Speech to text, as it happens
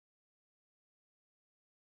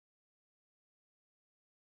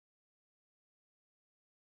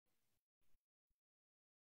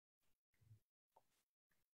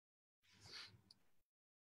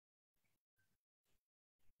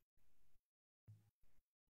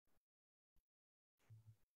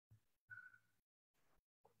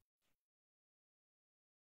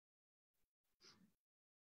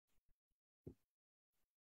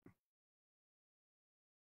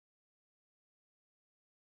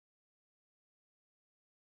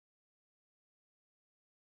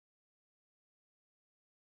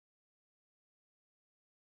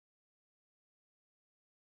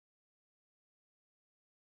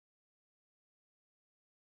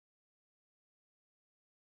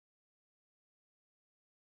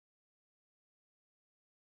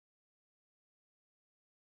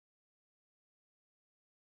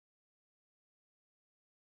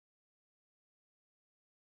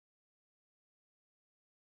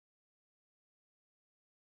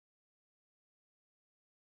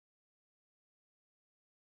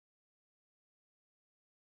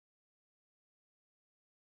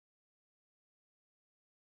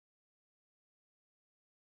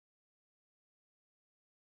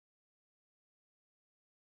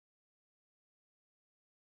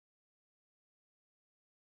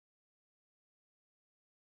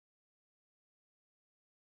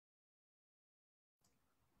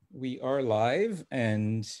We are live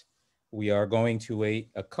and we are going to wait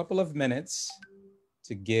a couple of minutes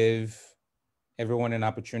to give everyone an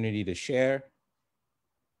opportunity to share.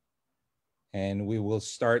 And we will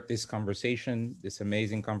start this conversation, this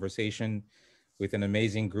amazing conversation, with an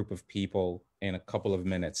amazing group of people in a couple of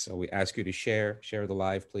minutes. So we ask you to share the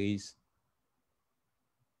live, please.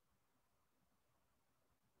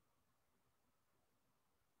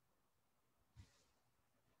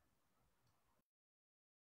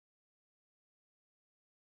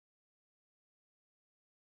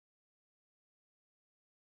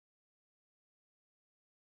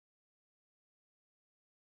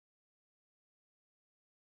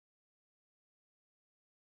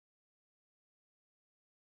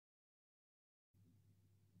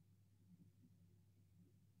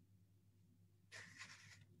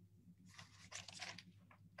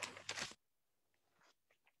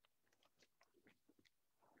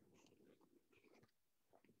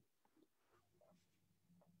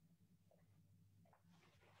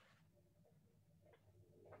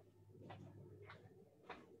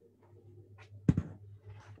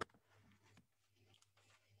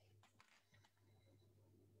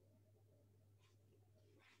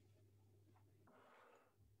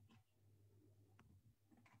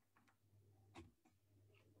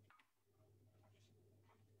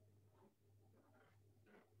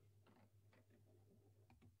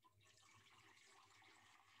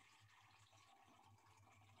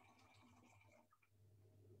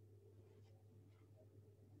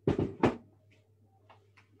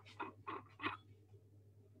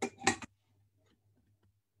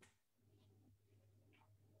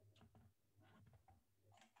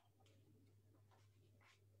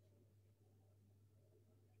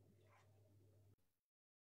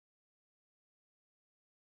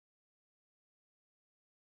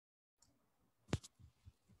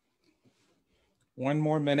 One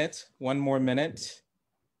more minute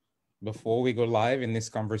before we go live in this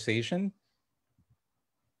conversation.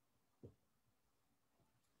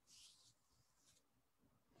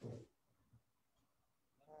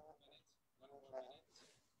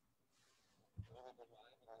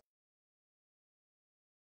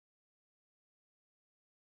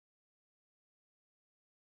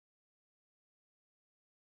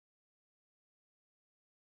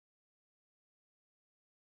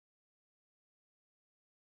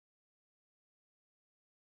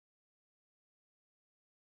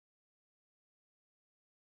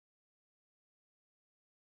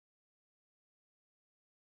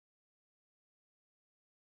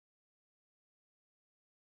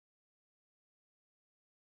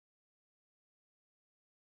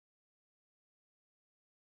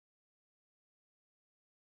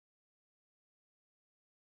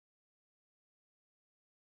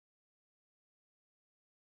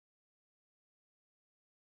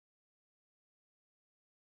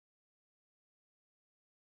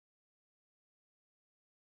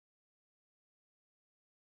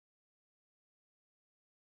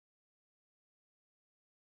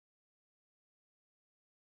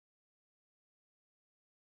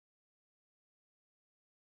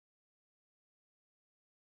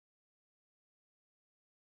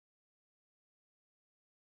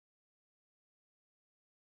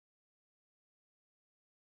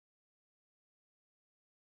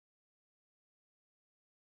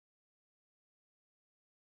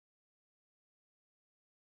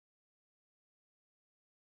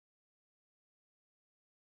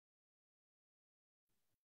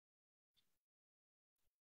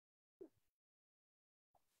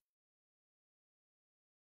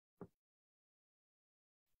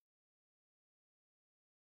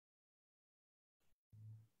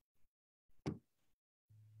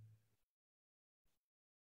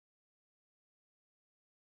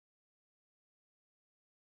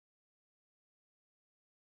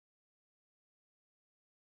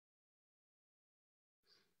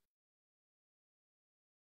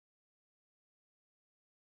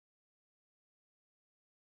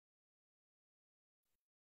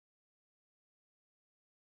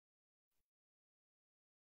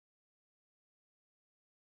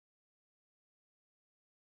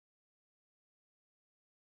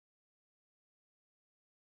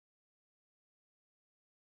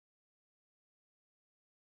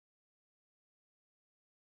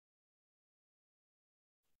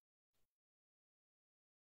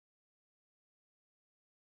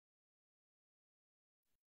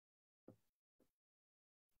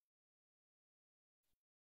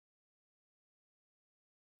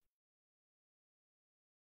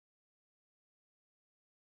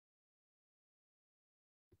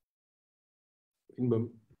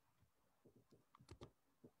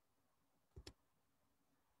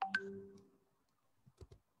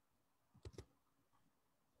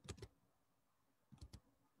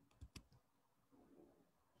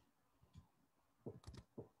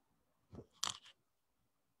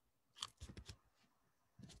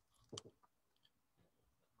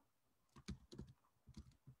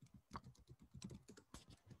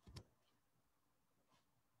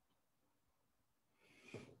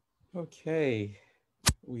 Okay,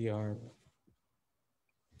 we are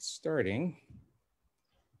starting.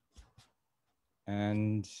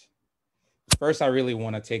 And first, I really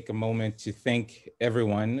want to take a moment to thank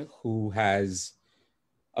everyone who has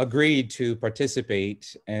agreed to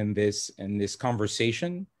participate in this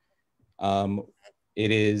conversation. Um,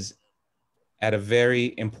 it is at a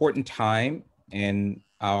very important time in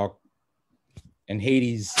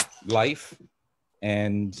Haiti's life,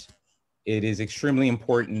 and it is extremely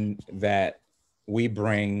important that we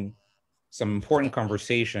bring some important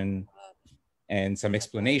conversation and some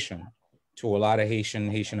explanation to a lot of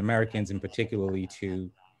Haitian Americans, and particularly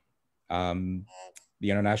to um,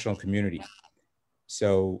 the international community.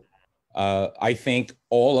 So I thank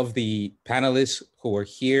all of the panelists who are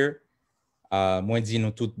here. Moi dis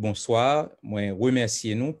nou tout bonsoir. Moi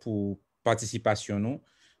remercier nous pour participation nous,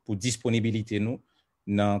 pour disponibilité nous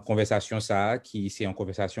dans conversation ça qui c'est une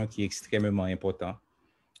conversation qui est extrêmement important.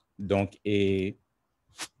 Donc et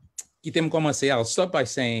qui t'aime commencer, I'll start by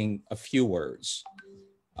saying a few words.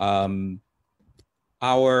 Our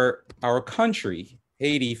country,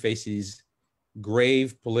 Haiti, faces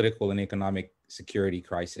grave political and economic security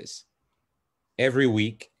crisis. Every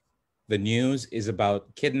week, the news is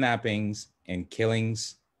about kidnappings and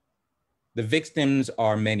killings. The victims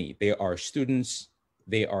are many. They are students,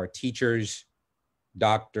 they are teachers,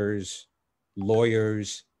 doctors,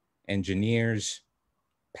 lawyers, engineers,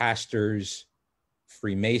 pastors,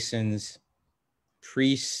 Freemasons,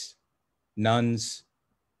 priests, nuns.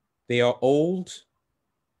 They are old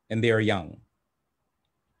and they are young.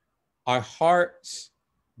 Our hearts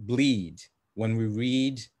bleed when we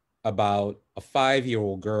read about a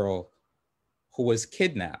 5-year-old girl who was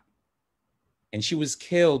kidnapped, and she was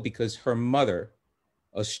killed because her mother,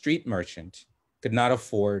 a street merchant, could not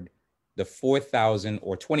afford the 4,000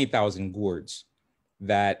 or 20,000 gourds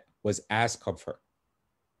that was asked of her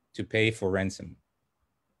to pay for ransom.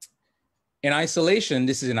 In isolation,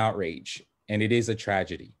 this is an outrage and it is a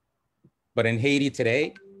tragedy. But in Haiti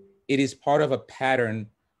today, it is part of a pattern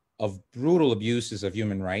of brutal abuses of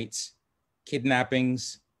human rights,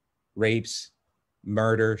 kidnappings, rapes,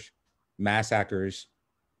 murders, massacres,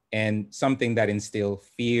 and something that instills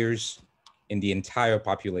fears in the entire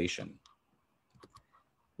population.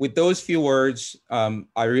 With those few words,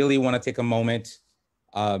 I really want to take a moment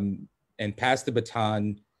and pass the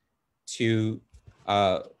baton to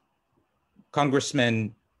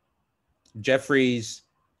Congressman Jeffries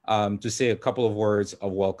to say a couple of words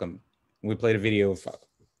of welcome. We played a video of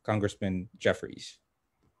Congressman Jeffries.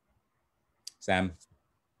 Sam.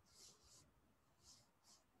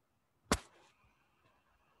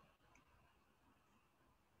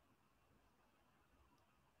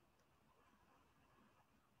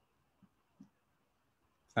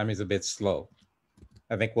 Sam is a bit slow.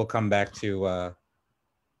 I think we'll come back to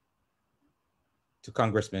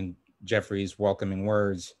Congressman Jeffries' welcoming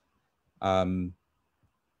words.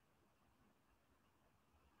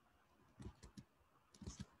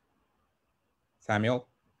 Samuel?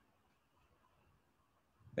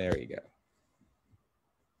 There you go.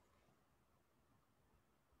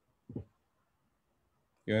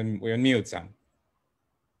 We're on mute, Sam.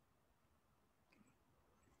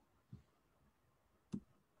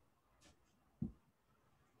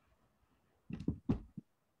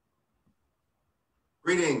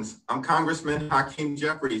 Greetings, I'm Congressman Hakeem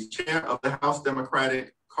Jeffries, Chair of the House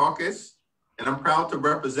Democratic Caucus, and I'm proud to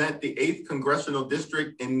represent the 8th Congressional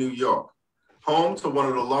District in New York, home to one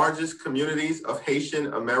of the largest communities of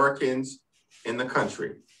Haitian Americans in the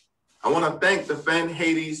country. I want to thank Defend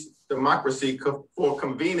Haiti's Democracy for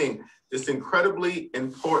convening this incredibly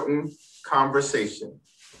important conversation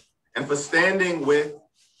and for standing with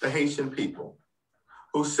the Haitian people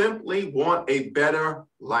who simply want a better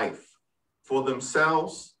life for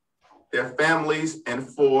themselves, their families, and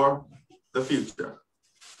for the future.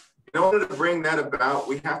 In order to bring that about,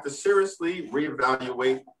 we have to seriously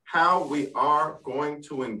reevaluate how we are going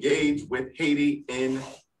to engage with Haiti in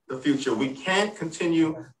the future. We can't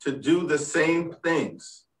continue to do the same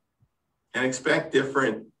things and expect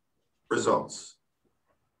different results,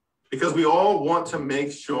 because we all want to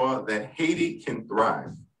make sure that Haiti can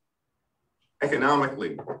thrive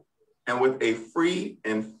economically and with a free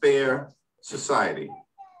and fair society.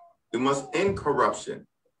 We must end corruption.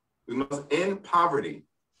 We must end poverty.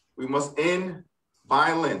 We must end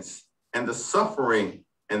violence and the suffering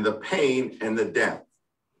and the pain and the death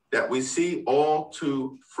that we see all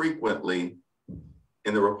too frequently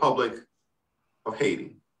in the Republic of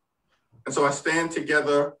Haiti. And so I stand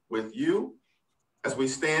together with you as we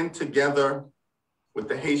stand together with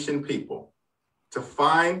the Haitian people to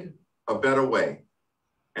find a better way.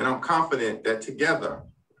 And I'm confident that together,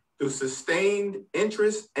 through sustained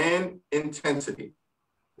interest and intensity,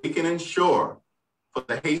 we can ensure for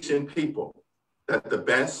the Haitian people that the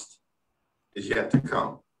best is yet to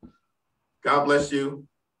come. God bless you.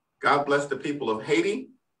 God bless the people of Haiti,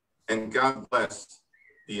 and God bless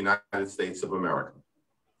the United States of America.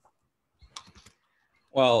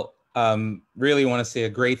 Well, really want to say a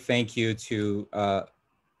great thank you to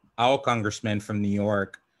our congressman from New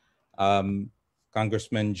York,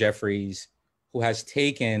 Congressman Jeffries, who has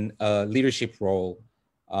taken a leadership role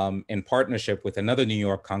in partnership with another New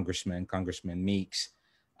York congressman, Congressman Meeks,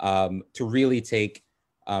 to really take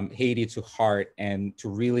Haiti to heart and to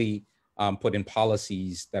really put in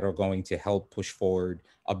policies that are going to help push forward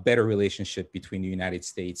a better relationship between the United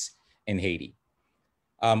States and Haiti.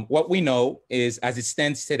 What we know is, as it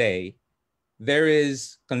stands today, there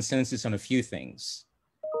is consensus on a few things.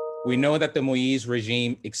 We know that the Moïse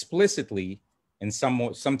regime explicitly and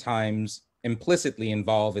sometimes implicitly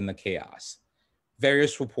involved in the chaos.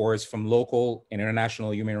 Various reports from local and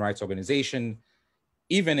international human rights organizations,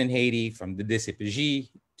 even in Haiti, from the DCPJ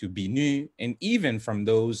to BNU, and even from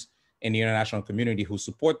those in the international community who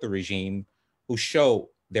support the regime, who show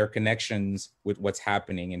their connections with what's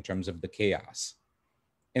happening in terms of the chaos.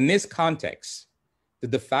 In this context, the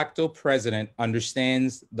de facto president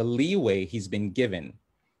understands the leeway he's been given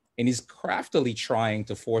and is craftily trying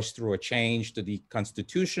to force through a change to the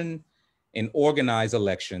constitution and organize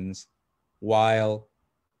elections while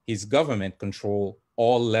his government control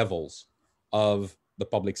all levels of the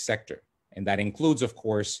public sector. And that includes, of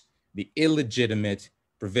course, the illegitimate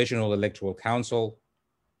Provisional Electoral Council.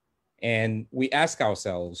 And we ask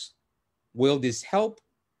ourselves, will this help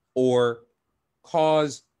or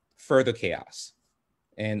cause further chaos?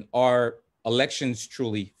 And are elections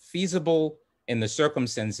truly feasible in the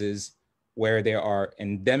circumstances where there are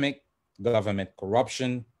endemic government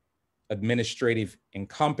corruption, administrative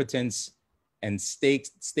incompetence, and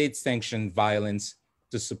state-sanctioned violence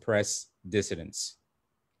to suppress dissidents?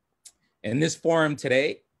 In this forum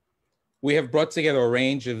today, we have brought together a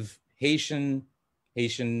range of Haitian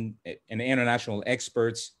and international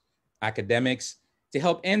experts, academics, to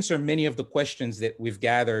help answer many of the questions that we've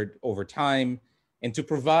gathered over time and to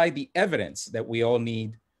provide the evidence that we all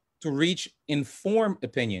need to reach informed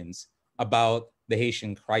opinions about the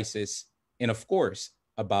Haitian crisis and, of course,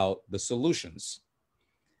 about the solutions.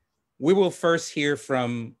 We will first hear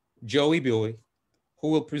from Joey Buie, who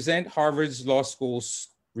will present Harvard's Law School's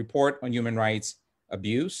report on human rights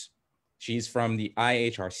abuse. She's from the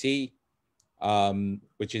IHRC,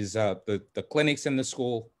 which is the clinics in the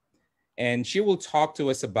school. And she will talk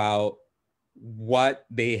to us about what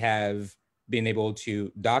they have been able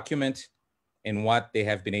to document and what they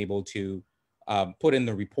have been able to put in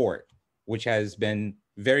the report, which has been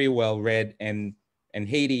very well read in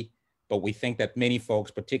Haiti, but we think that many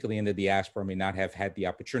folks, particularly in the diaspora, may not have had the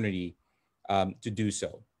opportunity to do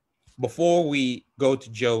so. Before we go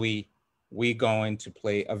to Joey, we're going to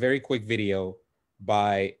play a very quick video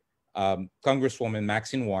by Congresswoman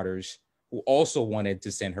Maxine Waters, who also wanted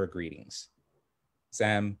to send her greetings.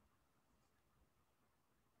 Sam.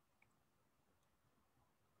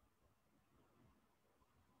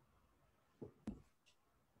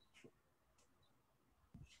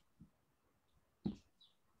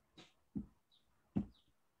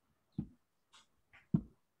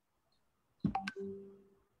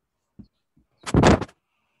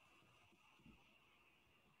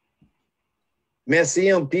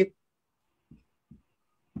 Merci un petit.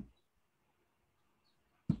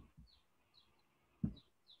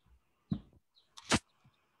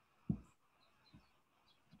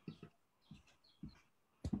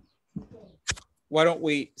 Why don't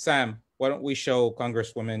we, Sam, why don't we show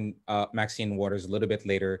Congresswoman Maxine Waters a little bit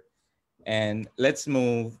later, and let's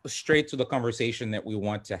move straight to the conversation that we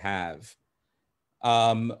want to have.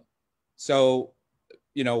 So,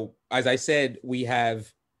 you know, as I said, we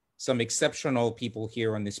have some exceptional people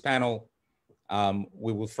here on this panel.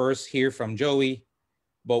 We will first hear from Joey,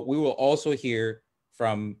 but we will also hear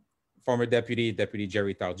from former Deputy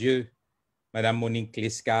Jerry Tardieu, Madame Monique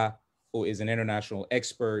Kliska, who is an international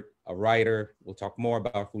expert, a writer. We'll talk more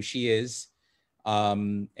about who she is.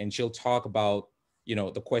 And she'll talk about, you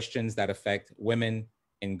know, the questions that affect women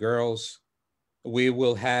and girls. We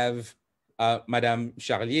will have Madame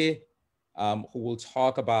Charlier, who will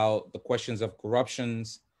talk about the questions of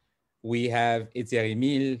corruptions. We have Etienne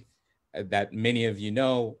Emile, that many of you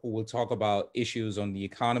know, who will talk about issues on the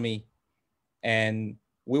economy. And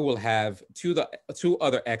we will have two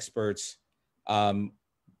other experts, Bill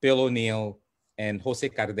O'Neill and Jose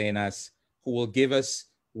Cardenas, who will give us,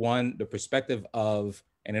 one, the perspective of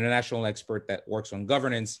an international expert that works on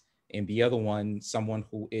governance, and the other one, someone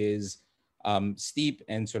who is steep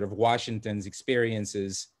in sort of Washington's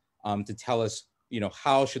experiences to tell us,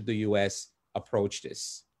 how should the U.S. approach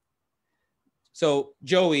this? So,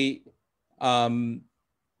 Joey,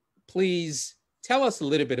 please tell us a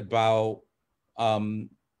little bit about,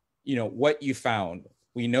 what you found.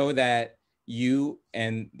 We know that you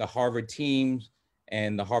and the Harvard team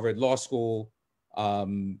and the Harvard Law School,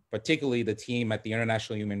 particularly the team at the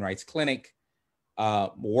International Human Rights Clinic,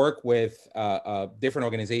 work with different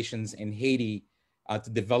organizations in Haiti to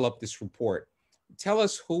develop this report. Tell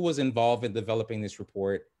us who was involved in developing this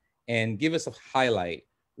report, and give us a highlight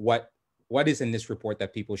what is in this report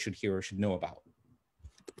that people should hear or should know about.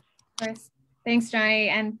 Of course. Thanks, Johnny,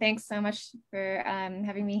 and thanks so much for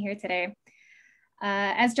having me here today.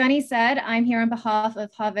 As Johnny said, I'm here on behalf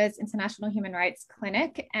of Harvard's International Human Rights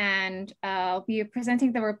Clinic, and I'll be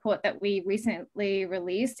presenting the report that we recently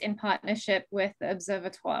released in partnership with the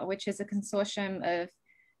Observatoire, which is a consortium of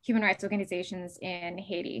human rights organizations in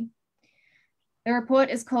Haiti. The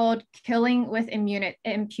report is called Killing with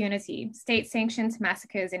Impunity, State-Sanctioned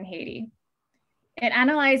Massacres in Haiti. It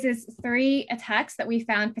analyzes 3 attacks that we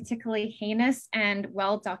found particularly heinous and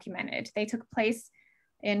well-documented. They took place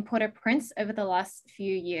in Port-au-Prince over the last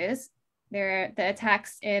few years. There are the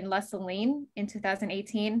attacks in La Saline in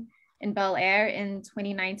 2018, in Bel Air in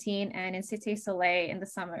 2019, and in Cité Soleil in the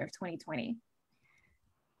summer of 2020.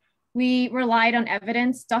 We relied on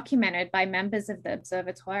evidence documented by members of the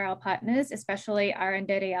Observatoire, our partners, especially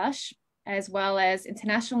RNDDH, as well as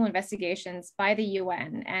international investigations by the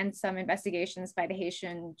UN and some investigations by the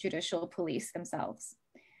Haitian Judicial Police themselves.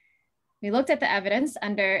 We looked at the evidence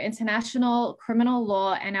under international criminal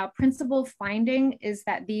law, and our principal finding is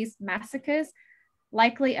that these massacres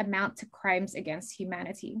likely amount to crimes against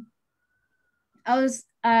humanity. I would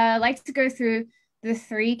like to go through the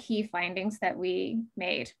 3 key findings that we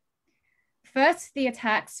made. First, the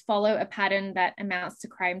attacks follow a pattern that amounts to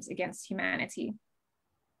crimes against humanity.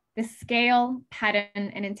 The scale, pattern,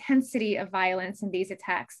 and intensity of violence in these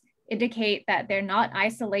attacks indicate that they're not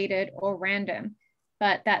isolated or random,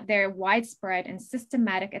 but that they're widespread and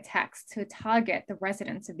systematic attacks to target the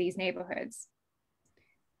residents of these neighborhoods.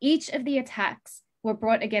 Each of the attacks were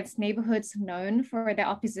brought against neighborhoods known for their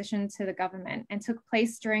opposition to the government and took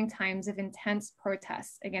place during times of intense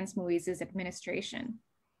protests against Moise's administration.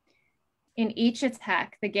 In each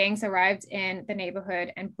attack, the gangs arrived in the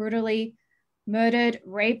neighborhood and brutally murdered,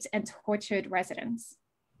 raped, and tortured residents.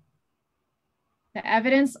 The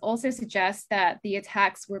evidence also suggests that the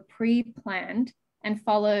attacks were pre-planned and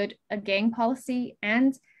followed a gang policy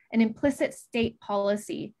and an implicit state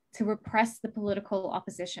policy to repress the political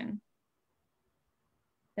opposition.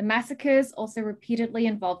 The massacres also repeatedly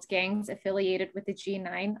involved gangs affiliated with the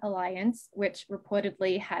G9 alliance, which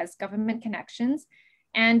reportedly has government connections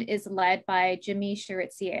and is led by Jimmy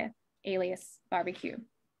Cherizier, alias Barbecue.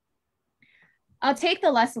 I'll take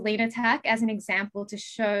the La Saline attack as an example to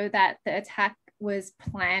show that the attack was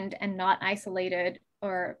planned and not isolated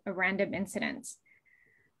or a random incident.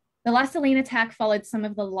 The La Saline attack followed some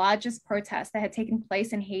of the largest protests that had taken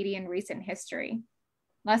place in Haiti in recent history.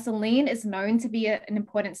 La Saline is known to be an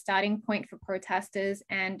important starting point for protesters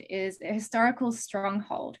and is a historical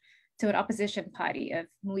stronghold to an opposition party of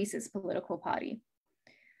Moise's political party.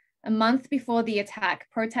 A month before the attack,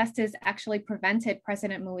 protesters actually prevented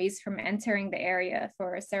President Moise from entering the area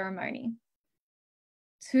for a ceremony.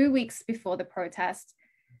 2 weeks before the protest,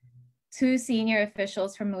 2 senior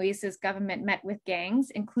officials from Moise's government met with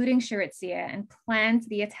gangs, including Cherizier, and planned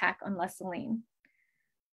the attack on La Saline.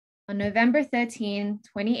 On November 13,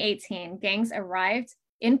 2018, gangs arrived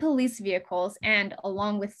in police vehicles and,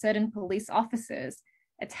 along with certain police officers,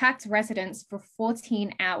 attacked residents for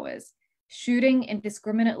 14 hours, shooting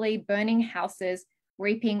indiscriminately, burning houses,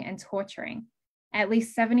 raping, and torturing. At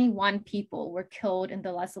least 71 people were killed in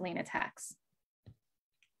the La Saline attacks.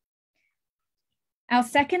 Our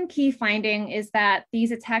second key finding is that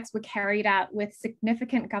these attacks were carried out with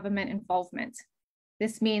significant government involvement.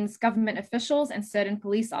 This means government officials and certain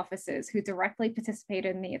police officers who directly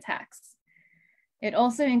participated in the attacks. It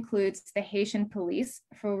also includes the Haitian police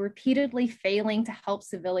for repeatedly failing to help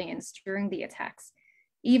civilians during the attacks,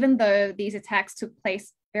 even though these attacks took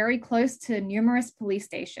place very close to numerous police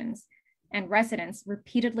stations and residents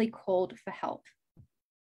repeatedly called for help.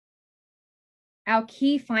 Our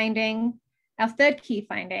third key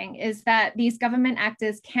finding is that these government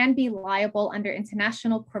actors can be liable under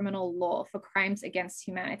international criminal law for crimes against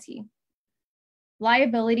humanity.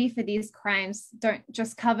 Liability for these crimes don't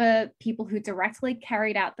just cover people who directly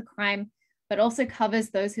carried out the crime, but also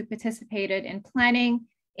covers those who participated in planning,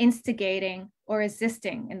 instigating, or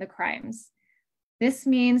assisting in the crimes. This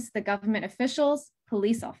means the government officials,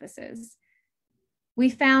 police officers. We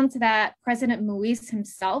found that President Moise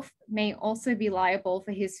himself may also be liable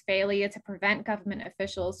for his failure to prevent government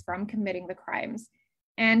officials from committing the crimes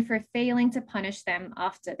and for failing to punish them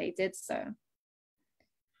after they did so.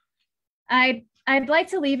 I'd like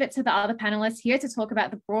to leave it to the other panelists here to talk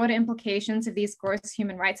about the broader implications of these gross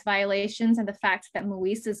human rights violations and the fact that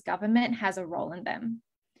Moise's government has a role in them.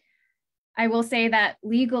 I will say that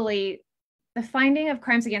legally, the finding of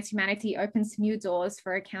crimes against humanity opens new doors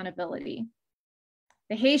for accountability.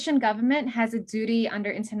 The Haitian government has a duty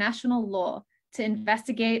under international law to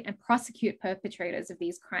investigate and prosecute perpetrators of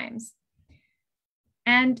these crimes.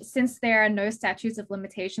 And since there are no statutes of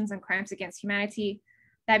limitations on crimes against humanity,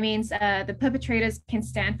 that means the perpetrators can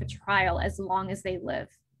stand for trial as long as they live.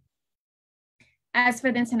 As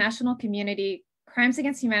for the international community, crimes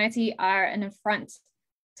against humanity are an affront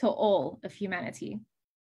to all of humanity.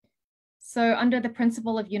 So under the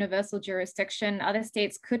principle of universal jurisdiction, other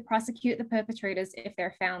states could prosecute the perpetrators if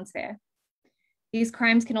they're found there. These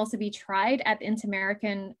crimes can also be tried at the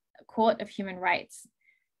Inter-American Court of Human Rights.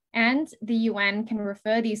 And the UN can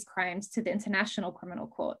refer these crimes to the International Criminal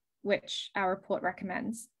Court, which our report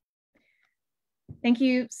recommends. Thank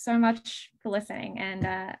you so much for listening.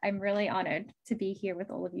 And I'm really honored to be here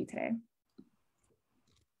with all of you today.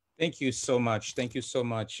 Thank you so much. Thank you so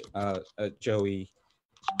much, Joey.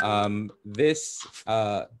 This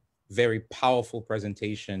very powerful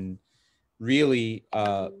presentation really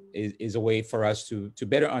is a way for us to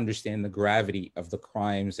better understand the gravity of the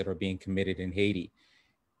crimes that are being committed in Haiti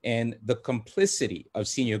and the complicity of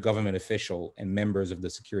senior government officials and members of the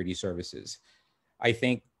security services. I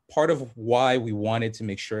think part of why we wanted to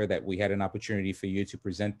make sure that we had an opportunity for you to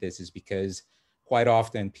present this is because quite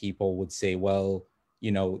often people would say, well,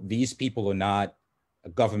 you know, these people are not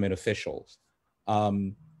government officials.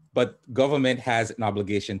 But government has an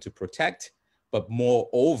obligation to protect, but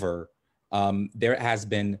moreover, there has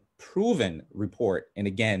been proven report, and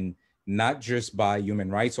again, not just by human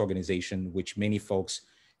rights organization, which many folks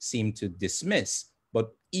seem to dismiss,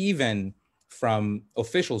 but even from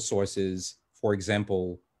official sources, for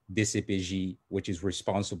example, DCPJ, which is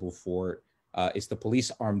responsible for, it's the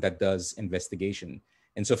police arm that does investigation.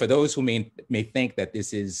 And so for those who may think that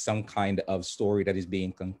this is some kind of story that is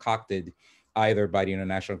being concocted either by the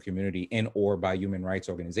international community and or by human rights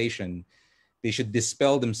organization, they should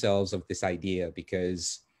dispel themselves of this idea,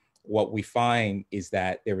 because what we find is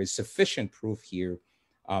that there is sufficient proof here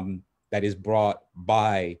that is brought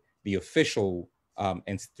by the official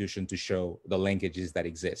institution to show the linkages that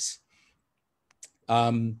exist.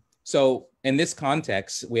 So in this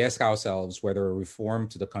context, we ask ourselves whether a reform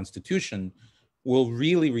to the Constitution will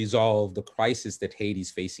really resolve the crisis that Haiti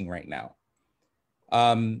is facing right now.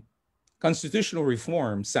 Constitutional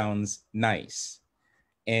reform sounds nice,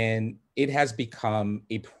 and it has become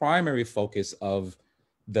a primary focus of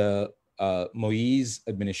the Moise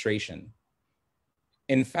administration.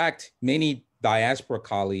 In fact, many diaspora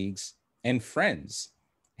colleagues and friends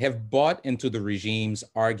have bought into the regime's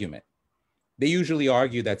argument. They usually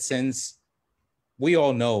argue that since we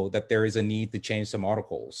all know that there is a need to change some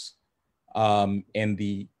articles in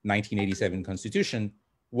the 1987 Constitution,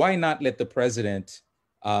 why not let the president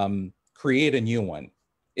create a new one,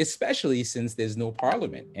 especially since there's no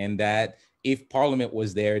parliament, and that if parliament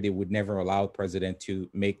was there, they would never allow the president to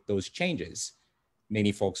make those changes.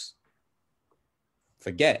 Many folks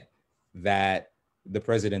forget that the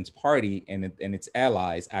president's party and its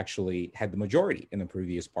allies actually had the majority in the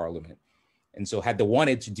previous parliament. And so had they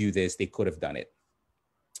wanted to do this, they could have done it.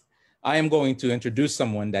 I am going to introduce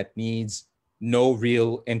someone that needs no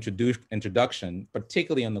real introduction,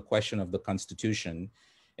 particularly on the question of the Constitution,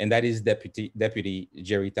 and that is Deputy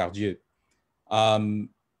Jerry Tardieu.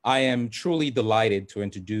 I am truly delighted to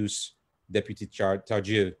introduce Deputy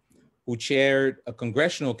Tardieu, who chaired a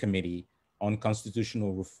congressional committee on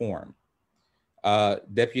constitutional reform.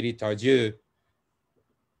 Deputy Tardieu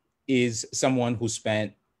is someone who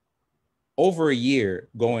spent over a year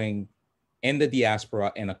going in the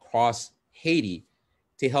diaspora and across Haiti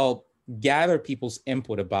to help gather people's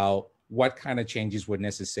input about what kind of changes were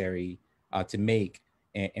necessary to make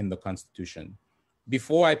in the Constitution.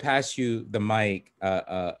 Before I pass you the mic,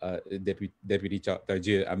 Deputy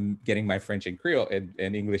Tardieu, I'm getting my French and Creole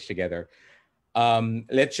and English together.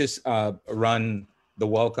 Let's just run the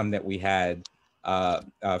welcome that we had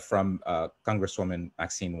from Congresswoman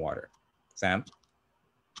Maxine Waters. Sam?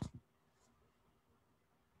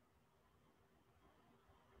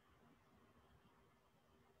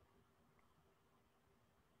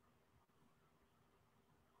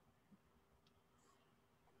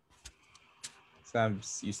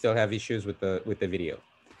 You still have issues with the video.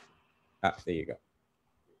 Ah, there you go.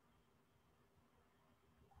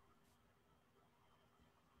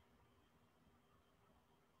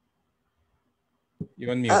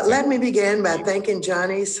 You're on mute. Let me begin by thanking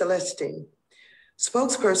Johnny Celestine,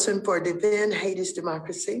 spokesperson for Defend Haiti's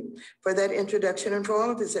Democracy, for that introduction and for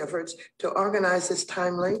all of his efforts to organize this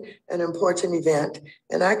timely and important event.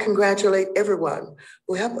 And I congratulate everyone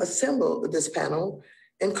who helped assemble this panel,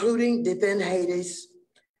 including Defend Haiti's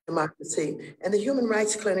Democracy and the human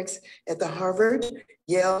rights clinics at the Harvard,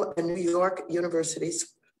 Yale, and New York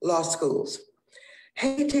University's law schools.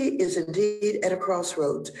 Haiti is indeed at a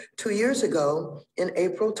crossroads. 2 years ago, in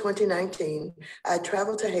April 2019, I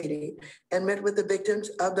traveled to Haiti and met with the victims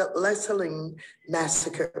of the Les Salines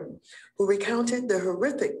massacre, who recounted the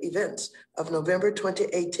horrific events of November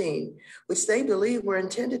 2018, which they believe were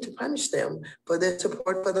intended to punish them for their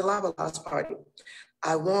support for the Lavalas Party.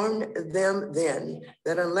 I warned them then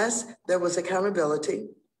that unless there was accountability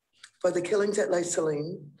for the killings at Les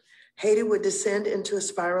Salines, Haiti would descend into a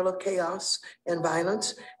spiral of chaos and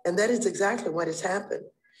violence, and that is exactly what has happened.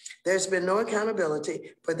 There's been no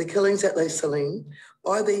accountability for the killings at Les Salines,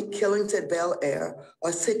 or the killings at Bel Air,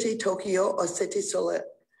 or City Tokyo, or City Soleil,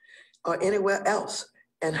 or anywhere else.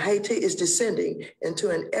 And Haiti is descending into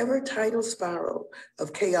an ever-tighter spiral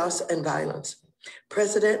of chaos and violence.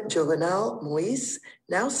 President Jovenel Moïse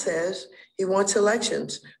now says he wants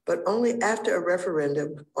elections, but only after a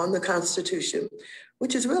referendum on the Constitution,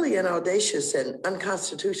 which is really an audacious and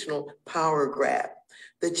unconstitutional power grab.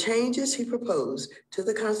 The changes he proposed to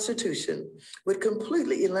the Constitution would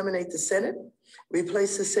completely eliminate the Senate,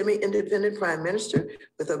 replace the semi-independent prime minister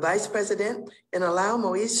with a vice president, and allow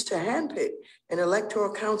Moïse to handpick an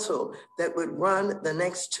electoral council that would run the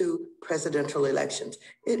next 2 presidential elections.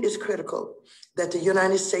 It is critical that the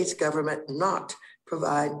United States government not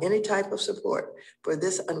provide any type of support for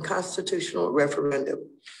this unconstitutional referendum.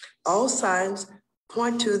 All signs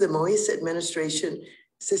point to the Moïse administration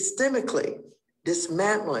systemically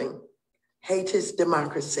dismantling Haiti's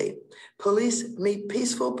democracy. Police meet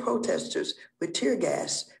peaceful protesters with tear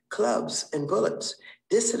gas, clubs, and bullets.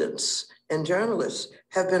 Dissidents and journalists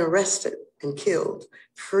have been arrested and killed.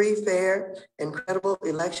 Free, fair, and credible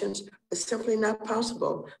elections are simply not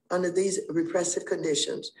possible under these repressive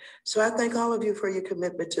conditions. So I thank all of you for your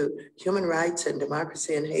commitment to human rights and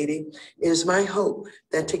democracy in Haiti. It is my hope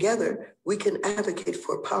that together we can advocate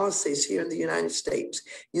for policies here in the United States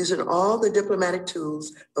using all the diplomatic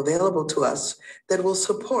tools available to us that will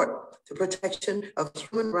support the protection of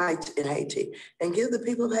human rights in Haiti and give the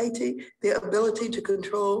people of Haiti the ability to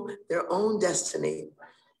control their own destiny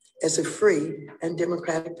as a free and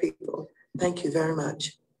democratic people. Thank you very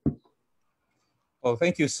much. Well,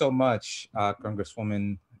 thank you so much,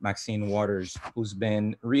 Congresswoman Maxine Waters, who's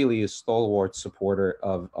been really a stalwart supporter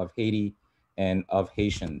of Haiti and of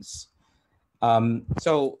Haitians.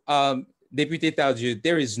 Deputy Talju,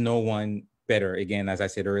 there is no one better, again, as I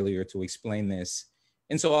said earlier, to explain this.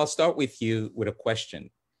 And so I'll start with you with a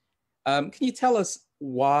question. Can you tell us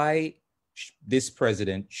why this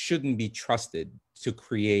president shouldn't be trusted to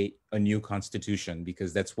create a new constitution?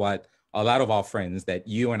 Because that's what a lot of our friends that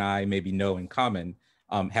you and I maybe know in common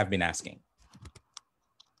have been asking.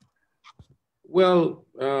 Well,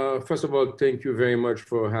 first of all, thank you very much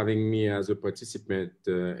for having me as a participant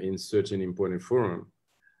in such an important forum.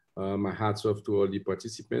 My hats off to all the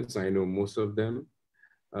participants. I know most of them.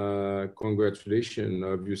 Congratulations,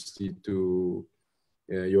 obviously, to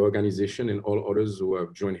your organization and all others who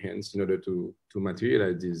have joined hands in order to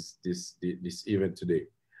materialize this event today.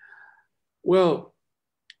 Well,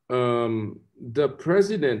 the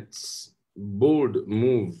president's bold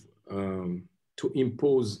move to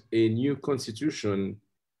impose a new constitution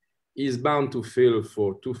is bound to fail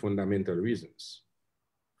for 2 fundamental reasons.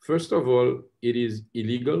 First of all, it is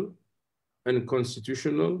illegal,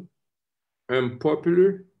 unconstitutional,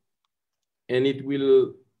 unpopular, and it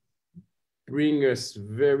will bring us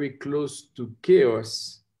very close to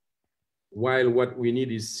chaos, while what we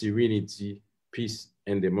need is serenity, peace,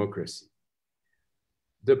 and democracy.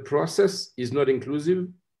 The process is not inclusive,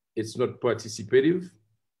 it's not participative.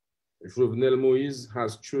 Jovenel Moïse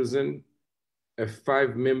has chosen a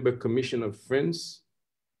 5-member commission of friends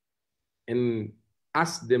and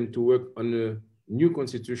asked them to work on a new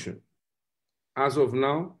constitution. As of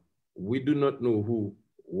now, we do not know who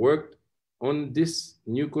worked on this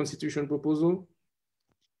new constitution proposal,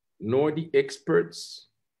 nor the experts,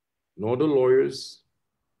 nor the lawyers,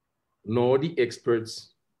 nor the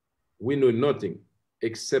experts. We know nothing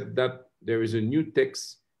except that there is a new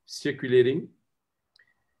text circulating,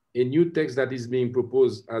 a new text that is being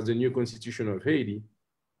proposed as the new constitution of Haiti.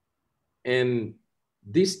 And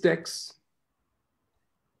This text,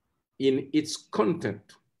 in its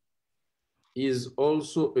content, is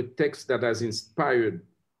also a text that has inspired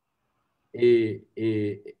an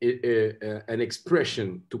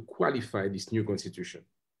expression to qualify this new constitution,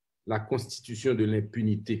 la constitution de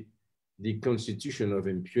l'impunité, the constitution of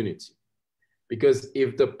impunity. Because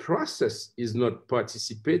if the process is not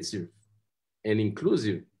participative and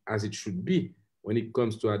inclusive as it should be when it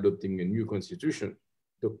comes to adopting a new constitution,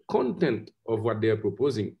 the content of what they are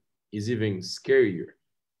proposing is even scarier,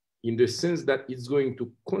 in the sense that it's going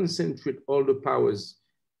to concentrate all the powers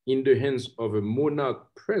in the hands of a monarch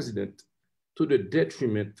president to the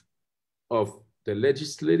detriment of the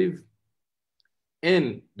legislative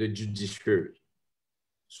and the judiciary.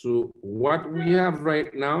 So what we have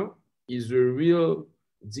right now is a real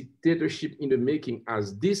dictatorship in the making,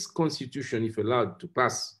 as this constitution, if allowed to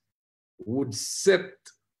pass, would set,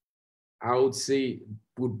 I would say,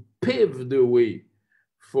 would pave the way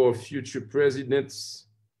for future presidents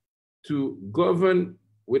to govern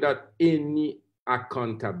without any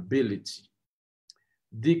accountability.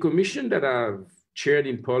 The commission that I've chaired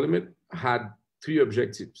in Parliament had three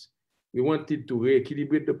objectives. We wanted to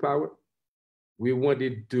re-equilibrate the power. We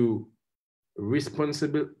wanted to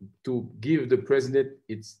give the president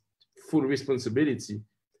its full responsibility.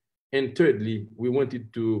 And thirdly, we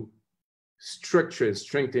wanted to structure and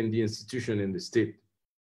strengthen the institution and the state.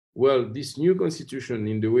 Well, this new constitution,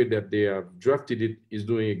 in the way that they have drafted it, is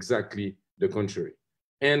doing exactly the contrary.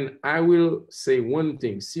 And I will say one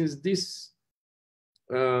thing, since this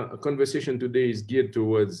conversation today is geared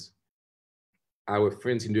towards our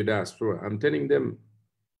friends in the diaspora, I'm telling them,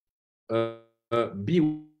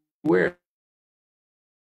 beware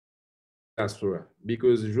diaspora,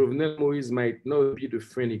 because Jovenel Moïse might not be the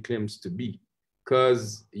friend he claims to be,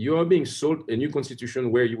 because you are being sold a new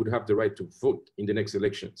constitution where you would have the right to vote in the next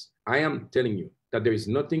elections. I am telling you that there is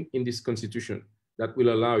nothing in this constitution that will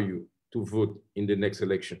allow you to vote in the next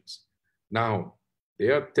elections. Now, they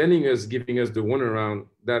are telling us, giving us the one around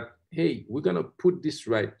that, hey, we're gonna put this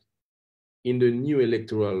right in the new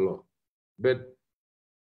electoral law. But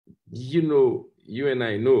you know, you and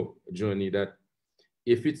I know, Johnny, that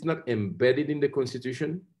if it's not embedded in the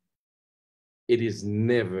Constitution, it is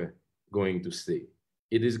never going to stay.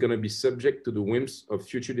 It is going to be subject to the whims of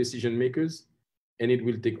future decision makers, and it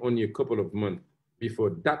will take only a couple of months before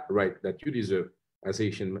that right that you deserve as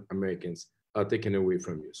Haitian Americans are taken away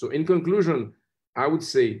from you. So in conclusion, I would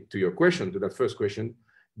say to your question, to that first question,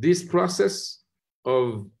 this process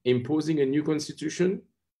of imposing a new constitution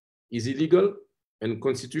is illegal,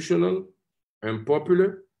 unconstitutional,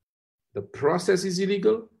 unpopular. The process is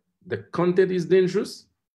illegal. The content is dangerous.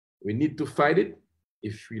 We need to fight it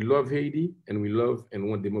if we love Haiti and we love and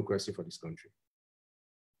want democracy for this country.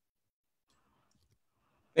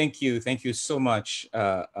 Thank you. Thank you so much,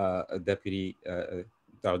 Deputy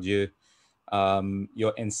Tardieu.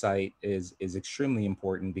 Your insight is extremely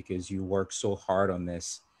important because you work so hard on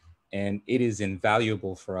this, and it is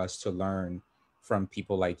invaluable for us to learn from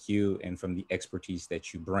people like you and from the expertise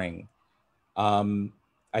that you bring.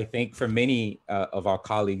 I think for many of our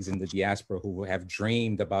colleagues in the diaspora who have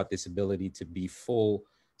dreamed about this ability to be full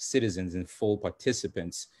citizens and full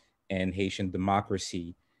participants in Haitian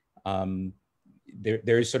democracy,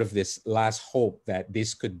 there is sort of this last hope that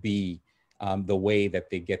this could be the way that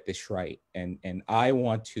they get this right. And I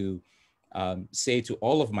want to say to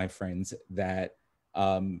all of my friends that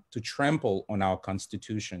to trample on our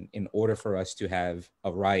Constitution in order for us to have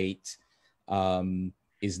a right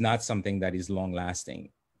is not something that is long lasting.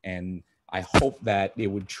 And I hope that they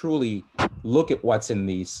would truly look at what's in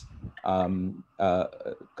these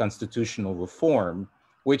constitutional reform,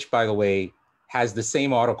 which, by the way, has the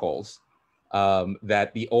same articles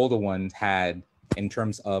that the older ones had in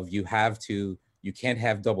terms of you can't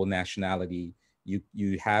have double nationality.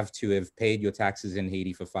 You have to have paid your taxes in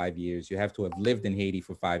Haiti for 5 years. You have to have lived in Haiti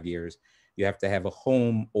for 5 years. You have to have a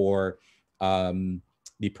home or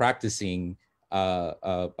be practicing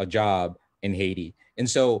a job in Haiti. And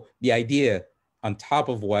so the idea, on top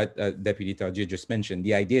of what Deputy Tardieu just mentioned,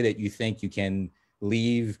 the idea that you think you can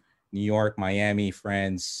leave New York, Miami,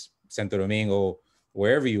 France, Santo Domingo,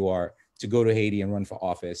 wherever you are, to go to Haiti and run for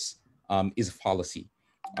office is a fallacy.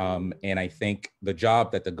 And I think the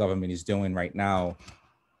job that the government is doing right now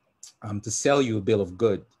to sell you a bill of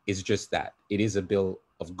goods is just that. It is a bill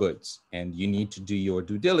of goods. And you need to do your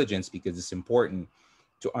due diligence because it's important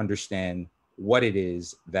to understand what it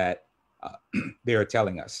is that they are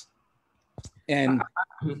telling us. And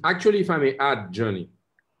actually, if I may add, Johnny,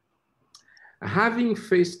 having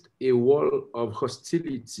faced a wall of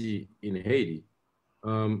hostility in Haiti,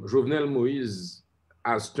 Jovenel Moïse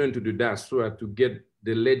has turned to the diaspora to get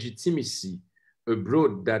the legitimacy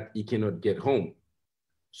abroad that he cannot get home.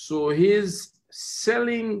 So he's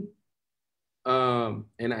selling an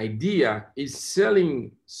idea, is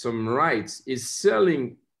selling some rights, is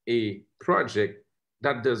selling a project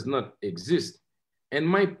that does not exist. And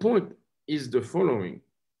my point is the following.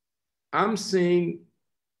 I'm saying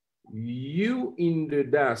you in the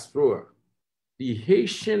diaspora, the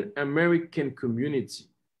Haitian American community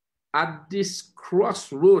at this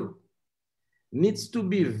crossroad needs to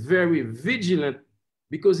be very vigilant,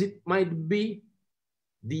 because it might be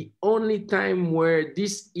the only time where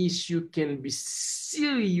this issue can be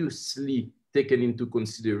seriously taken into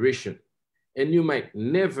consideration. And you might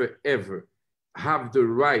never, ever have the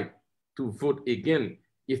right to vote again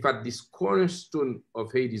if at this cornerstone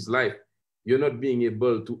of Haiti's life, you're not being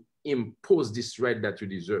able to impose this right that you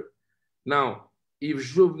deserve. Now, if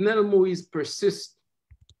Jovenel Moïse persists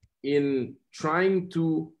in trying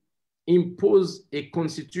to impose a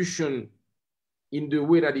constitution in the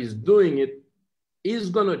way that he's doing it,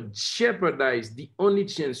 is gonna jeopardize the only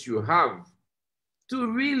chance you have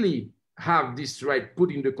to really have this right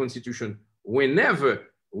put in the constitution whenever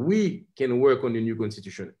we can work on the new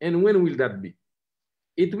constitution. And when will that be?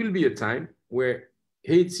 It will be a time where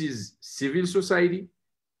Haiti's civil society,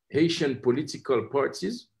 Haitian political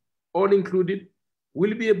parties, all included,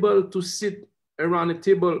 will be able to sit around a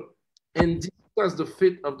table and discuss the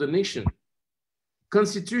fate of the nation.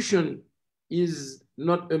 Constitution is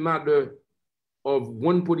not a matter of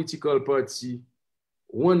one political party,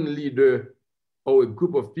 one leader, or a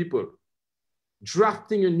group of people.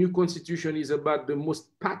 Drafting a new constitution is about the most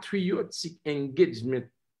patriotic engagement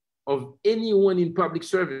of anyone in public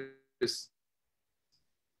service.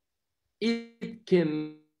 It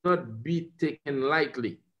cannot be taken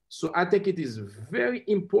lightly. So I think it is very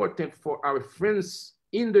important for our friends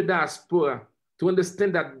in the diaspora to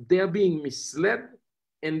understand that they're being misled,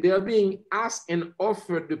 and they're being asked and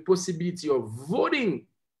offered the possibility of voting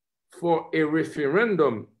for a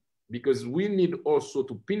referendum, because we need also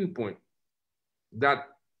to pinpoint that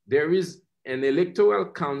there is an electoral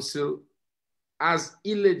council as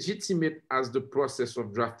illegitimate as the process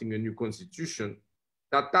of drafting a new constitution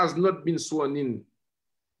that has not been sworn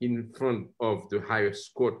in front of the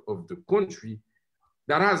highest court of the country,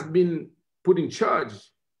 that has been put in charge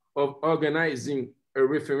of organizing a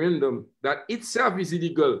referendum that itself is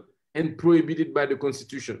illegal and prohibited by the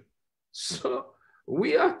Constitution. So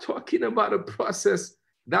we are talking about a process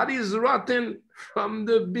that is rotten from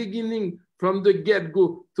the beginning, from the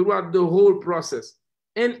get-go, throughout the whole process.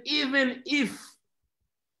 And even if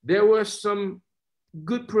there were some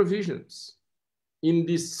good provisions in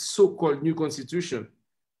this so-called new constitution,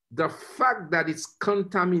 the fact that it's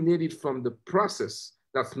contaminated from the process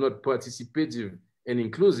that's not participative and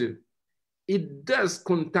inclusive, it does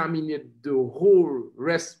contaminate the whole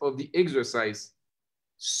rest of the exercise.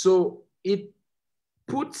 So it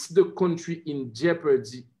puts the country in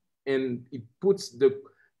jeopardy, and it puts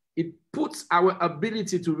our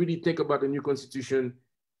ability to really think about a new constitution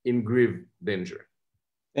in grave danger.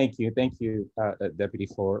 Thank you, Deputy,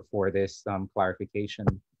 for this clarification.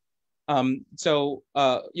 One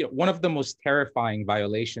of the most terrifying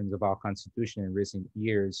violations of our Constitution in recent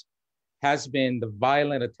years has been the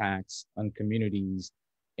violent attacks on communities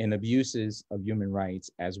and abuses of human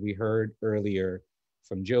rights, as we heard earlier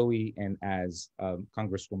from Joey, and as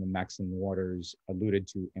Congresswoman Maxine Waters alluded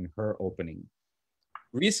to in her opening.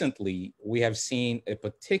 Recently, we have seen a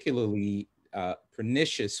particularly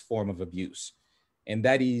pernicious form of abuse, and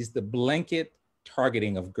that is the blanket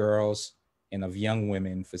targeting of girls and of young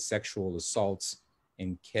women for sexual assaults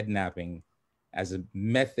and kidnapping as a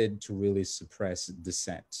method to really suppress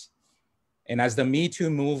dissent. And as the Me Too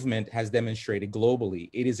movement has demonstrated globally,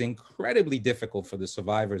 it is incredibly difficult for the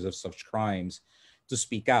survivors of such crimes to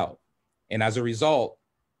speak out. And as a result,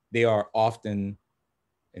 they are often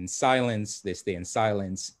in silence, they stay in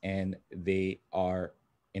silence, and they are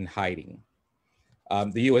in hiding.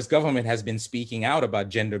 The US government has been speaking out about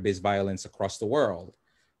gender-based violence across the world,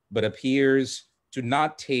 but appears to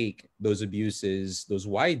not take those abuses, those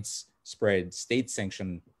widespread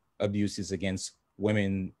state-sanctioned abuses against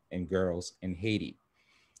women and girls in Haiti.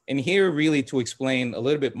 And here really to explain a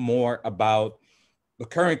little bit more about the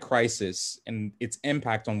current crisis and its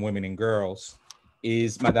impact on women and girls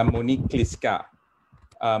is Madame Monique Kliska.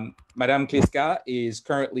 Madame Kliska is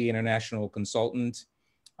currently an international consultant.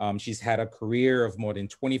 She's had a career of more than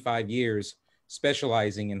 25 years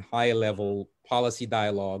specializing in high-level policy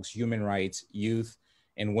dialogues, human rights, youth,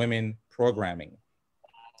 and women programming.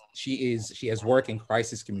 She has worked in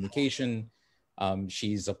crisis communication.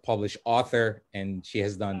 She's a published author, and she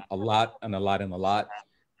has done a lot.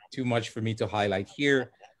 too much for me to highlight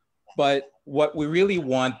here. But what we really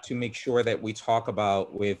want to make sure that we talk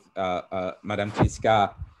about with Madame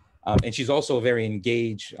Tiska, and she's also very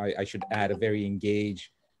engaged, I should add, a very engaged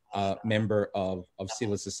member of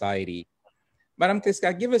civil society. Madame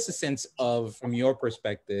Tiska, give us a sense of, from your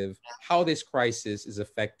perspective, how this crisis is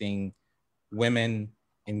affecting women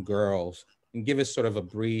and girls, and give us sort of a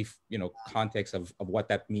brief, context of what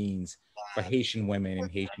that means for Haitian women and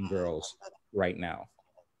Haitian girls right now.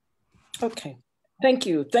 Okay. Thank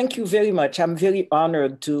you. Thank you very much. I'm very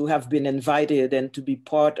honored to have been invited and to be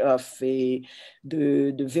part of the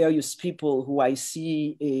various people who I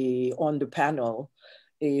see on the panel,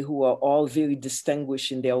 who are all very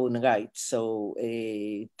distinguished in their own right. So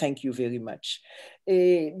thank you very much.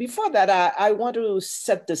 Before that, I want to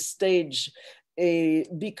set the stage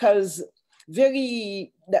because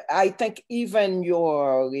I think even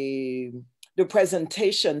the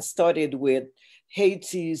presentation started with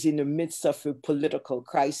Haiti is in the midst of a political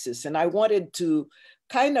crisis. And I wanted to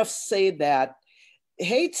kind of say that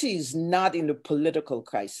Haiti is not in a political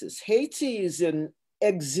crisis. Haiti is an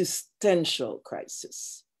existential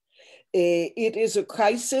crisis. It is a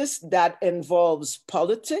crisis that involves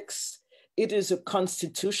politics. It is a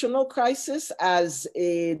constitutional crisis, as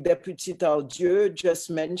Deputy Tardieu just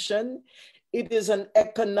mentioned. It is an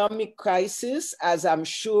economic crisis, as I'm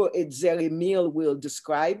sure Emile will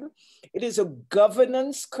describe. It is a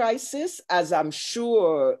governance crisis, as I'm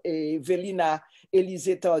sure Velina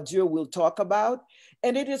Elise Tardieu will talk about.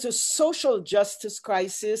 And it is a social justice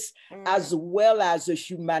crisis, as well as a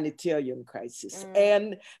humanitarian crisis.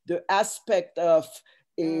 And the aspect of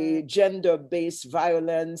gender-based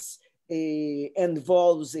violence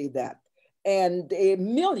involves that. And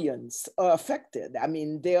millions are affected. I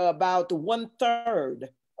mean, there are about 1/3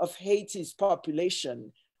 of Haiti's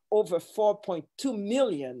population, over 4.2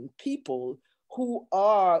 million people who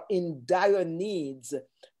are in dire needs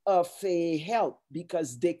of help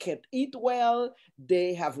because they can't eat well,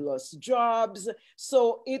 they have lost jobs.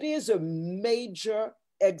 So it is a major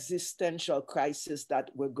existential crisis that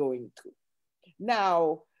we're going through.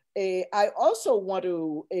 Now, I also want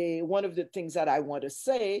to, one of the things that I want to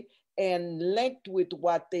say, and linked with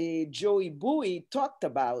what Joey Bowie talked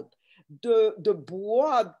about, the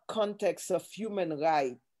broad context of human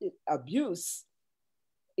rights abuse,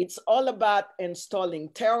 it's all about installing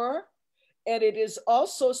terror, and it is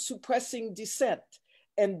also suppressing dissent.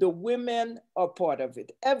 And the women are part of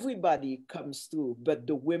it. Everybody comes through, but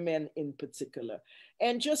the women in particular.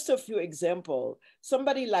 And just a few examples,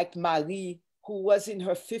 somebody like Marie, who was in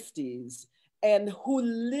her 50s and who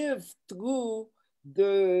lived through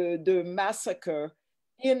the massacre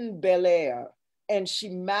in Bel Air, and she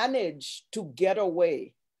managed to get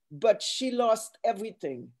away, but she lost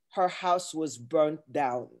everything. Her house was burnt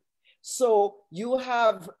down. So you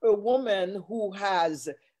have a woman who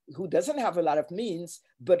doesn't have a lot of means,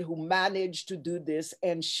 but who managed to do this,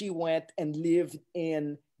 and she went and lived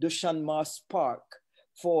in the Champs Park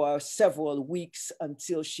for several weeks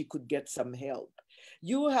until she could get some help.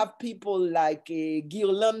 You have people like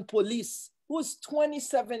Guirlande Police, who's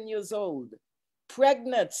 27 years old,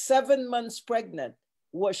 pregnant, 7 months pregnant,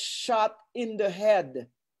 was shot in the head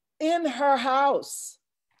in her house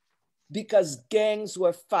because gangs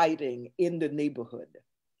were fighting in the neighborhood.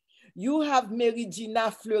 You have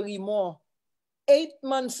Meridina Fleurimont, 8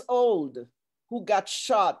 months old, who got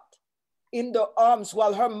shot in the arms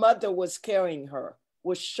while her mother was carrying her,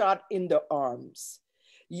 was shot in the arms.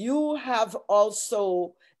 You have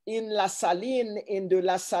also in La Saline, in the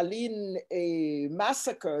La Saline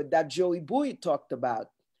massacre that Joey Bowie talked about,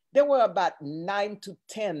 there were about 9 to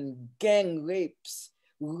 10 gang rapes,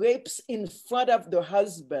 rapes in front of the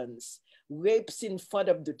husbands, rapes in front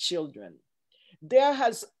of the children. There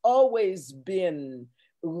has always been,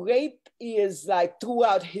 rape is like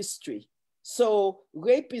throughout history. So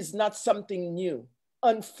rape is not something new.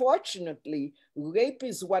 Unfortunately, rape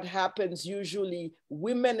is what happens usually.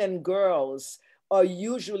 Women and girls are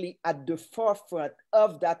usually at the forefront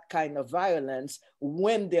of that kind of violence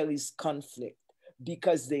when there is conflict,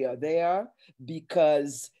 because they are there,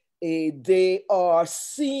 because they are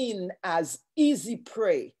seen as easy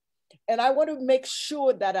prey. And I want to make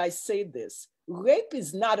sure that I say this. Rape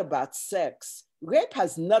is not about sex. Rape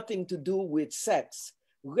has nothing to do with sex.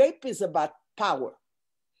 Rape is about power.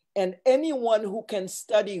 And anyone who can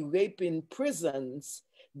study rape in prisons,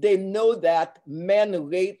 they know that men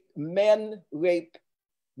rape men.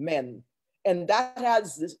 And that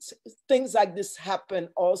has things like this happen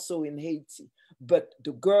also in Haiti. But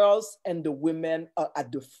the girls and the women are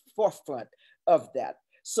at the forefront of that.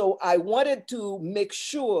 So I wanted to make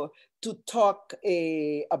sure to talk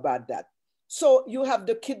about that. So you have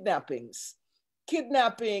the kidnappings.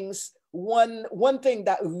 Kidnappings, one thing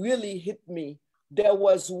that really hit me, there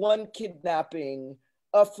was one kidnapping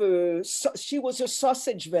of she was a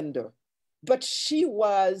sausage vendor, but she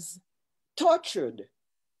was tortured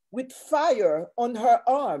with fire on her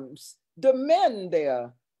arms. The men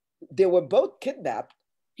there, they were both kidnapped.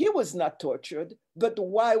 He was not tortured, but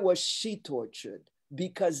why was she tortured?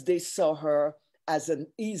 Because they saw her as an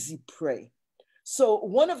easy prey. So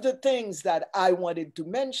one of the things that I wanted to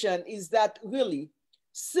mention is that really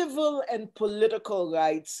civil and political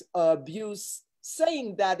rights abuse,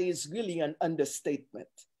 saying that is really an understatement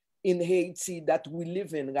in Haiti that we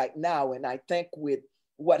live in right now. And I think with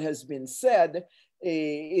what has been said,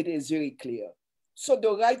 it is very clear. So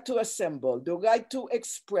the right to assemble, the right to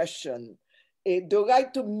expression, the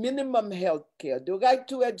right to minimum health care, the right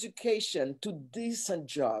to education, to decent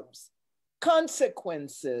jobs,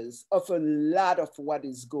 consequences of a lot of what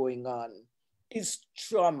is going on is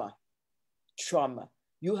trauma. Trauma.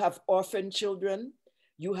 You have orphan children,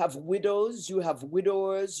 you have widows, you have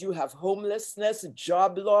widowers, you have homelessness,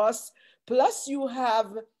 job loss, plus you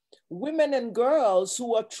have women and girls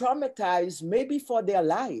who are traumatized maybe for their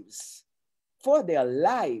lives,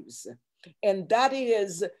 And that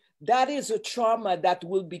is a trauma that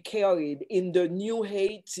will be carried in the new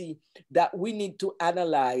Haiti that we need to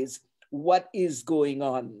analyze what is going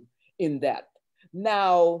on in that.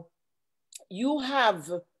 Now, you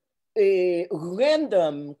have a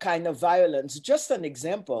random kind of violence. Just an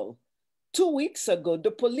example. 2 weeks ago,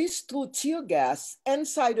 the police threw tear gas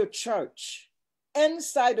inside a church,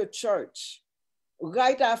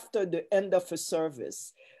 right after the end of a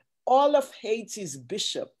service. All of Haiti's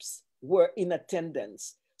bishops were in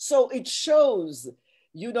attendance. So it shows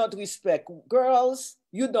you don't respect girls,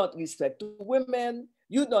 you don't respect women,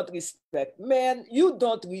 you don't respect men, you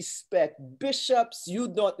don't respect bishops, you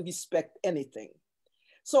don't respect anything.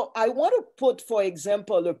 So I want to put, for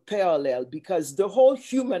example, a parallel, because the whole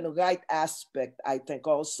human right aspect, I think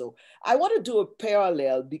also, I want to do a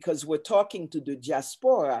parallel because we're talking to the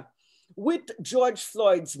diaspora with George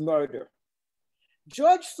Floyd's murder.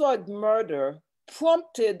 George Floyd's murder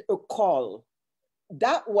prompted a call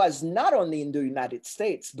that was not only in the United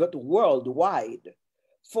States, but worldwide,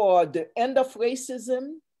 for the end of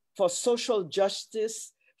racism, for social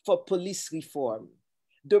justice, for police reform.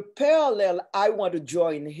 The parallel I want to draw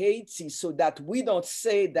in Haiti so that we don't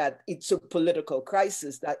say that it's a political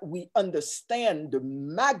crisis, that we understand the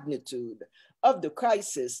magnitude of the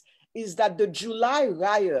crisis, is that the July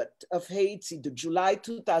riot of Haiti, the July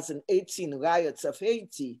 2018 riots of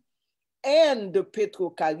Haiti, and the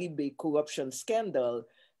Petro-Caribe corruption scandal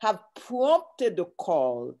have prompted a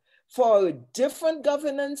call for a different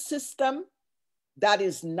governance system that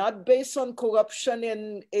is not based on corruption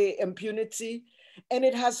and impunity. And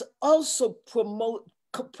it has also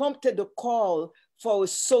prompted a call for a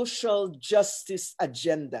social justice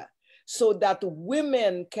agenda so that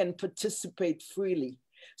women can participate freely,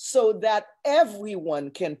 so that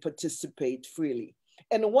everyone can participate freely.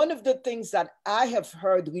 And one of the things that I have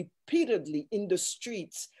heard repeatedly in the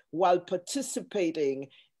streets while participating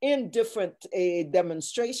in different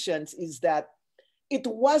demonstrations is that it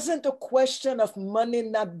wasn't a question of money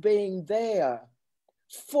not being there.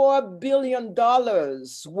 $4 billion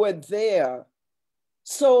were there.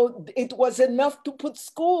 So it was enough to put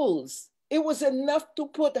schools. It was enough to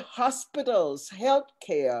put hospitals,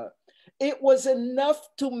 healthcare. It was enough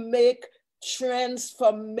to make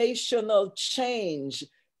transformational change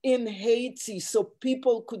in Haiti so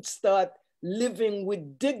people could start living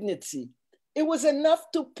with dignity. It was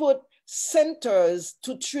enough to put centers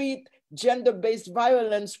to treat gender-based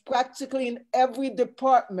violence practically in every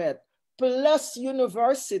department, plus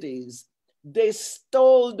universities. They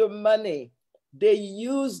stole the money. They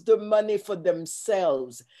used the money for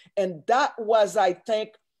themselves. And that was, I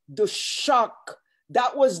think, the shock.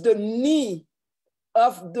 That was the knee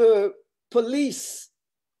of the police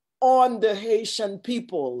on the Haitian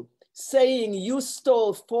people, saying you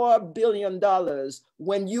stole $4 billion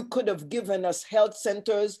when you could have given us health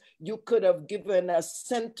centers, you could have given us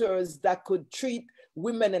centers that could treat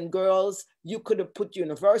women and girls, you could have put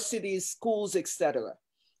universities, schools, etc.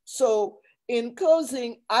 So in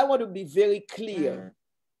closing, I want to be very clear.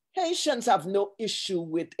 Haitians have no issue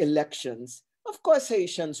with elections. Of course,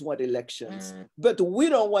 Haitians want elections, but we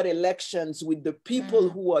don't want elections with the people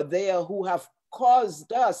who are there who have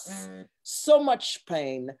caused us so much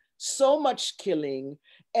pain, so much killing,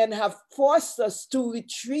 and have forced us to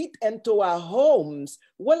retreat into our homes.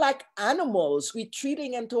 We're like animals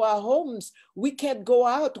retreating into our homes. We can't go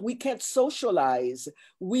out, we can't socialize.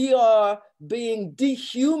 We are being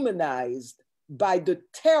dehumanized by the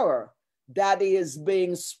terror that is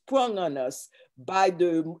being sprung on us by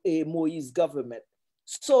the Moise government.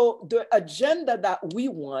 So the agenda that we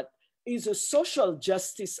want is a social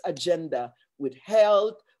justice agenda with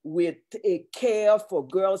health, with a care for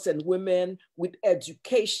girls and women, with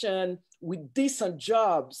education, with decent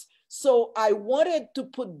jobs. So I wanted to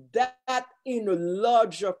put that in a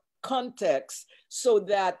larger context so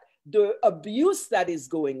that the abuse that is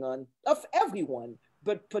going on of everyone,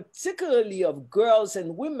 but particularly of girls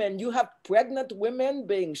and women, you have pregnant women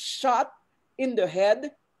being shot in the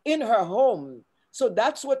head in her home. So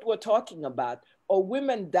that's what we're talking about. Or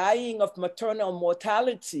women dying of maternal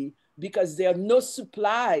mortality because there are no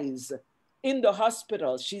supplies in the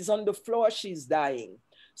hospital. She's on the floor, she's dying.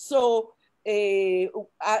 So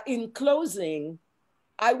in closing,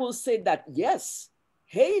 I will say that yes,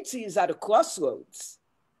 Haiti is at a crossroads.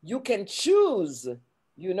 You can choose,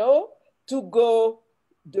 you know, to go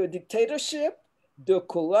the dictatorship, the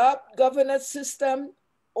corrupt governance system,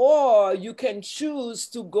 or you can choose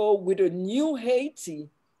to go with a new Haiti,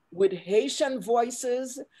 with Haitian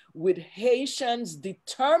voices, with Haitians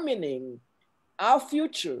determining our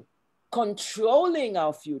future, controlling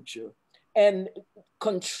our future, and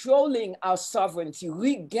controlling our sovereignty,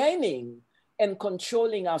 regaining and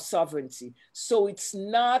controlling our sovereignty. So it's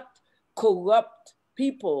not corrupt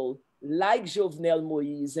people like Jovenel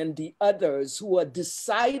Moise and the others who are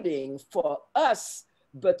deciding for us,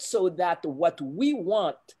 but so that what we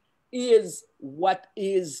want is what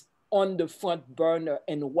is on the front burner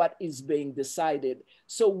and what is being decided.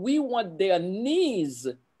 So we want their knees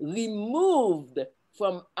removed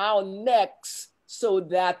from our necks so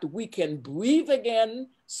that we can breathe again,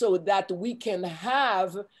 so that we can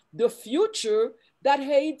have the future that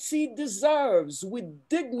Haiti deserves with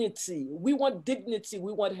dignity. We want dignity,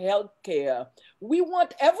 we want healthcare. We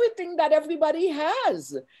want everything that everybody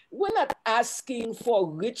has. We're not asking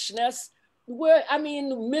for richness.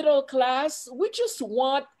 Middle class. We just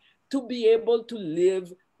want to be able to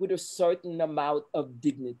live with a certain amount of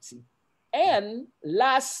dignity. And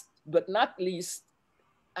last but not least,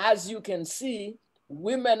 as you can see,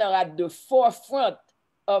 women are at the forefront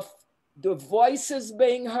of the voices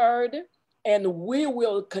being heard, and we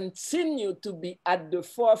will continue to be at the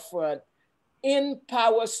forefront in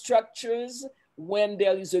power structures when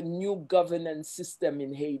there is a new governance system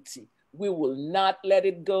in Haiti. We will not let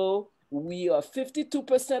it go. We are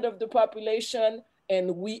 52% of the population,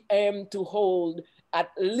 and we aim to hold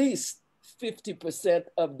at least 50%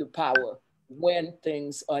 of the power when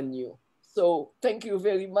things are new. So thank you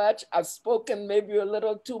very much. I've spoken maybe a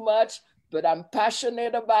little too much, but I'm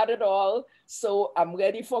passionate about it all. So I'm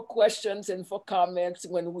ready for questions and for comments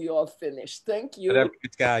when we all finish. Thank you. Madame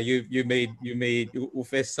Kutka, vous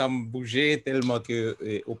fait some bouger tellement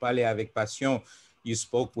que au parler avec passion, you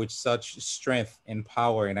spoke with such strength and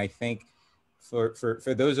power. And I think for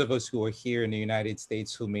those of us who are here in the United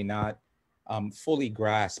States who may not fully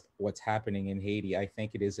grasp what's happening in Haiti, I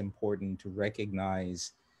think it is important to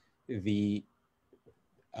recognize the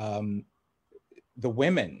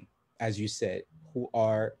women, as you said, who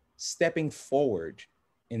are stepping forward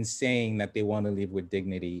in saying that they want to live with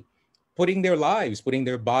dignity, putting their lives, putting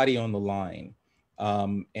their body on the line.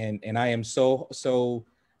 And I am so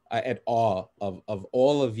at awe of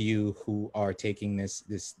all of you who are taking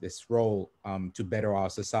this role to better our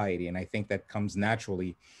society. And I think that comes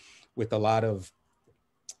naturally with a lot of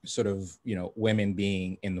sort of, women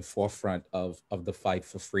being in the forefront of the fight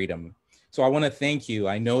for freedom. So I want to thank you.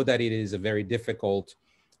 I know that it is a very difficult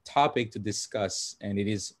topic to discuss, and it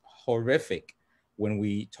is horrific when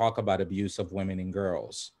we talk about abuse of women and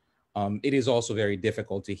girls. It is also very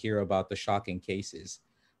difficult to hear about the shocking cases,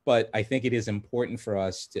 but I think it is important for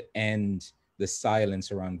us to end the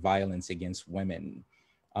silence around violence against women.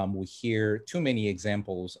 We hear too many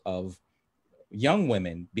examples of young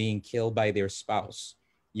women being killed by their spouse,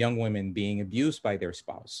 young women being abused by their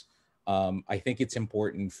spouse. I think it's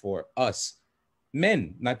important for us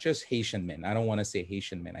men, not just Haitian men. I don't want to say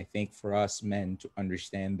Haitian men. I think for us men to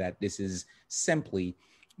understand that this is simply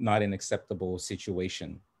not an acceptable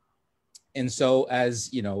situation. And so as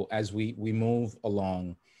we move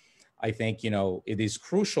along, I think, it is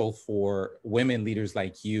crucial for women leaders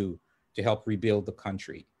like you to help rebuild the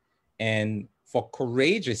country, and for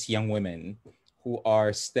courageous young women who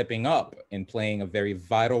are stepping up and playing a very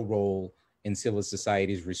vital role in civil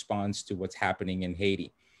society's response to what's happening in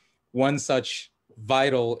Haiti. One such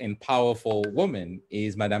vital and powerful woman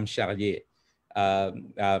is Madame Charlier.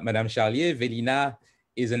 Madame Charlier, Velina,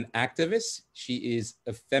 is an activist. She is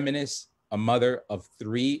a feminist, a mother of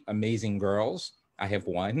 3 amazing girls. I have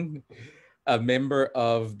one. A member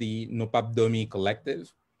of the Nopapdomi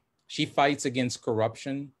collective. She fights against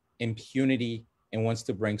corruption impunity and wants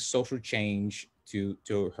to bring social change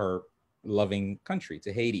to her loving country,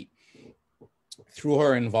 to Haiti. Through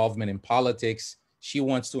her involvement in politics, she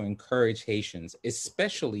wants to encourage Haitians,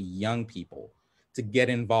 especially young people, to get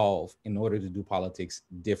involved in order to do politics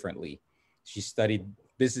differently. She studied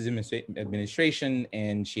business administration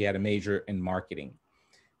and she had a major in marketing.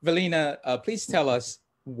 Valina, please tell us,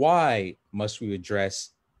 why must we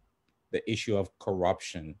address the issue of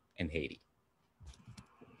corruption in Haiti?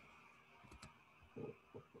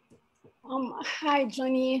 Hi,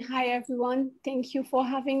 Johnny. Hi, everyone. Thank you for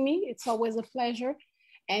having me. It's always a pleasure.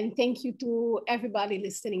 And thank you to everybody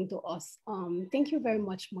listening to us. Thank you very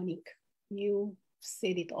much, Monique. You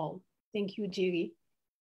said it all. Thank you, Jerry.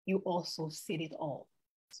 You also said it all.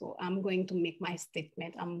 So I'm going to make my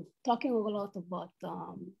statement. I'm talking a lot about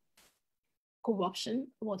corruption,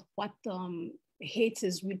 about what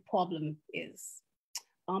Haiti's real problem is.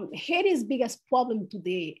 Haiti's biggest problem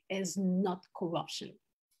today is not corruption.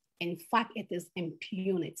 In fact, it is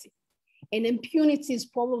impunity. And impunity is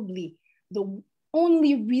probably the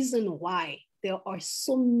only reason why there are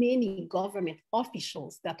so many government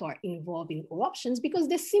officials that are involved in corruptions, because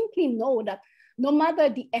they simply know that no matter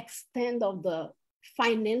the extent of the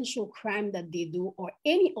financial crime that they do or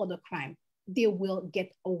any other crime, they will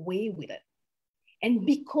get away with it. And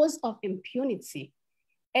because of impunity,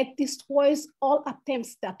 it destroys all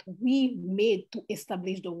attempts that we made to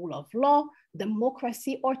establish the rule of law,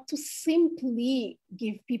 democracy, or to simply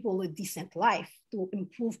give people a decent life, to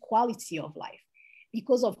improve quality of life.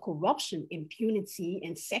 Because of corruption, impunity,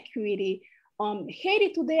 and security,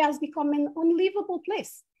 Haiti today has become an unlivable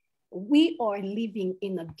place. We are living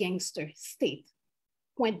in a gangster state,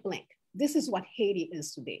 point blank. This is what Haiti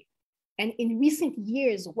is today. And in recent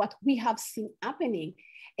years, what we have seen happening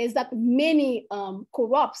is that many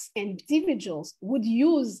corrupt individuals would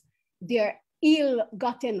use their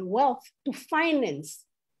ill-gotten wealth to finance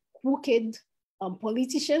crooked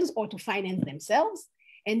politicians or to finance themselves.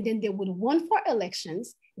 And then they would run for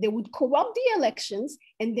elections, they would corrupt the elections,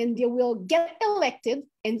 and then they will get elected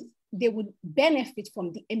and they would benefit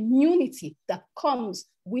from the immunity that comes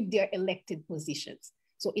with their elected positions.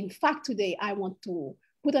 So in fact, today I want to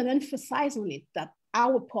put an emphasis on it, that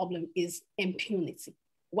our problem is impunity.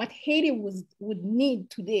 What Haiti would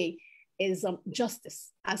need today is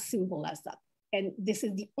justice, as simple as that. And this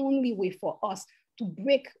is the only way for us to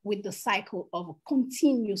break with the cycle of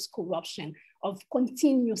continuous corruption, of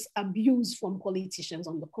continuous abuse from politicians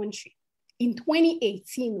on the country. In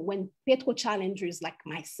 2018, when petro challengers like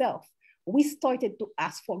myself, we started to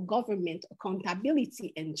ask for government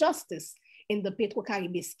accountability and justice in the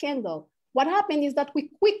Petro-Caribbean scandal, what happened is that we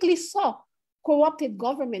quickly saw corrupted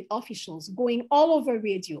government officials going all over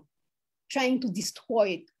radio, trying to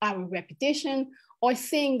destroy our reputation, or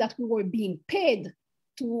saying that we were being paid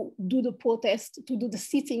to do the protest, to do the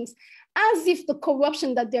sittings, as if the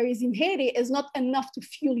corruption that there is in Haiti is not enough to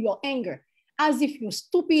fuel your anger, as if you're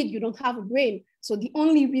stupid, you don't have a brain. So the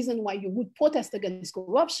only reason why you would protest against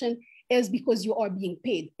corruption is because you are being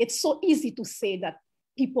paid. It's so easy to say that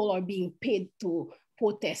people are being paid to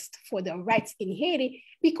protest for their rights in Haiti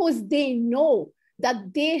because they know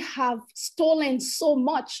that they have stolen so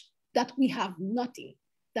much that we have nothing,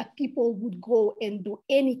 that people would go and do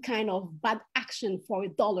any kind of bad action for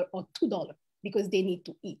 $1 or $2 because they need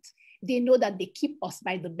to eat. They know that they keep us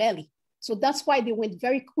by the belly. So that's why they went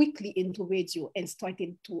very quickly into radio and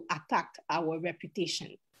started to attack our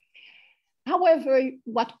reputation. However,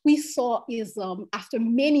 what we saw is after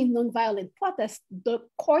many nonviolent protests, the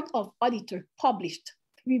Court of Auditor published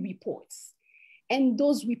 3 reports. And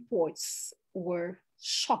those reports were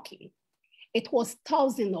shocking. It was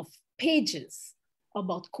thousands of pages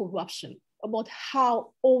about corruption, about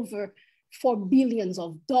how over $4 billion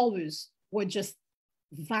were just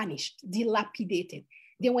vanished, dilapidated.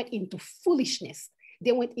 They went into foolishness.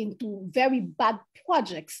 They went into very bad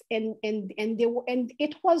projects, and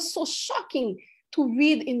it was so shocking to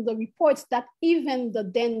read in the reports that even the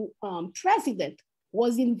then president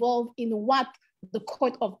was involved in what the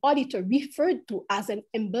Court of Auditor referred to as an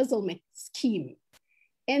embezzlement scheme.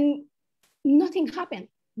 And nothing happened.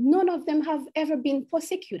 None of them have ever been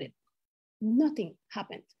prosecuted. Nothing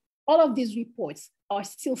happened. All of these reports are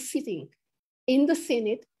still sitting in the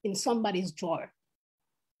Senate in somebody's drawer.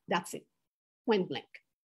 That's it. Point blank.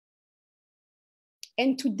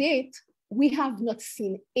 And to date, we have not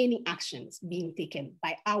seen any actions being taken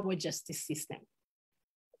by our justice system.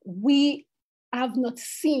 We have not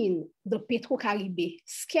seen the Petro-Caribbean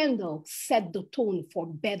scandal set the tone for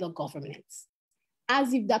better governance.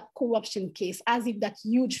 As if that corruption case, as if that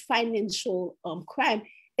huge financial crime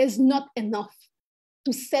is not enough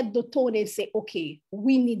to set the tone and say, okay,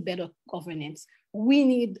 we need better governance. We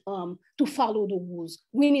need to follow the rules.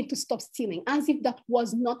 We need to stop stealing, as if that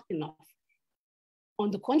was not enough. On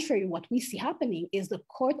the contrary, what we see happening is the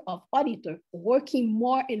Court of Auditor working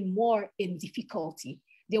more and more in difficulty.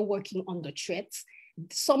 They're working under threats.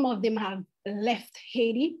 Some of them have left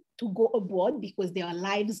Haiti to go abroad because their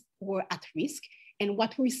lives were at risk. And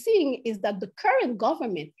what we're seeing is that the current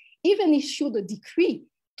government even issued a decree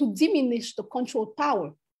to diminish the control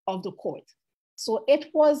power of the court. So it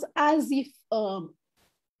was as if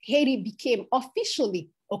Haiti became officially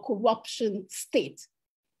a corruption state.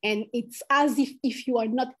 And it's as if you are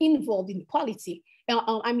not involved in politics,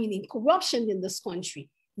 in corruption in this country,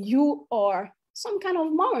 you are some kind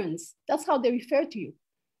of morons. That's how they refer to you.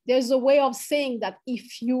 There's a way of saying that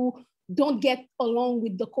if you don't get along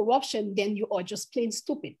with the corruption, then you are just plain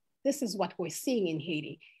stupid. This is what we're seeing in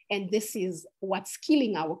Haiti. And this is what's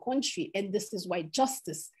killing our country. And this is why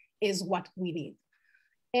justice is what we need.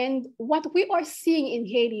 And what we are seeing in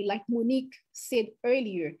Haiti, like Monique said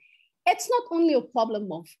earlier, it's not only a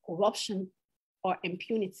problem of corruption or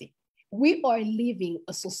impunity. We are living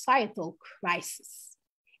a societal crisis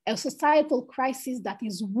that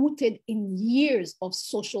is rooted in years of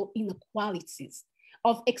social inequalities,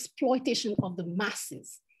 of exploitation of the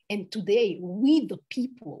masses. And today, we, the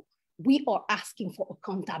people, we are asking for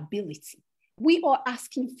accountability. We are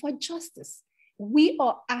asking for justice. We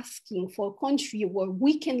are asking for a country where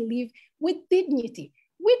we can live with dignity.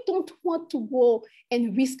 We don't want to go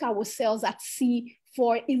and risk ourselves at sea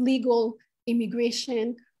for illegal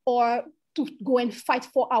immigration or to go and fight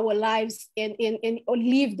for our lives and or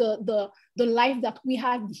live the life that we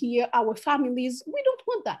have here, our families. We don't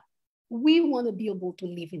want that. We want to be able to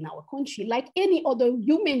live in our country like any other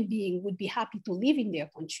human being would be happy to live in their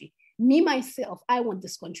country. Me, myself, I want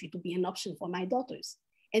this country to be an option for my daughters.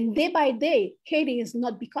 And day by day, Haiti is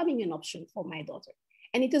not becoming an option for my daughter.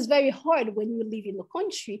 And it is very hard when you live in a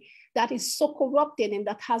country that is so corrupted and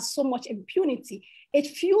that has so much impunity. It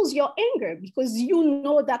fuels your anger because you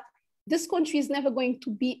know that this country is never going to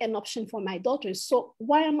be an option for my daughters. So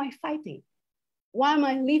why am I fighting? Why am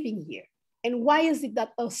I living here? And why is it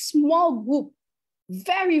that a small group,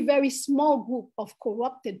 very, very small group of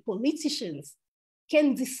corrupted politicians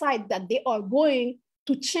can decide that they are going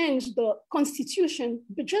to change the constitution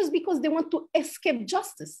just because they want to escape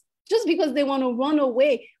justice, just because they want to run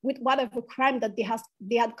away with whatever crime that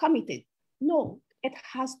they had committed? No, it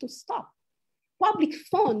has to stop. Public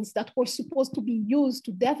funds that were supposed to be used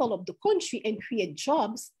to develop the country and create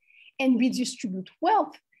jobs and redistribute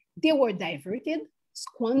wealth, they were diverted,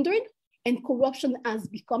 squandered, and corruption has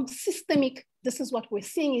become systemic. This is what we're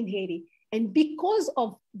seeing in Haiti. And because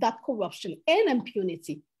of that corruption and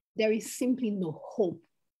impunity, there is simply no hope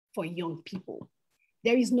for young people.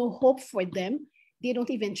 There is no hope for them. They don't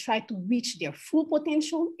even try to reach their full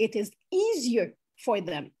potential. It is easier for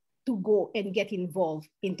them to go and get involved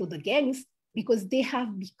into the gangs because they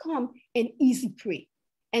have become an easy prey.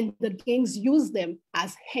 And the gangs use them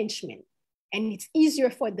as henchmen. And it's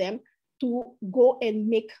easier for them to go and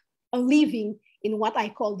make a living in what I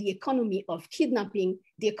call the economy of kidnapping,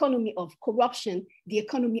 the economy of corruption, the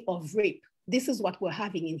economy of rape. This is what we're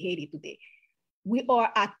having in Haiti today. We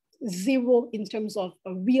are at zero in terms of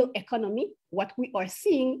a real economy. What we are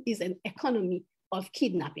seeing is an economy of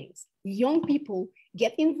kidnappings. Young people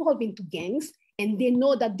get involved into gangs and they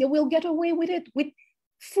know that they will get away with it with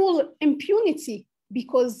full impunity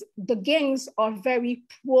because the gangs are very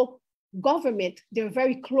pro-government. They're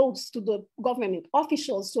very close to the government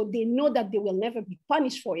officials, so they know that they will never be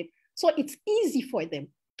punished for it. So it's easy for them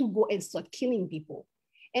to go and start killing people.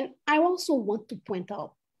 And I also want to point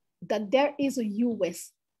out that there is a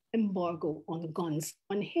US embargo on guns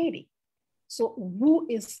on Haiti. So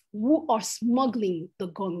who are smuggling the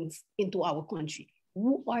guns into our country?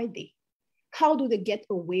 Who are they? How do they get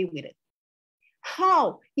away with it?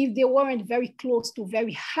 How, if they weren't very close to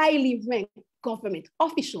very highly ranked government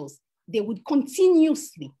officials, they would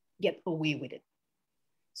continuously get away with it?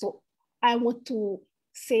 So I want to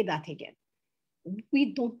say that again.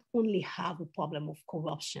 We don't only have a problem of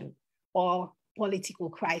corruption or political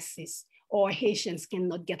crisis, or Haitians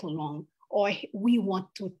cannot get along, or we want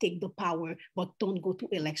to take the power but don't go to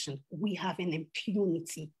election. We have an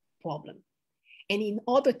impunity problem. And in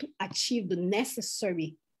order to achieve the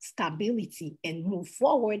necessary stability and move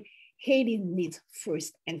forward, Haiti needs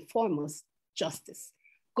first and foremost justice.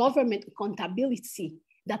 Government accountability,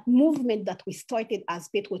 that movement that we started as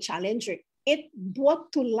Petro Challenger, it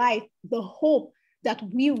brought to light the hope that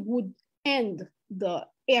we would end the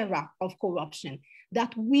era of corruption,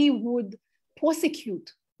 that we would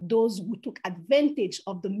prosecute those who took advantage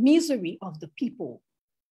of the misery of the people,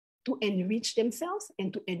 to enrich themselves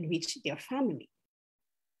and to enrich their family.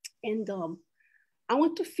 And I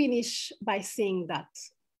want to finish by saying that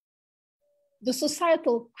the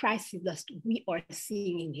societal crisis that we are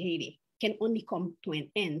seeing in Haiti can only come to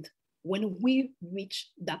an end when we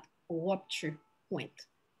reach that rupture point.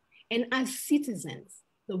 And as citizens,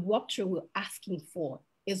 the rupture we're asking for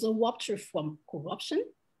is a rupture from corruption,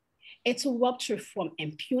 it's a rupture from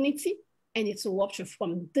impunity, and it's a rupture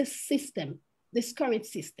from this system, this current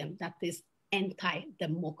system that is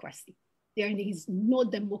anti-democracy. There is no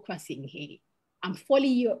democracy in Haiti. I'm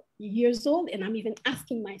 40 years old, and I'm even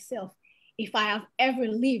asking myself if I have ever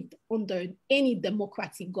lived under any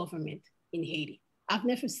democratic government in Haiti. I've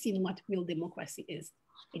never seen what real democracy is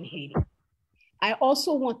in Haiti. I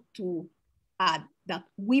also want to add that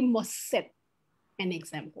we must set an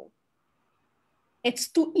example. It's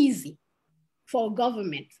too easy for a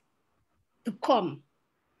government to come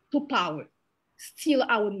to power, steal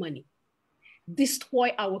our money,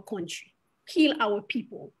 destroy our country, kill our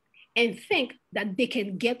people, and think that they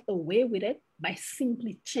can get away with it by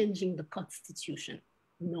simply changing the constitution.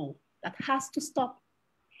 No, that has to stop.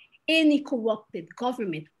 Any corrupted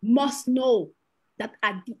government must know that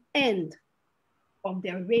at the end of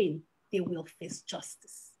their reign, they will face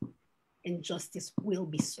justice, and justice will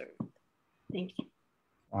be served. Thank you.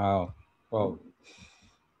 Wow. Well,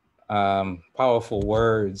 powerful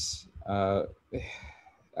words.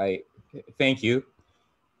 I thank you.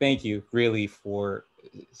 Thank you really for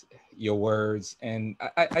your words. And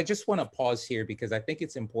I just want to pause here because I think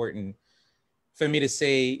it's important for me to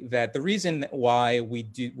say that the reason why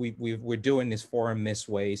we're doing this forum this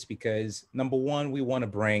way is because, number one, we want to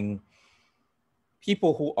bring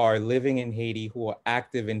people who are living in Haiti, who are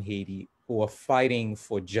active in Haiti, who are fighting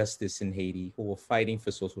for justice in Haiti, who are fighting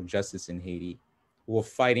for social justice in Haiti, who are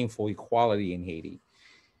fighting for equality in Haiti.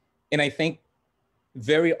 And I think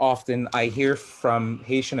very often I hear from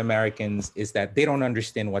Haitian Americans is that they don't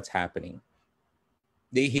understand what's happening.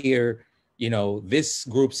 They hear, this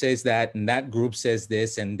group says that and that group says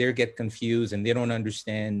this, and they get confused and they don't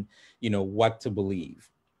understand, what to believe.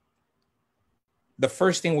 The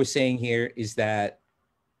first thing we're saying here is that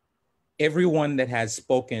everyone that has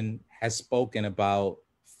spoken about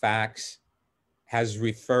facts, has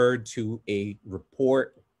referred to a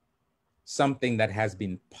report, something that has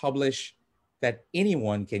been published that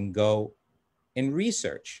anyone can go and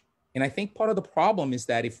research. And I think part of the problem is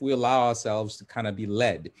that if we allow ourselves to kind of be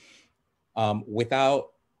led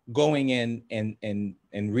without going in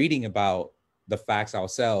and reading about the facts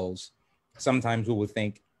ourselves, sometimes we will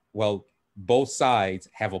think, well, both sides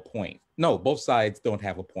have a point. No, both sides don't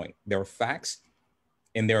have a point. There are facts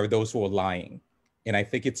and there are those who are lying. And I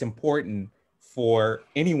think it's important for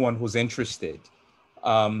anyone who's interested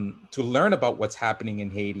to learn about what's happening in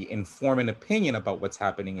Haiti and form an opinion about what's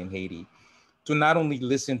happening in Haiti, to not only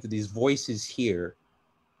listen to these voices here,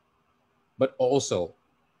 but also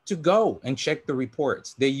to go and check the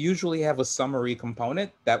reports. They usually have a summary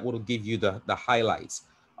component that will give you the highlights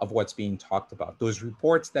of what's being talked about. Those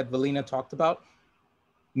reports that Velina talked about,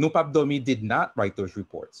 Nupap Domi did not write those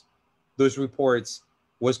reports. Those reports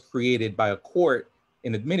was created by a court,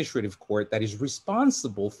 an administrative court that is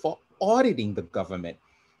responsible for auditing the government.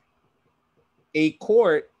 A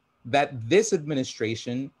court that this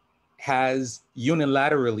administration has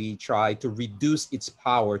unilaterally tried to reduce its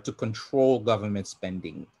power to control government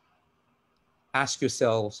spending. Ask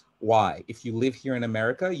yourselves why. If you live here in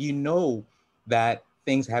America, you know that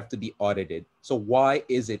things have to be audited. So why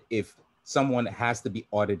is it if someone has to be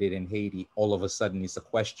audited in Haiti, all of a sudden it's a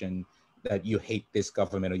question that you hate this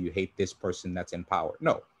government or you hate this person that's in power?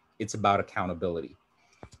 No, it's about accountability.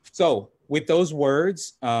 So with those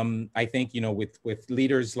words, I think, with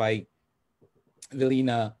leaders like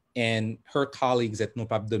Velina and her colleagues at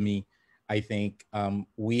Nupap Domi, I think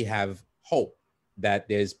we have hope that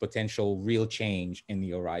there's potential real change in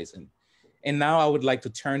the horizon. And now I would like to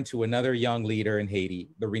turn to another young leader in Haiti,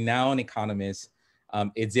 the renowned economist,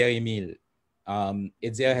 Edzer Emile.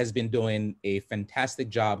 Edzer has been doing a fantastic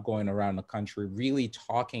job going around the country, really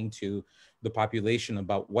talking to the population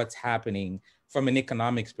about what's happening from an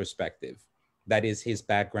economics perspective. That is his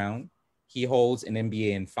background. He holds an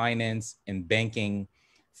MBA in finance and banking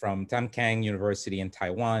from Tam Kang University in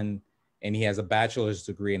Taiwan, and he has a bachelor's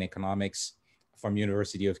degree in economics from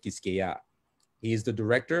University of Quisqueya. He is the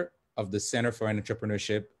director of the Center for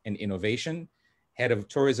Entrepreneurship and Innovation, head of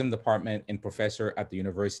tourism department, and professor at the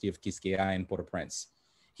University of Quisqueya in Port-au-Prince.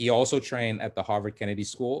 He also trained at the Harvard Kennedy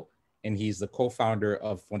School, and he's the co-founder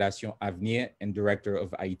of Fondation Avenir and director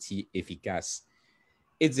of Haiti Efficace.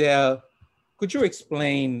 Edzer, could you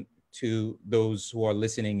explain to those who are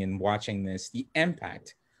listening and watching this the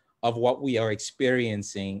impact of what we are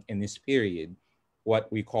experiencing in this period,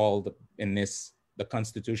 what we call the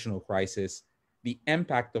constitutional crisis, the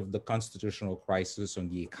impact of the constitutional crisis on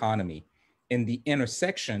the economy, and the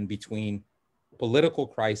intersection between political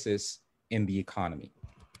crisis and the economy.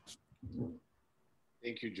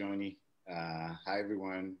 Thank you, Johnny. Hi,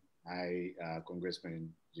 everyone. Hi,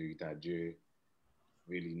 Congressman Jurita J,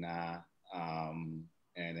 really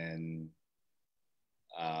and then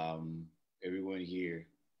everyone here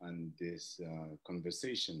on this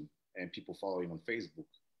conversation and people following on Facebook.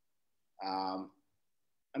 I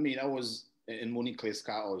mean, I was in Monique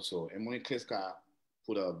Kleska also, and Monique Kleska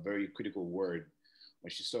put a very critical word when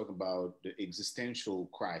she's talking about the existential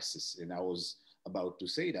crisis. And I was about to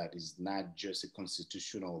say that it's not just a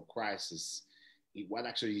constitutional crisis. It was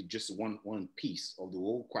actually just one piece of the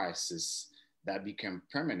whole crisis that became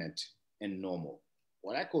permanent and normal.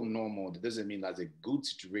 What I call normal, that doesn't mean that's a good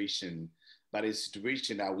situation, but it's a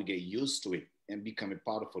situation that we get used to it and become a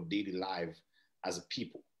part of our daily life as a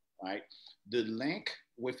people, right? The link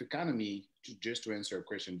with economy, just to answer your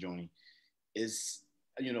question, Johnny, is,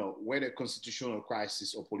 whether constitutional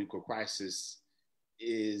crisis or political crisis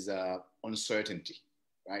is uncertainty,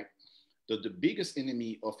 right? The biggest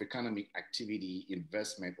enemy of economic activity,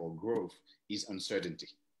 investment, or growth is uncertainty.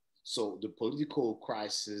 So the political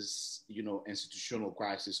crisis, institutional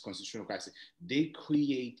crisis, constitutional crisis, they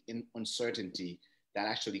create an uncertainty that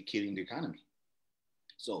actually killing the economy.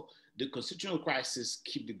 So the constitutional crisis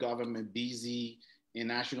keep the government busy, the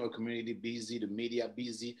national community busy, the media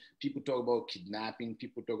busy. People talk about kidnapping.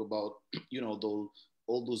 People talk about,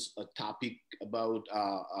 all those topic about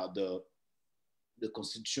the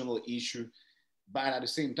constitutional issue. But at the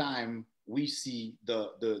same time, we see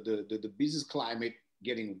the business climate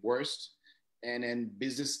getting worse, and then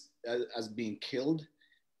business as being killed,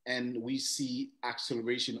 and we see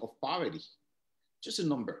acceleration of poverty. Just a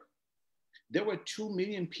number. There were 2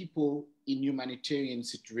 million people in humanitarian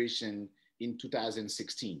situation in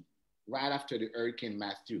 2016, right after the Hurricane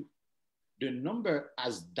Matthew. The number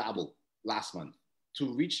has doubled last month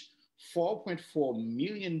to reach 4.4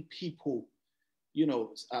 million people,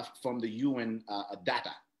 from the UN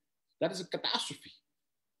data. That is a catastrophe.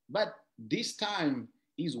 But this time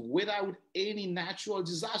is without any natural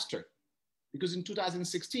disaster, because in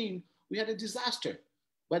 2016, we had a disaster,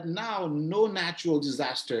 but now no natural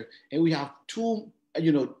disaster. And we have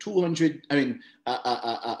 200,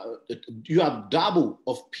 you have double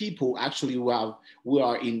of people actually who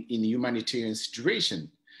are in humanitarian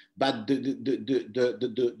situation. But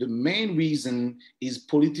the main reason is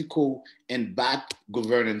political and bad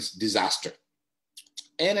governance disaster.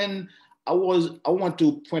 And then I want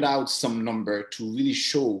to point out some number to really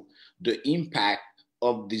show the impact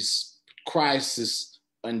of this crisis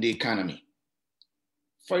on the economy.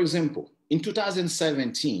 For example, in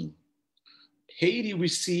 2017, Haiti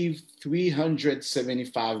received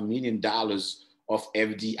 $375 million of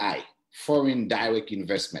FDI, foreign direct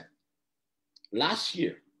investment. Last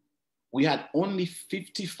year, we had only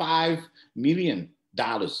 $55 million.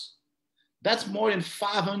 That's more than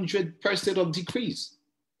 500% of decrease.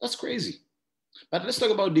 That's crazy. But let's talk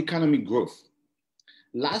about the economic growth.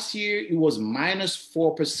 Last year, it was minus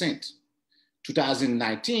 4%.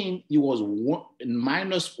 2019, it was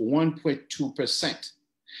minus 1.2%.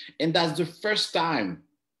 And that's the first time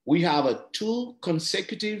we have a 2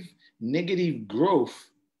 consecutive negative growth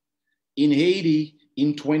in Haiti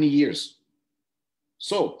in 20 years.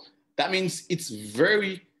 So that means it's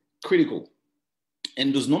very critical.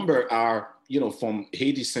 And those numbers are, from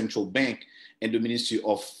Haiti Central Bank and the Ministry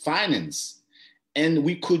of Finance. And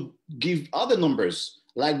we could give other numbers,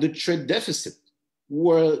 like the trade deficit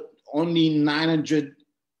were only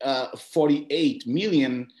 948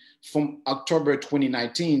 million from October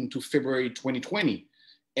 2019 to February 2020.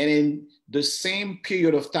 And in the same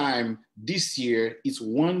period of time this year, it's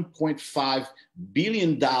 $1.5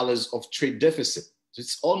 billion of trade deficit. So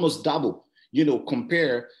it's almost double,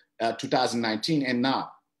 compare 2019 and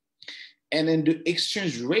now. And then the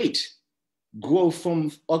exchange rate grew from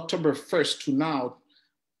October 1st to now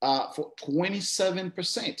for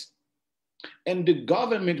 27%. And the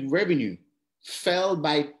government revenue fell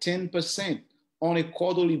by 10% on a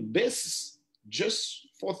quarterly basis just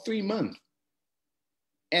for 3 months.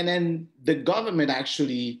 And then the government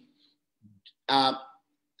actually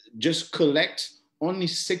just collect only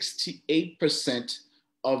 68%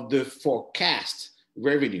 of the forecast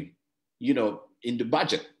revenue, in the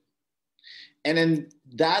budget. And then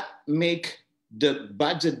that make the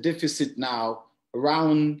budget deficit now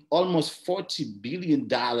around almost $40 billion,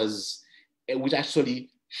 which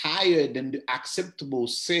actually higher than the acceptable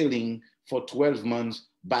ceiling for 12 months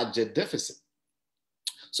budget deficit.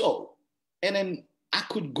 So, and then I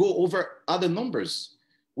could go over other numbers.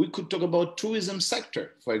 We could talk about tourism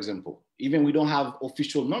sector, for example. Even we don't have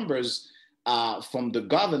official numbers from the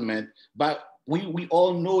government, but we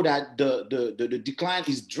all know that the decline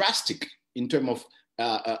is drastic in terms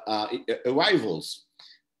of arrivals.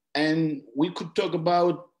 And we could talk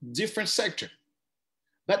about different sector.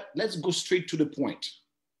 But let's go straight to the point.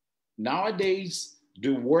 Nowadays,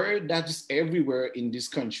 the word that is everywhere in this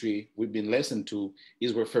country we've been listening to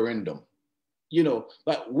is referendum. You know,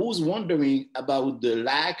 but who's wondering about the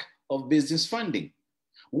lack of business funding?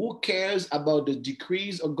 Who cares about the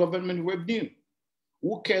decrease of government revenue?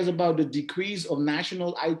 Who cares about the decrease of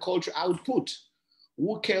national agriculture output?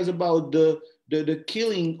 Who cares about the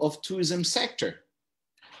killing of tourism sector?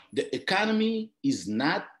 The economy is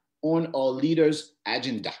not on our leaders'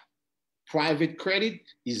 agenda. Private credit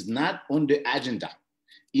is not on the agenda.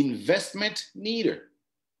 Investment neither.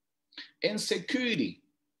 Insecurity,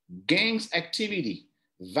 gangs activity,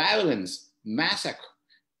 violence, massacre,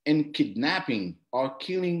 and kidnapping are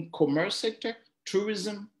killing commerce sector,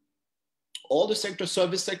 tourism, all the sector,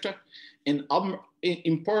 service sector, and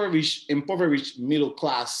impoverished middle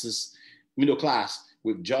class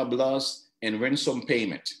with job loss and ransom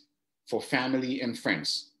payment for family and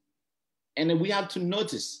friends. And then we have to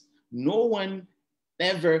notice, no one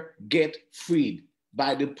ever get freed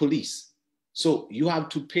by the police. So you have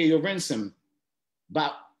to pay your ransom.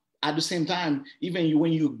 But at the same time, even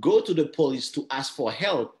when you go to the police to ask for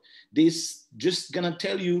help, they're just gonna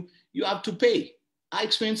tell you, you have to pay. I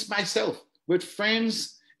experienced myself with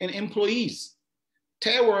friends and employees.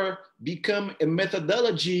 Terror become a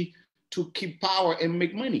methodology to keep power and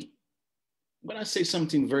make money. I'm gonna say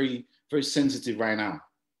something very, very sensitive right now.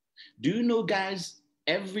 Do you know, guys,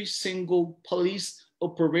 every single police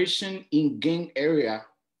operation in gang area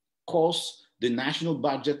costs the national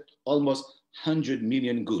budget almost 100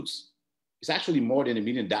 million goods. It's actually more than $1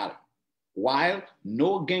 million, while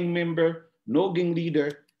no gang member, no gang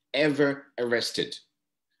leader ever arrested.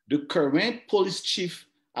 The current police chief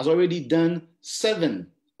has already done 7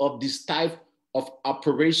 of this type of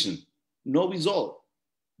operation, no result.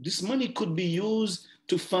 This money could be used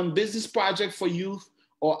to fund business projects for youth,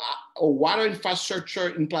 or water infrastructure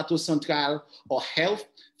in Plateau Central, or health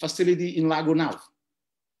facility in Lago Nave.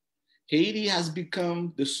 Haiti has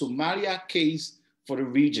become the Somalia case for the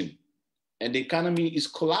region, and the economy is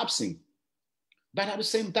collapsing. But at the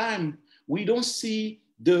same time, we don't see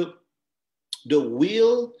the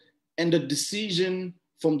will and the decision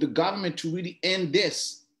from the government to really end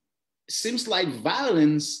this. It seems like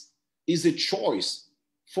violence is a choice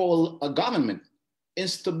for a government.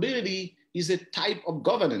 Instability is a type of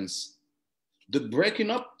governance. The breaking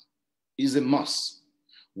up is a must.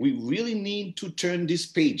 We really need to turn this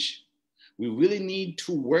page. We really need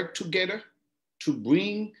to work together to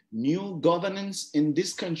bring new governance in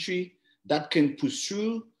this country that can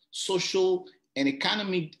pursue social and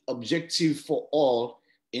economic objectives for all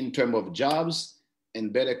in terms of jobs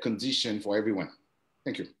and better condition for everyone.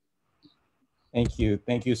 Thank you. Thank you.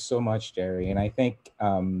 Thank you so much, Jerry. And I think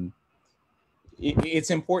it's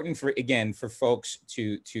important for folks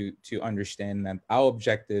to understand that our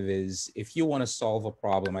objective is, if you want to solve a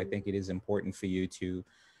problem, I think it is important for you to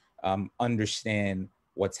understand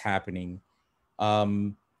what's happening.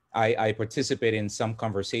 I participate in some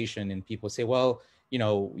conversation and people say, well, you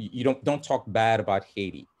know, you don't talk bad about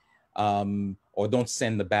Haiti, or don't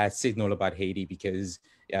send the bad signal about Haiti because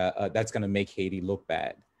that's going to make Haiti look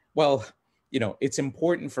bad. Well, you know, it's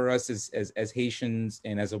important for us as Haitians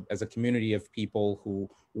and as a community of people who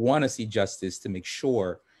want to see justice to make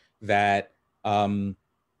sure that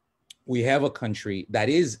we have a country that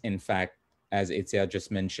is, in fact, as Itzia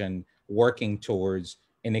just mentioned, working towards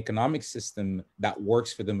an economic system that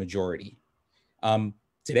works for the majority.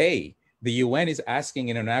 Today, the UN is asking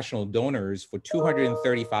international donors for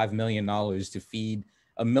 $235 million to feed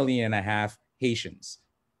 1.5 million Haitians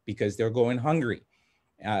because they're going hungry.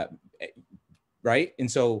 Right? And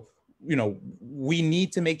so, you know, we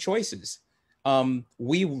need to make choices.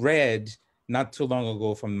 We read not too long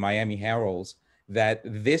ago from Miami Herald that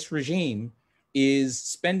this regime is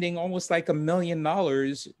spending almost like $1 million,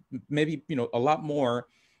 maybe, you know, a lot more,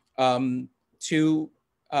 to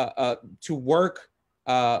work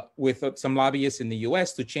with some lobbyists in the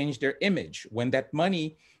US to change their image, when that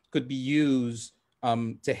money could be used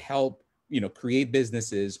to help, you know, create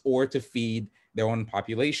businesses or to feed their own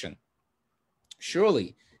population.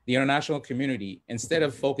 Surely the international community, instead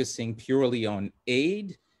of focusing purely on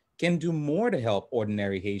aid, can do more to help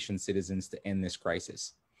ordinary Haitian citizens to end this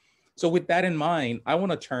crisis. So with that in mind, I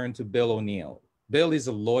want to turn to Bill O'Neill. Bill is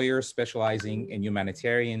a lawyer specializing in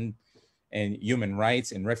humanitarian and human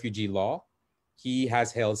rights and refugee law. He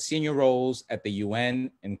has held senior roles at the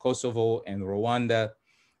UN in Kosovo and Rwanda,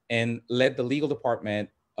 and led the legal department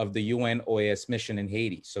of the UN OAS mission in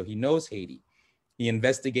Haiti. So he knows Haiti. He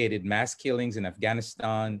investigated mass killings in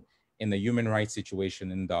Afghanistan and the human rights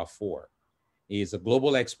situation in Darfur. He is a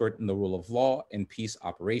global expert in the rule of law and peace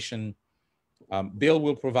operation. Bill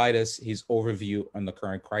will provide us his overview on the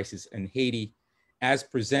current crisis in Haiti as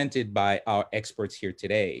presented by our experts here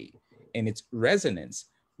today and its resonance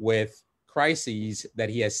with crises that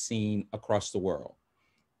he has seen across the world.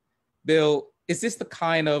 Bill, is this the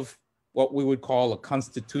kind of what we would call a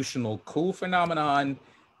constitutional coup phenomenon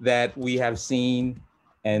that we have seen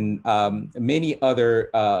in many other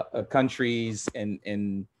countries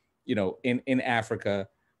in Africa,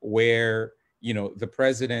 where the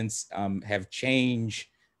presidents have changed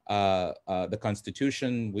the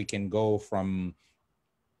constitution? We can go from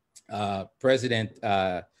President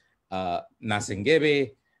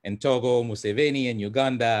Nasengebe in Togo, Museveni in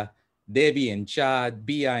Uganda, Deby in Chad,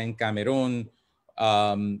 Biya in Cameroon,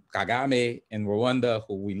 Kagame in Rwanda,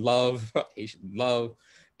 who we love, Haitian love,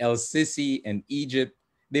 El Sisi in Egypt.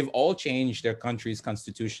 They've all changed their country's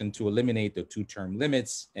constitution to eliminate the two-term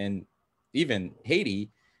limits. And even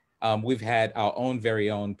Haiti, we've had our own very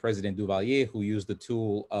own President Duvalier, who used the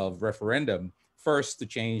tool of referendum first to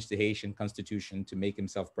change the Haitian constitution to make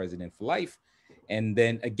himself president for life, and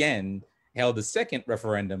then again held a second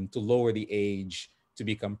referendum to lower the age to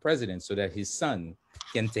become president so that his son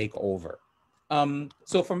can take over.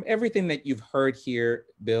 So from everything that you've heard here,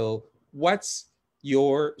 Bill, what's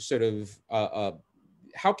your sort of,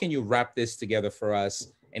 how can you wrap this together for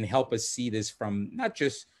us and help us see this from not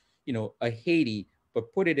just, a Haiti,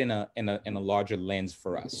 but put it in a larger lens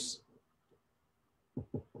for us?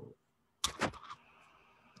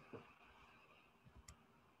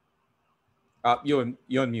 You're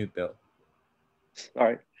on mute, Bill. All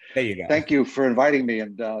right. There you go. Thank you for inviting me,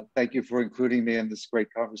 and thank you for including me in this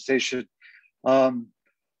great conversation.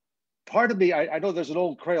 Part of me, I know there's an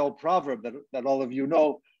old Creole proverb that all of you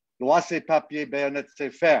know, loi c'est papier, bayonet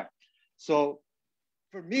c'est fer. So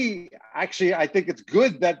for me, actually, I think it's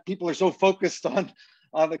good that people are so focused on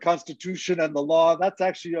the Constitution and the law. That's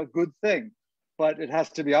actually a good thing, but it has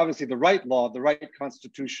to be obviously the right law, the right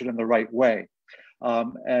Constitution, and the right way.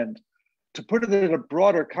 And to put it in a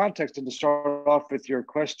broader context, and to start off with your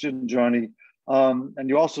question, Johnny, and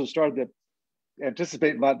you also started to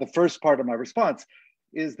anticipate the first part of my response,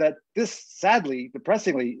 is that this, sadly,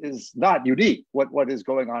 depressingly, is not unique. What is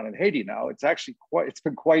going on in Haiti now? It's actually it's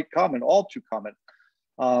been quite common, all too common,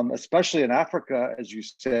 especially in Africa, as you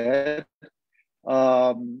said,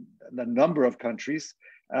 a number of countries.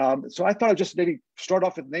 So I thought I'd just maybe start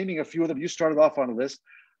off with naming a few of them. You started off on a list.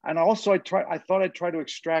 And also, I thought I'd try to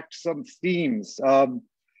extract some themes.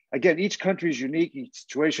 Again, each country is unique. Each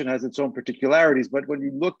situation has its own particularities. But when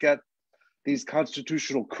you look at these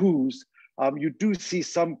constitutional coups, you do see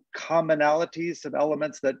some commonalities, some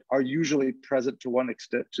elements that are usually present to one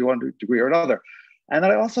extent, to one degree or another. And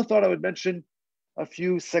I also thought I would mention a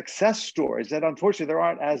few success stories, and unfortunately there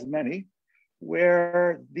aren't as many,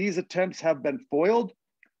 where these attempts have been foiled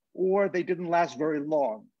or they didn't last very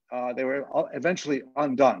long. They were eventually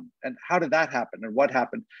undone. And how did that happen, and what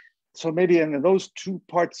happened? So maybe in those two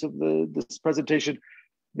parts of this presentation,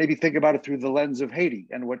 maybe think about it through the lens of Haiti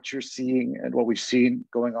and what you're seeing and what we've seen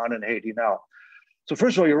going on in Haiti now. So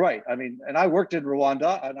first of all, you're right. I mean, and I worked in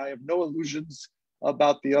Rwanda, and I have no illusions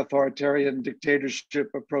about the authoritarian dictatorship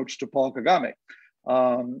approach to Paul Kagame.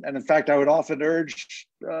 And in fact, I would often urge,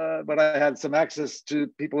 when I had some access to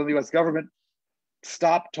people in the US government,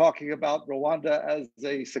 stop talking about Rwanda as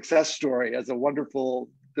a success story, as a wonderful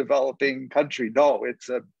developing country. No, it's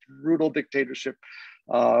a brutal dictatorship,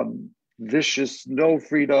 vicious, no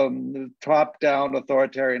freedom, top-down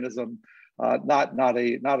authoritarianism, not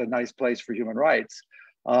a nice place for human rights.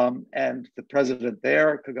 And the president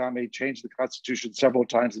there, Kagame, changed the constitution several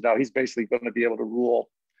times, and now he's basically going to be able to rule,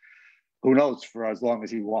 who knows, for as long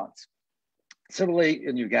as he wants. Similarly,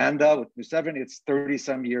 in Uganda with Museveni, it's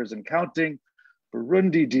 30-some years and counting.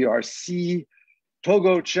 Burundi, DRC,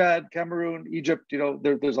 Togo, Chad, Cameroon, Egypt,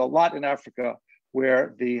 there's a lot in Africa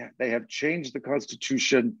where they have changed the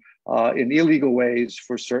constitution in illegal ways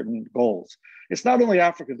for certain goals. It's not only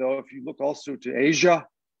Africa, though. If you look also to Asia,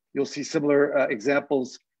 you'll see similar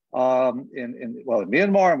examples in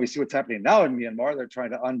Myanmar, and we see what's happening now in Myanmar. They're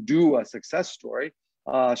trying to undo a success story.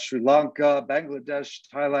 Sri Lanka, Bangladesh,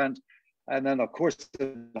 Thailand, and then, of course,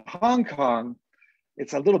 in Hong Kong,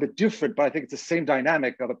 it's a little bit different, but I think it's the same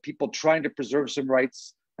dynamic of people trying to preserve some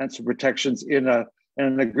rights and some protections in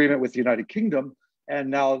an agreement with the United Kingdom. And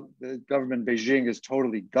now the government in Beijing has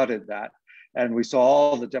totally gutted that. And we saw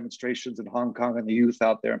all the demonstrations in Hong Kong and the youth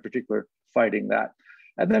out there in particular fighting that.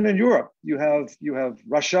 And then in Europe, you have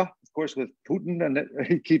Russia, of course, with Putin, and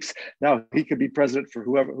he could be president for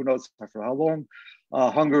who knows for how long.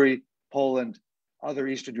 Hungary, Poland, other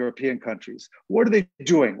Eastern European countries. What are they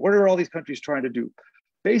doing? What are all these countries trying to do?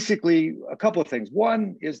 Basically, a couple of things.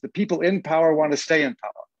 One is the people in power want to stay in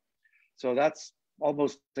power. So that's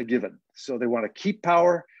almost a given. So they want to keep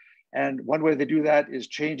power. And one way they do that is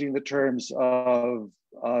changing the terms of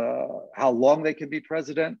how long they can be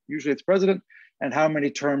president. Usually it's president, and how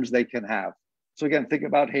many terms they can have. So again, think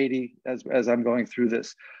about Haiti as I'm going through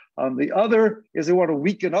this. The other is they want to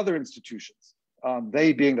weaken other institutions.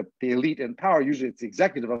 They being the elite in power, usually it's the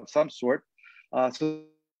executive of some sort. So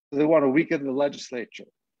they want to weaken the legislature.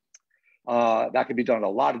 That can be done in a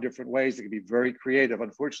lot of different ways. It can be very creative.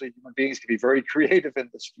 Unfortunately, human beings can be very creative in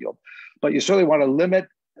this field. But you certainly want to limit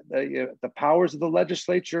the powers of the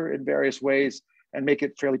legislature in various ways and make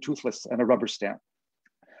it fairly toothless and a rubber stamp.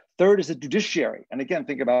 Third is the judiciary. And again,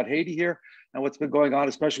 think about Haiti here and what's been going on,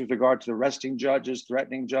 especially with regard to arresting judges,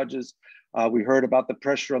 threatening judges. We heard about the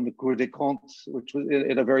pressure on the Cour des Comptes, which was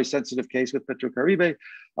in a very sensitive case with Petrocaribe.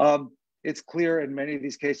 It's clear in many of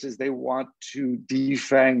these cases, they want to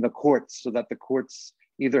defang the courts so that the courts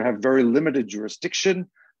either have very limited jurisdiction.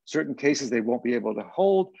 Certain cases they won't be able to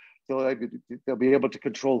hold. They'll be able to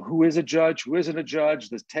control who is a judge, who isn't a judge.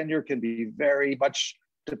 The tenure can be very much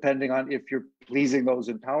depending on if you're pleasing those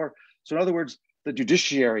in power. So in other words, the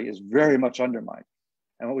judiciary is very much undermined.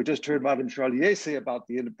 And what we just heard Madame Charlier say about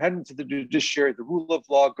the independence of the judiciary, the rule of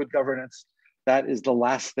law, good governance, that is the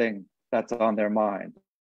last thing that's on their mind.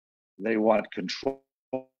 They want control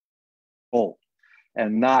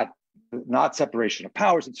and not separation of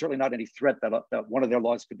powers, and certainly not any threat that one of their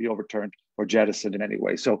laws could be overturned or jettisoned in any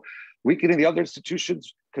way. So weakening the other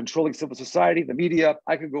institutions, controlling civil society, the media,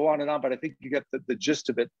 I could go on and on, but I think you get the gist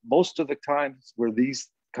of it. Most of the times where these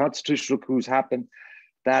constitutional coups happen,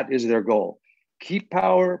 that is their goal. Keep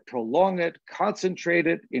power, prolong it, concentrate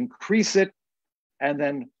it, increase it, and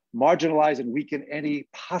then marginalize and weaken any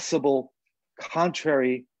possible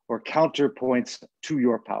contrary or counterpoints to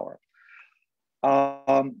your power.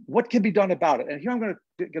 What can be done about it? And here I'm going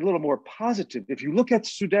to get a little more positive. If you look at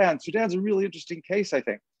Sudan, Sudan's a really interesting case, I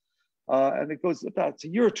think. And it goes about a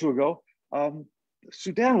year or two ago.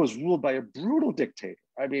 Sudan was ruled by a brutal dictator.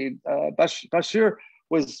 I mean, Bashir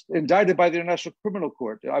was indicted by the International Criminal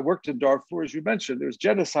Court. I worked in Darfur, as you mentioned. There was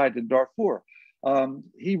genocide in Darfur.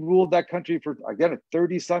 He ruled that country for, again,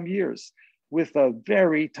 30 some years with a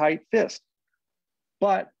very tight fist.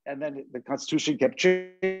 And then the constitution kept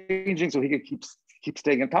changing so he could keep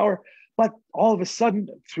staying in power. But all of a sudden,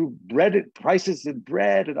 through prices in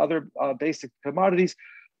bread and other basic commodities,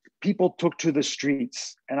 people took to the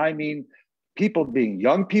streets. And I mean, people being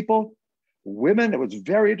young people, women. It was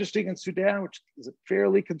very interesting in Sudan, which is a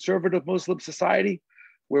fairly conservative Muslim society,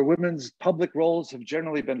 where women's public roles have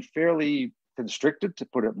generally been fairly constricted, to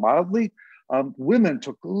put it mildly. Women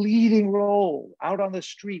took leading role out on the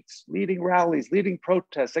streets, leading rallies, leading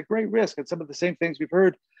protests at great risk. And some of the same things we've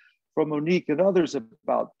heard from Monique and others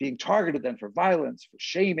about being targeted then for violence, for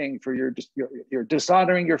shaming, for you're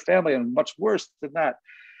dishonoring your family, and much worse than that.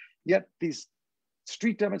 Yet these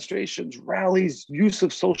street demonstrations, rallies, use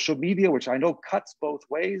of social media, which I know cuts both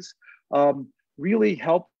ways, really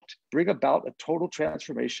helped bring about a total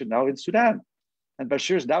transformation now in Sudan. And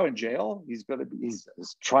Bashir's now in jail. His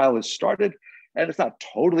trial has started, and it's not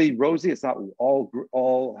totally rosy. It's not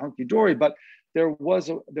all hunky dory, but there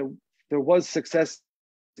was success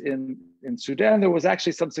in Sudan. There was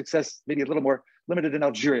actually some success, maybe a little more limited, in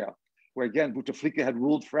Algeria, where again Bouteflika had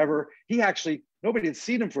ruled forever. Nobody had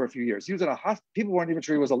seen him for a few years. He was in a hospital. People weren't even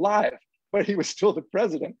sure he was alive, but he was still the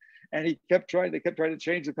president. And they kept trying to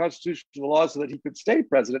change the constitutional laws so that he could stay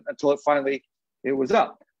president until it was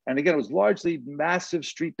up. And again, it was largely massive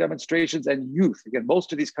street demonstrations and youth. Again,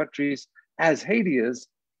 most of these countries, as Haiti is,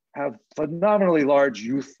 have phenomenally large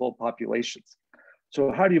youthful populations.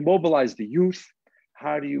 So how do you mobilize the youth?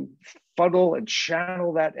 How do you funnel and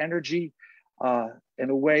channel that energy in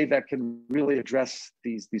a way that can really address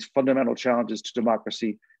these fundamental challenges to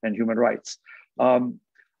democracy and human rights?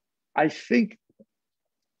 I think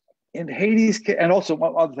in Haiti's case, and also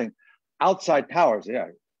one other thing, outside powers,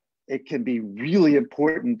 it can be really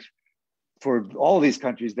important for all these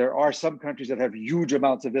countries. There are some countries that have huge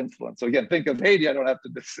amounts of influence. So again, think of Haiti, I don't have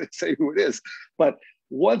to say who it is, but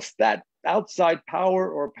once that outside power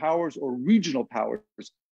or powers or regional powers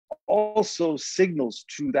also signals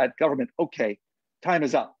to that government, okay, time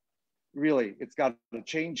is up. Really, it's got to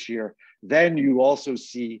change here. Then you also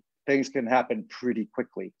see things can happen pretty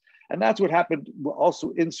quickly. And that's what happened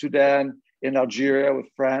also in Sudan in Algeria with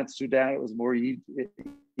France, Sudan, it was more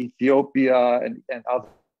Ethiopia and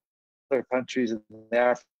other countries in the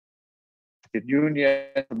African Union,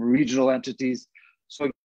 regional entities. So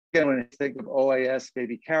again, when I think of OAS,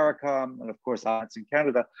 maybe CARICOM, and of course, ONS in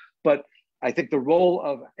Canada, but I think the role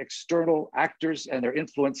of external actors and their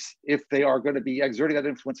influence, if they are going to be exerting that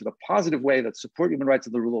influence in a positive way that support human rights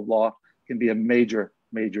and the rule of law, can be a major,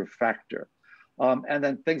 major factor. And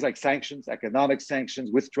then things like sanctions, economic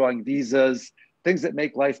sanctions, withdrawing visas, things that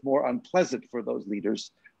make life more unpleasant for those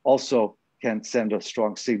leaders also can send a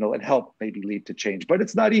strong signal and help maybe lead to change. But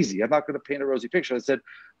it's not easy. I'm not going to paint a rosy picture. I said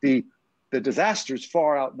the disasters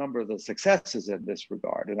far outnumber the successes in this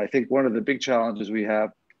regard. And I think one of the big challenges we have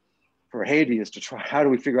for Haiti is to try, how do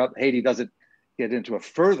we figure out Haiti doesn't get into a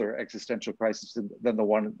further existential crisis than the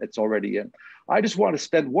one it's already in. I just want to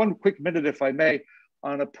spend one quick minute, if I may,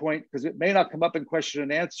 on a point, because it may not come up in question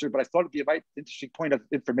and answer, but I thought it'd be a interesting point of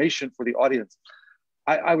information for the audience.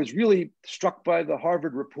 I was really struck by the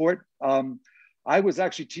Harvard report. I was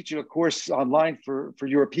actually teaching a course online for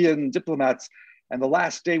European diplomats, and the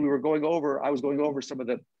last day I was going over some of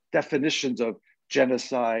the definitions of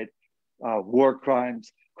genocide, war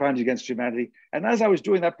crimes, crimes against humanity. And as I was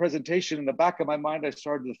doing that presentation, in the back of my mind, I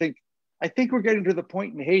started to think, I think we're getting to the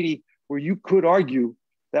point in Haiti where you could argue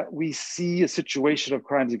that we see a situation of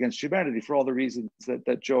crimes against humanity for all the reasons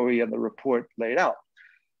that Joey and the report laid out.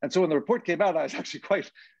 And so when the report came out, I was actually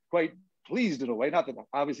quite pleased in a way, not that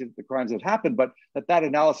obviously the crimes have happened, but that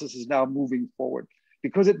analysis is now moving forward,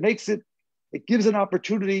 because it gives an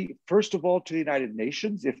opportunity, first of all, to the United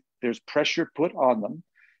Nations, if there's pressure put on them,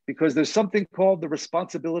 because there's something called the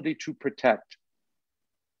responsibility to protect.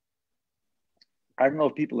 I don't know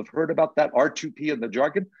if people have heard about that, R2P in the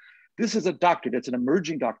jargon. This is a doctrine, it's an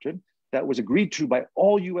emerging doctrine that was agreed to by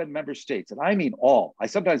all UN member states. And I mean all. I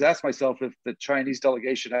sometimes ask myself if the Chinese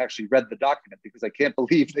delegation actually read the document, because I can't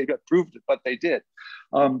believe they approved it, but they did.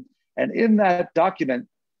 And in that document,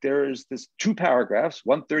 there's this 2 paragraphs,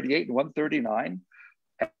 138 and 139,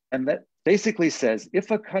 and that basically says,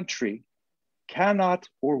 if a country cannot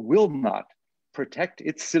or will not protect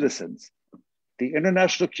its citizens, the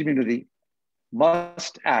international community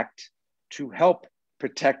must act to help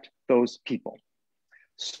protect those people.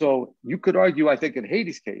 So you could argue, I think in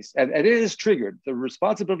Haiti's case, and it is triggered, the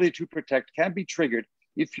responsibility to protect can be triggered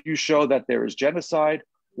if you show that there is genocide,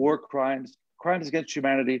 war crimes, crimes against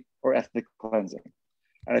humanity, or ethnic cleansing.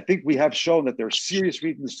 And I think we have shown that there are serious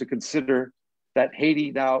reasons to consider that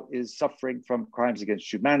Haiti now is suffering from crimes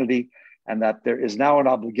against humanity, and that there is now an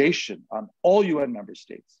obligation on all UN member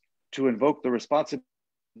states to invoke the responsibility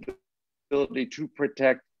to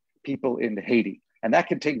protect people in Haiti. And that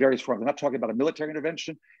can take various forms. I'm not talking about a military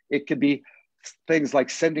intervention. It could be things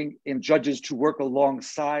like sending in judges to work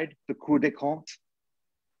alongside the Cour des Comptes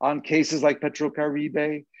on cases like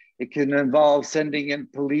Petrocaribe. It can involve sending in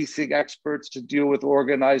policing experts to deal with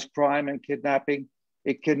organized crime and kidnapping.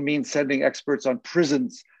 It can mean sending experts on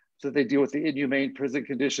prisons so they deal with the inhumane prison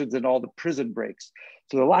conditions and all the prison breaks.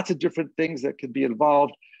 So there are lots of different things that could be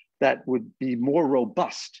involved that would be more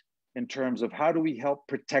robust in terms of how do we help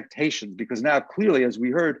protect Haitians? Because now clearly, as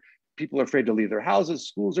we heard, people are afraid to leave their houses,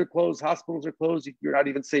 schools are closed, hospitals are closed, you're not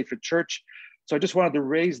even safe at church. So I just wanted to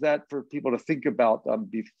raise that for people to think about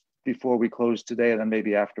before we close today and then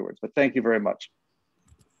maybe afterwards. But thank you very much.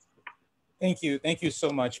 Thank you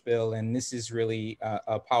so much, Bill. And this is really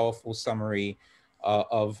a powerful summary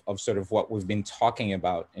of sort of what we've been talking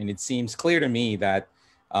about. And it seems clear to me that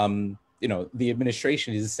the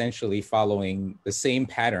administration is essentially following the same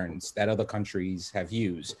patterns that other countries have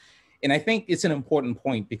used. And I think it's an important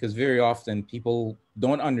point, because very often people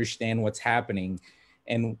don't understand what's happening.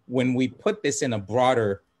 And when we put this in a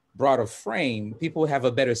broader frame, people have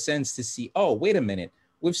a better sense to see, oh, wait a minute,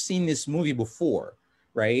 we've seen this movie before,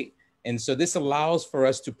 right? And so this allows for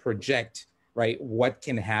us to project, right, what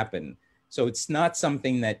can happen. So it's not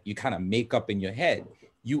something that you kind of make up in your head.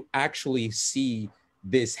 You actually see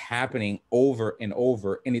this happening over and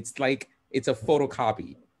over. And it's like, it's a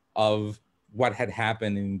photocopy of what had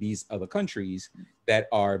happened in these other countries that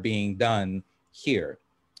are being done here.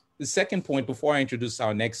 The second point, before I introduce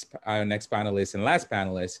our next panelist and last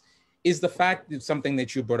panelist, is the fact that something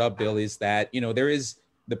that you brought up, Bill, is that, there is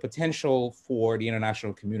the potential for the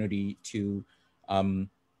international community to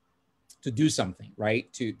do something,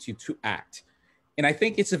 right? To act. And I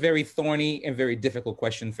think it's a very thorny and very difficult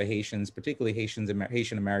question for Haitians, particularly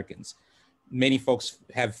Haitian Americans. Many folks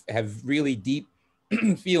have really deep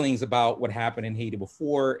feelings about what happened in Haiti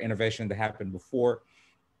before, intervention that happened before.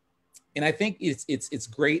 And I think it's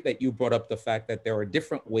great that you brought up the fact that there are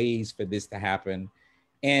different ways for this to happen,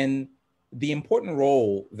 and the important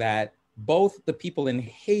role that both the people in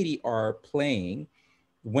Haiti are playing,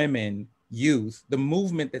 women, youth, the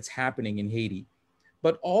movement that's happening in Haiti,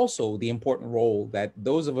 but also the important role that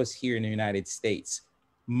those of us here in the United States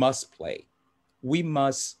must play. We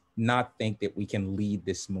must not think that we can lead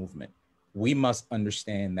this movement. We must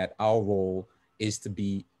understand that our role is to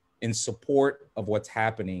be in support of what's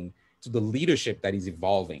happening, to the leadership that is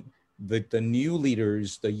evolving, the new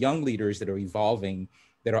leaders, the young leaders that are evolving,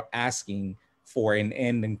 that are asking for an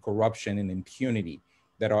end in corruption and impunity,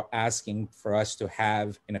 that are asking for us to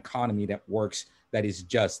have an economy that works, that is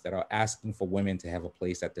just, that are asking for women to have a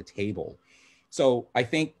place at the table. So I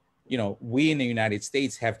think, we in the United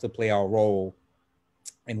States have to play our role,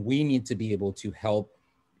 and we need to be able to help,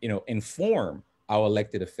 inform our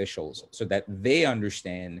elected officials so that they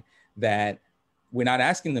understand that we're not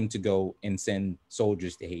asking them to go and send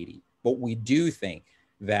soldiers to Haiti, but we do think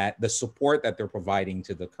that the support that they're providing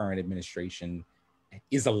to the current administration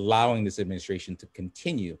is allowing this administration to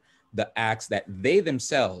continue the acts that they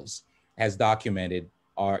themselves has documented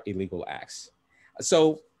are illegal acts.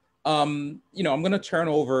 So, I'm going to turn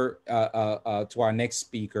over to our next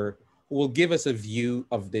speaker, who will give us a view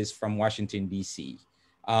of this from Washington, D.C.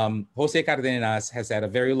 Jose Cardenas has had a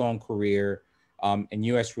very long career in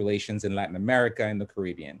U.S. relations in Latin America and the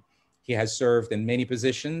Caribbean. He has served in many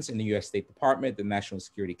positions in the U.S. State Department, the National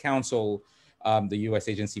Security Council, the U.S.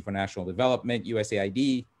 Agency for National Development,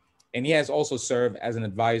 USAID, and he has also served as an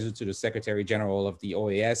advisor to the Secretary General of the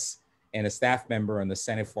OAS and a staff member on the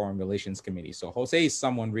Senate Foreign Relations Committee. So Jose is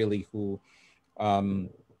someone really who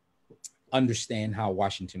understands how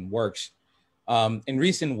Washington works. In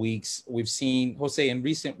recent weeks, we've seen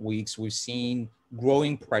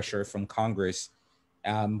growing pressure from Congress,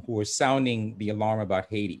 who are sounding the alarm about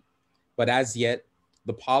Haiti. But as yet,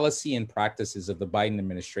 the policy and practices of the Biden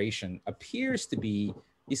administration appears to be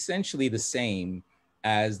essentially the same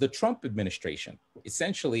as the Trump administration.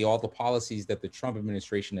 Essentially, all the policies that the Trump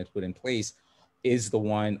administration has put in place are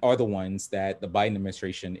the ones that the Biden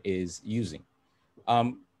administration is using.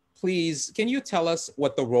 Please, can you tell us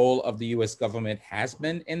what the role of the U.S. government has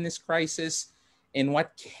been in this crisis, and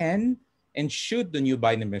what can and should the new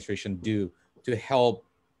Biden administration do to help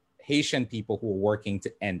Haitian people who are working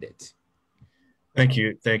to end it? Thank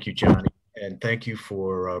you, Johnny, and thank you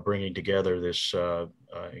for bringing together this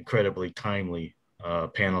incredibly timely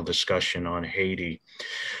panel discussion on Haiti.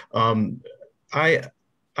 I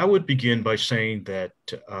would begin by saying that,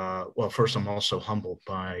 well, first, I'm also humbled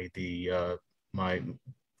by my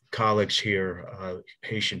colleagues here,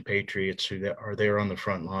 Haitian patriots who are there on the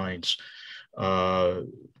front lines,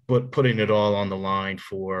 but putting it all on the line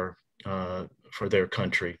for their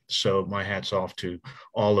country. So my hat's off to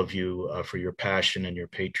all of you for your passion and your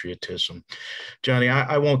patriotism. Johnny,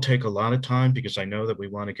 I won't take a lot of time because I know that we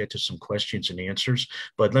want to get to some questions and answers,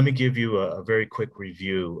 but let me give you a very quick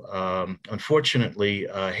review. Unfortunately,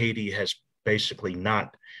 Haiti has basically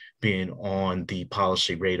not been on the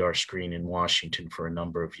policy radar screen in Washington for a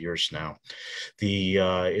number of years now.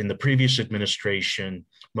 In the previous administration,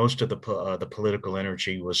 most of the political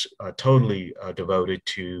energy was totally devoted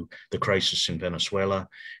to the crisis in Venezuela,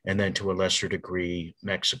 and then to a lesser degree,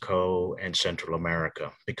 Mexico and Central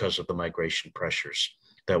America, because of the migration pressures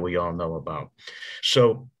that we all know about.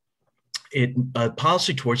 So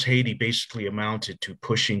policy towards Haiti basically amounted to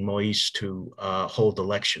pushing Moïse to hold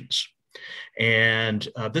elections. And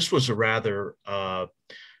this was a rather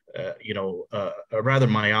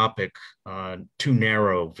myopic, too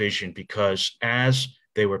narrow vision, because as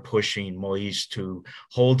they were pushing Moïse to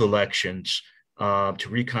hold elections, to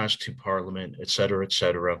reconstitute parliament, et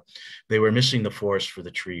cetera, they were missing the forest for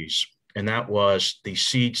the trees. And that was the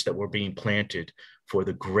seeds that were being planted for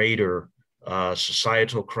the greater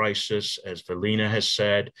societal crisis, as Velina has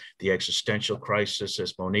said, the existential crisis,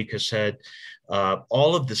 as Monique has said.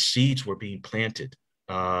 All of the seeds were being planted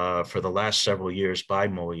for the last several years by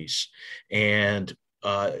Moïse. And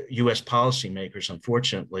US policymakers,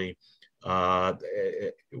 unfortunately,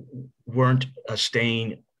 weren't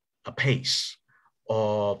staying apace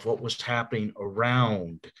of what was happening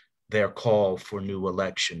around their call for new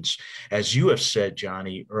elections. As you have said,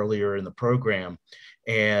 Johnny, earlier in the program,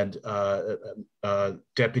 and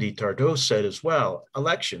Deputy Tardo said as well,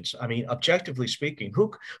 elections. I mean, objectively speaking,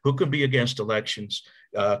 who could be against elections?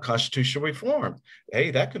 Constitutional reform.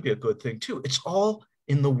 Hey, that could be a good thing too. It's all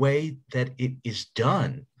in the way that it is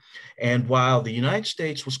done. And while the United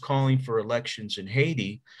States was calling for elections in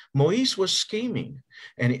Haiti, Moïse was scheming.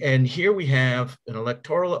 And here we have an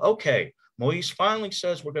electoral, okay, Moïse finally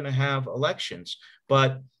says we're going to have elections,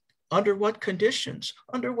 but Under what conditions?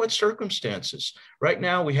 Under what circumstances? Right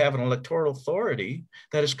now, we have an electoral authority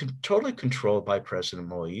that is totally controlled by President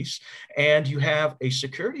Moise, and you have a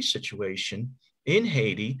security situation in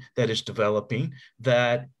Haiti that is developing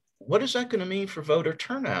that what is that going to mean for voter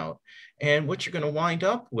turnout? And what you're going to wind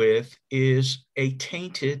up with is a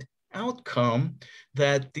tainted outcome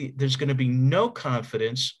that there's going to be no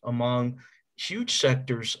confidence among huge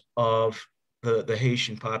sectors of the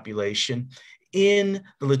Haitian population in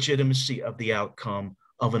the legitimacy of the outcome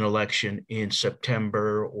of an election in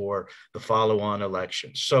September or the follow-on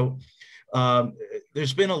elections. So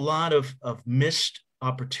there's been a lot of missed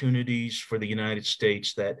opportunities for the United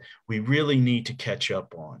States that we really need to catch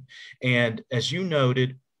up on. And as you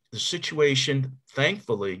noted, the situation,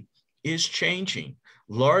 thankfully, is changing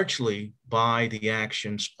largely by the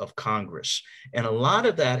actions of Congress. And a lot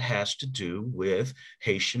of that has to do with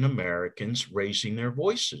Haitian Americans raising their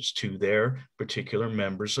voices to their particular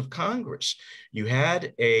members of Congress. You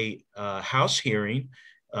had a House hearing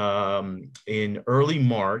in early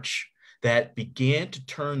March that began to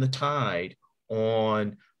turn the tide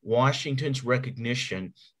on Washington's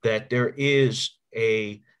recognition that there is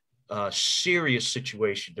a serious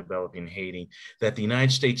situation developing in Haiti that the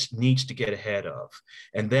United States needs to get ahead of.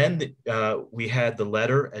 And then we had the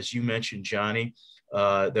letter, as you mentioned, Johnny,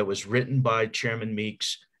 that was written by Chairman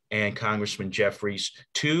Meeks and Congressman Jeffries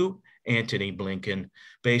to Antony Blinken,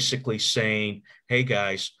 basically saying, hey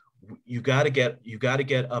guys, you got to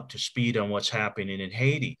get up to speed on what's happening in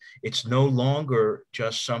Haiti. It's no longer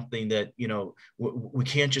just something that, you know, we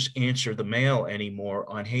can't just answer the mail anymore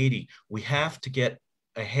on Haiti. We have to get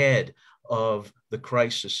ahead of the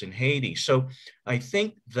crisis in Haiti. So I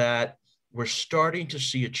think that we're starting to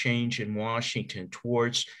see a change in Washington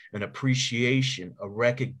towards an appreciation, a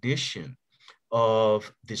recognition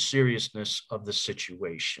of the seriousness of the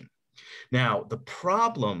situation. Now, the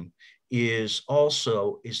problem is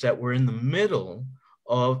that we're in the middle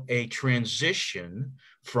of a transition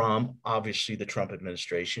from obviously the Trump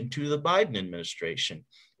administration to the Biden administration.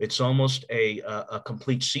 It's almost a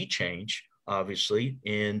complete sea change, obviously,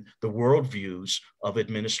 in the worldviews of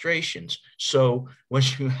administrations. So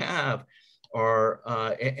what you have are,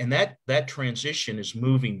 and that transition is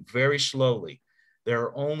moving very slowly. There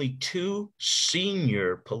are only two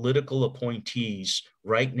senior political appointees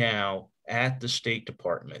right now at the State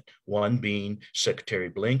Department, one being Secretary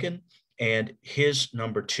Blinken and his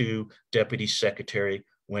number two, Deputy Secretary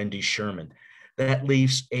Wendy Sherman. That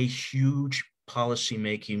leaves a huge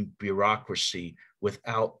policymaking bureaucracy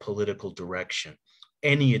without political direction.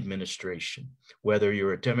 Any administration, whether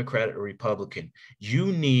you're a Democrat or Republican,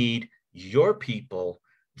 you need your people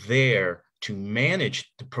there to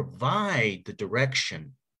manage, to provide the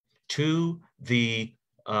direction to the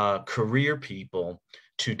career people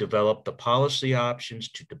to develop the policy options,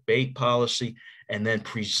 to debate policy, and then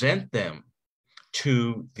present them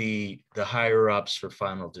to the higher ups for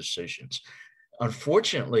final decisions.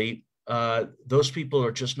 Unfortunately, those people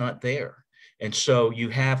are just not there. And so you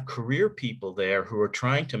have career people there who are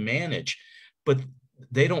trying to manage, but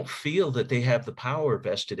they don't feel that they have the power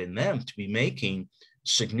vested in them to be making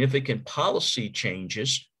significant policy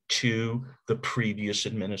changes to the previous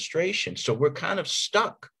administration. So we're kind of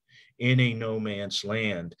stuck in a no man's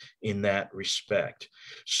land in that respect.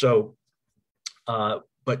 So,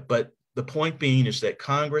 but the point being is that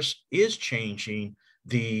Congress is changing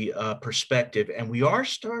the perspective, and we are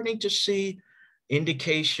starting to see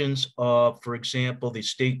indications of, for example, the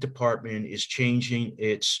State Department is changing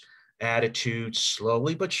its attitude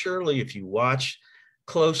slowly but surely. If you watch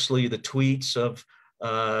closely the tweets of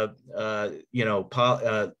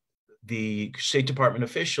the State Department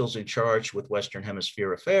officials in charge with Western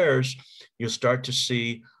Hemisphere affairs, you'll start to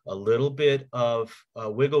see a little bit of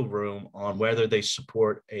wiggle room on whether they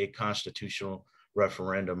support a constitutional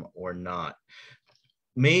referendum or not.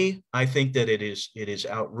 I think that it is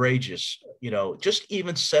outrageous, just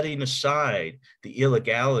even setting aside the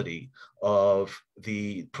illegality of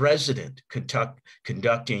the president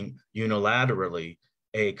conducting unilaterally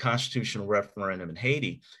a constitutional referendum in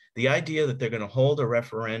Haiti. The idea that they're going to hold a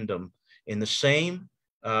referendum in the same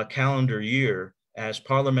calendar year as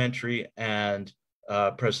parliamentary and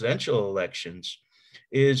presidential elections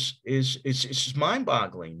is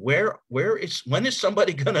mind-boggling. When is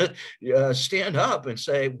somebody going to stand up and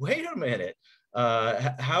say, wait a minute,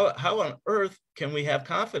 how on earth can we have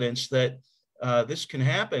confidence that this can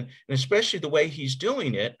happen? And especially the way he's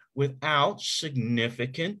doing it without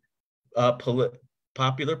significant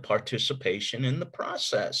popular participation in the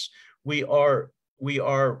process. We are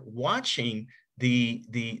watching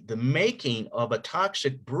the making of a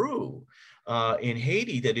toxic brew in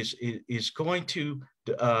Haiti that is going to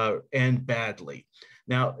end badly.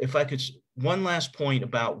 Now, if I could, one last point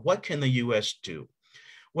about what can the U.S. do?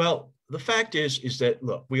 Well, the fact is that,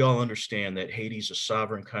 look, we all understand that Haiti's a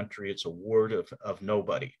sovereign country. It's a ward of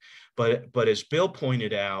nobody. But as Bill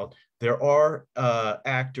pointed out, there are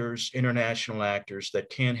actors, international actors, that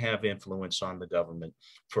can have influence on the government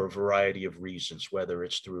for a variety of reasons, whether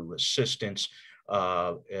it's through assistance,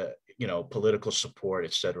 political support,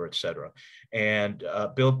 et cetera, et cetera. And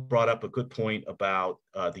Bill brought up a good point about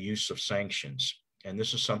the use of sanctions. And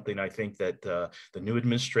this is something I think that the new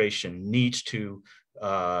administration needs to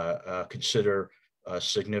consider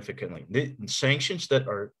significantly. The sanctions that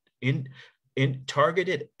are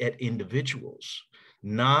targeted at individuals,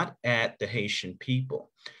 not at the Haitian people.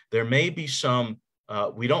 There may be some,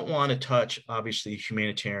 we don't want to touch, obviously,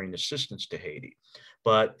 humanitarian assistance to Haiti.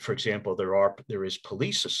 But for example, there is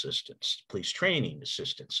police assistance, police training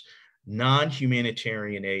assistance.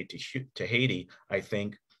 Non-humanitarian aid to Haiti, I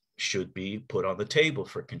think, should be put on the table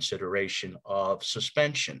for consideration of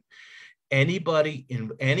suspension. Anybody,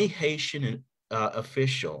 any Haitian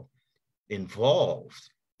official involved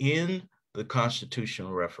in the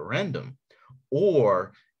constitutional referendum,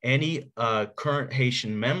 or any current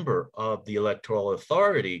Haitian member of the electoral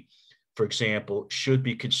authority, for example, should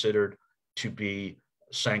be considered to be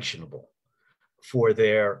sanctionable for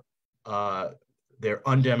their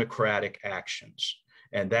undemocratic actions.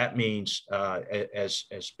 And that means,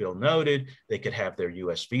 as Bill noted, they could have their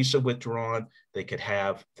US visa withdrawn, they could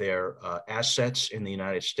have their assets in the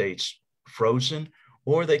United States frozen,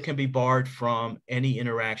 or they can be barred from any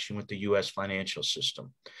interaction with the US financial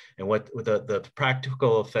system. And what the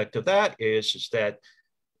practical effect of that is that,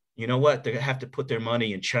 you know what, they have to put their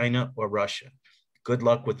money in China or Russia. Good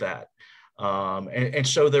luck with that. And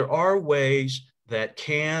so there are ways that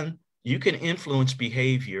you can influence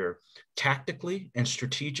behavior tactically and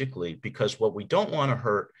strategically, because what we don't want to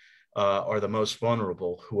hurt are the most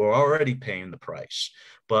vulnerable, who are already paying the price,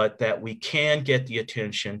 but that we can get the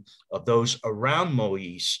attention of those around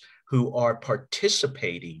Moise who are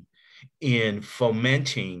participating in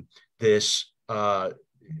fomenting this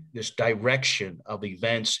direction of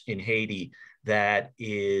events in Haiti that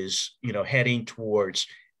is, heading towards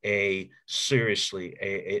an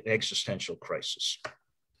existential crisis.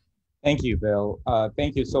 Thank you, Bill.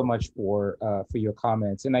 Thank you so much for your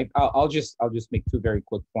comments. And I'll just make two very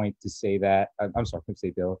quick points to say that. I'm sorry, I say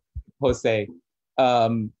Bill. Jose,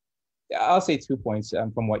 I'll say 2 points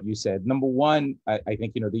from what you said. Number one, I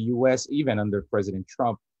think the U.S. even under President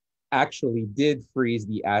Trump actually did freeze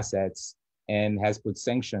the assets and has put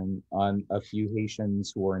sanction on a few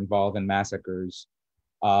Haitians who were involved in massacres,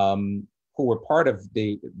 who were part of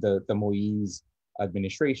the Moise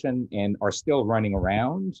administration and are still running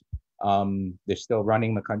around. They're still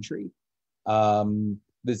running the country.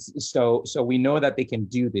 So we know that they can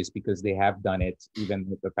do this because they have done it, even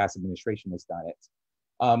if the past administration has done it.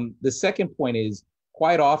 The second point is,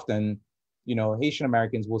 quite often, Haitian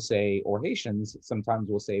Americans will say, or Haitians sometimes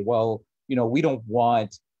will say, well, we don't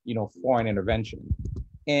want, foreign intervention.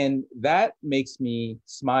 And that makes me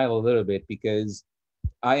smile a little bit, because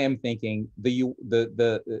I am thinking the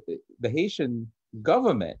Haitian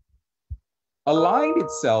government aligned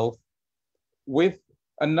itself with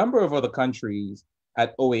a number of other countries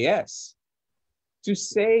at OAS to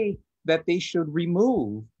say that they should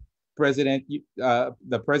remove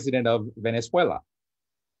the president of Venezuela.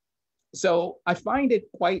 So I find it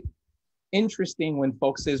quite interesting when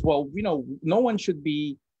folks says, well, no one should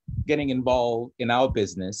be getting involved in our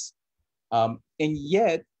business. And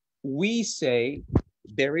yet we say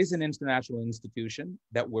there is an international institution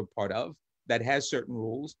that we're part of that has certain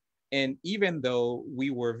rules. And even though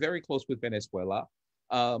we were very close with Venezuela,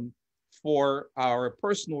 for our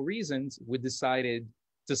personal reasons, we decided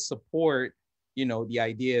to support, the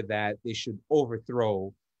idea that they should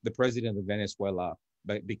overthrow the president of Venezuela,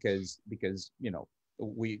 but because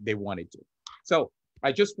they wanted to. So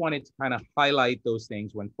I just wanted to kind of highlight those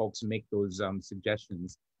things when folks make those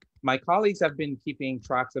suggestions. My colleagues have been keeping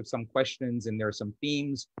tracks of some questions, and there are some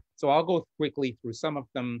themes. So I'll go quickly through some of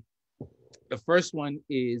them. The first one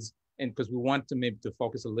is, and because we want to maybe to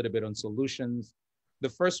focus a little bit on solutions. The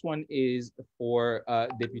first one is for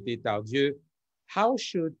Deputy Tardieu. How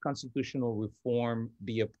should constitutional reform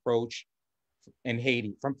be approached in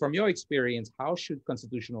Haiti? From your experience, how should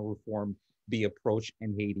constitutional reform be approached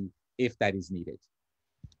in Haiti if that is needed?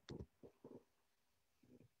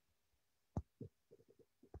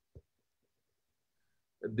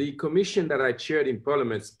 The commission that I chaired in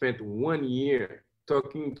Parliament spent 1 year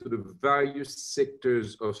talking to the various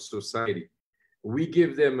sectors of society. We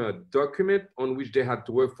gave them a document on which they had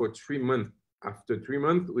to work for 3 months. After 3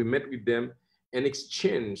 months, we met with them and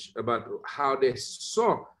exchange about how they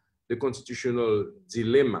saw the constitutional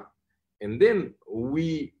dilemma. And then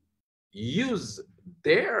we use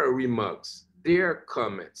their remarks, their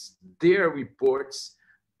comments, their reports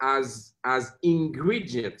as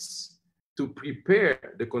ingredients to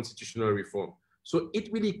prepare the constitutional reform. So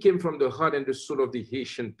it really came from the heart and the soul of the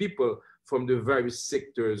Haitian people, from the various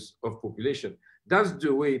sectors of population. That's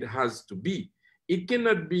the way it has to be. It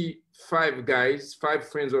cannot be five guys, five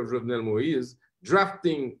friends of Jovenel Moïse,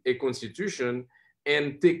 drafting a constitution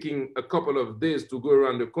and taking a couple of days to go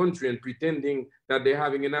around the country and pretending that they're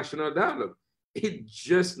having a national dialogue. It's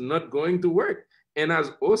just not going to work. And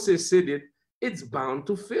as Ose said it, it's bound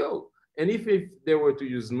to fail. And if they were to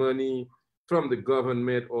use money from the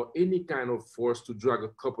government or any kind of force to drag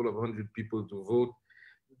a couple of hundred people to vote,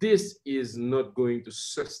 this is not going to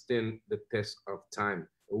sustain the test of time.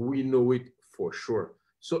 We know it for sure.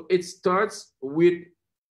 So it starts with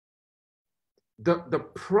the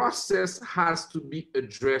process has to be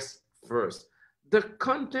addressed first. The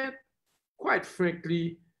content, quite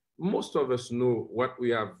frankly, most of us know what we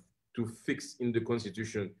have to fix in the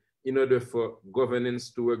Constitution in order for governance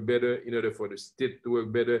to work better, in order for the state to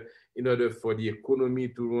work better, in order for the economy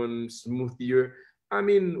to run smoother. I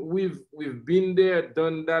mean, we've been there,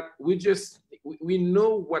 done that. We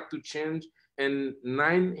know what to change, and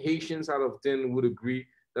 9 Haitians out of 10 would agree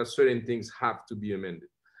that certain things have to be amended.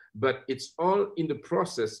 But it's all in the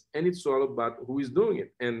process, and it's all about who is doing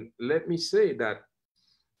it. And let me say that,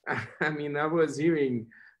 I mean, I was hearing,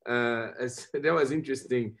 that was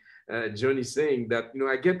interesting, Johnny saying that,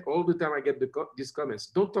 I get all the time, I get these comments,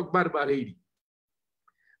 don't talk bad about Haiti.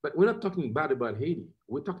 But we're not talking bad about Haiti,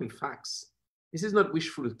 we're talking facts. This is not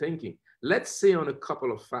wishful thinking. Let's say on a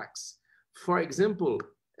couple of facts. For example,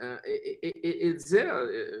 Itzel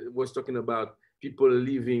was talking about people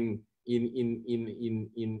living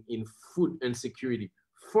in food insecurity.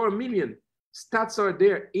 4 million, stats are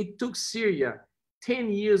there. It took Syria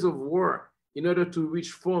 10 years of war in order to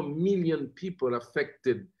reach 4 million people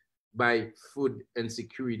affected by food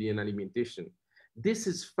insecurity and alimentation. This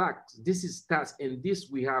is fact, this is stats, and this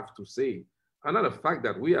we have to say. Another fact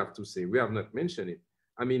that we have to say, we have not mentioned it.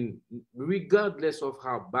 I mean, regardless of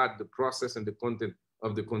how bad the process and the content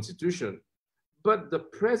of the Constitution, but the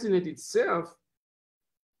president itself,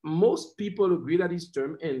 most people agree that his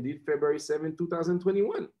term ended February 7,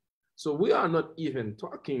 2021. So we are not even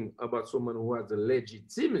talking about someone who has the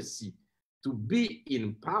legitimacy to be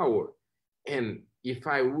in power. And if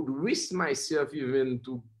I would risk myself even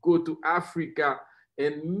to go to Africa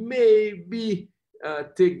and maybe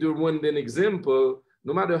take the Rwandan example,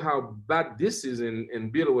 no matter how bad this is,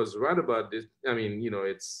 and Bill was right about this, I mean,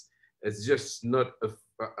 it's just not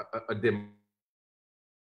a democracy.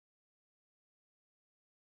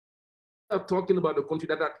 Talking about a country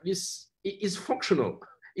that at least is functional,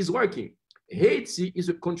 is working. Haiti is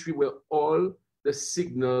a country where all the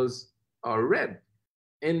signals are red.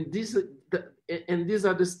 And these are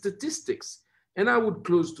the statistics. And I would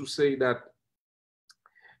close to say that,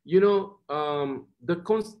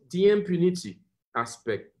 the impunity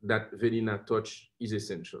aspect that Velina touched is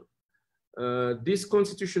essential. This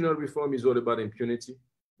constitutional reform is all about impunity.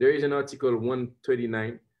 There is an Article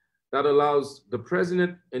 139 that allows the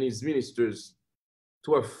president and his ministers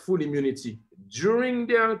to have full immunity during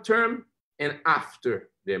their term and after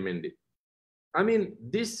their mandate. I mean,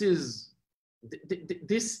 this is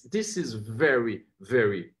very,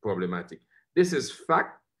 very problematic. This is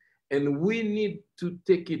fact, and we need to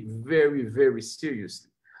take it very, very seriously.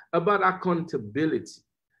 About accountability,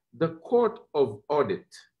 the Court of Audit,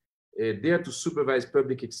 there to supervise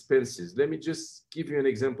public expenses. Let me just give you an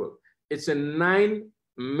example. It's a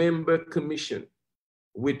 9-member commission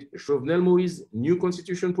with Jovenel Moïse's new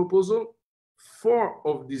constitution proposal. 4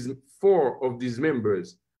 of these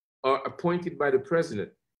members are appointed by the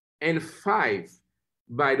president, and 5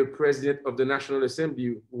 by the president of the National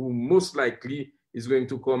Assembly, who most likely is going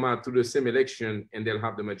to come out to the same election, and they'll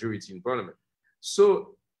have the majority in parliament.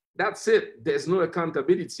 So that's it. There's no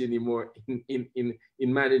accountability anymore in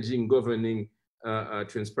managing, governing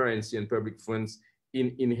transparency and public funds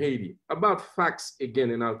in Haiti. About facts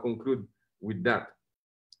again, and I'll conclude with that.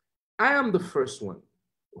 I am the first one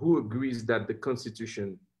who agrees that the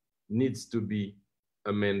Constitution needs to be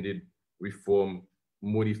amended, reformed,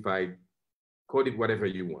 modified, call it whatever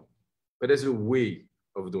you want. But there's a way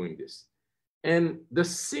of doing this. And the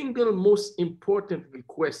single most important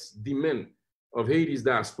request, demand of Haiti's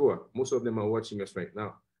diaspora, most of them are watching us right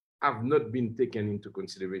now, have not been taken into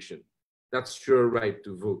consideration. That's your right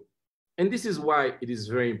to vote. And this is why it is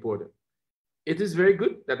very important. It is very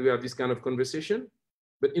good that we have this kind of conversation,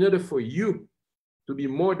 but in order for you to be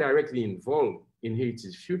more directly involved in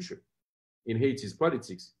Haiti's future, in Haiti's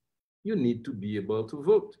politics, you need to be able to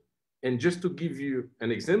vote. And just to give you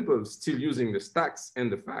an example, still using the stats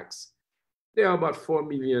and the facts, there are about 4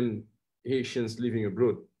 million Haitians living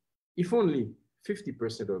abroad. If only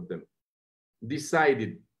 50% of them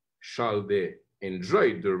decided shall they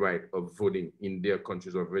enjoy the right of voting in their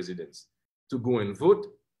countries of residence to go and vote,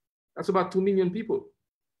 that's about 2 million people.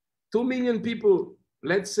 2 million people,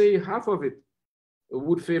 let's say half of it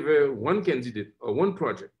would favor one candidate or one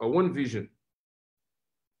project or one vision.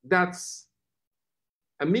 That's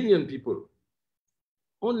 1 million people.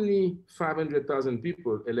 Only 500,000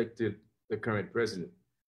 people elected the current president.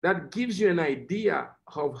 That gives you an idea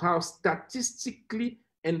of how statistically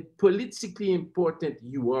and politically important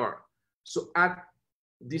you are. So at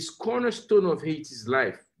this cornerstone of Haiti's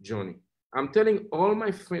life, Johnny, I'm telling all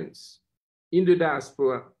my friends in the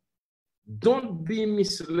diaspora, don't be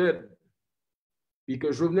misled,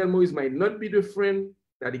 because Jovenel Moïse might not be the friend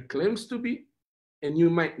that he claims to be, and you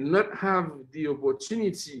might not have the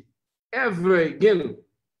opportunity ever again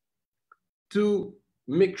to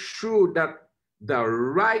make sure that the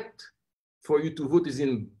right for you to vote is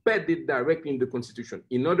embedded directly in the Constitution.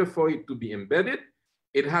 In order for it to be embedded,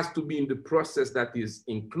 it has to be in the process that is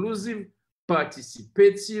inclusive,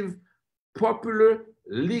 participative, popular,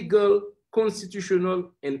 legal,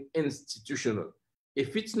 constitutional, and institutional.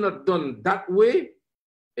 If it's not done that way,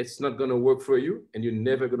 it's not gonna work for you, and you're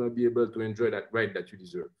never gonna be able to enjoy that right that you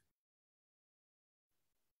deserve.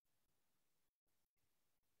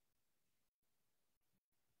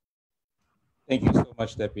 Thank you so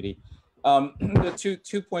much, Deputy. The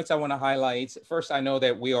two points I want to highlight. First, I know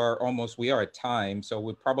that we are at time, so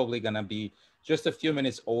we're probably going to be just a few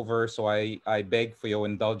minutes over. So I beg for your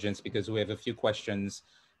indulgence, because we have a few questions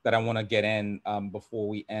that I want to get in before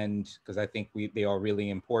we end, because I think they are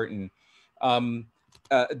really important.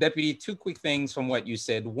 Deputy, two quick things from what you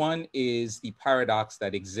said. One is the paradox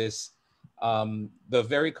that exists. The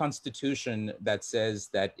very Constitution that says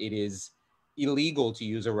that it is illegal to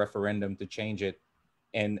use a referendum to change it,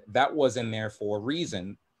 and that was in there for a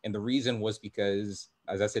reason, and the reason was because,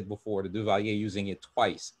 as I said before, the Duvalier using it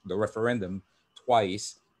twice, the referendum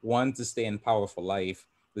twice, one to stay in power for life,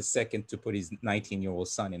 the second to put his 19-year-old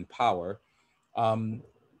son in power.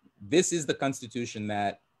 This is the Constitution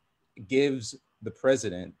that gives the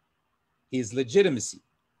president his legitimacy.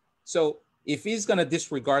 So if he's going to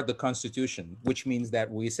disregard the Constitution, which means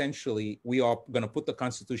that we are going to put the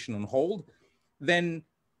Constitution on hold, then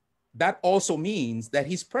that also means that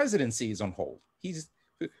his presidency is on hold.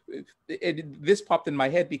 This popped in my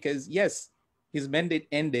head because, yes, his mandate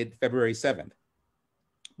ended February 7th.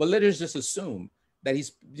 But let us just assume that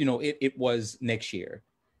it was next year.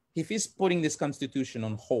 If he's putting this Constitution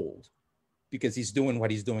on hold because he's doing what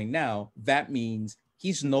he's doing now, that means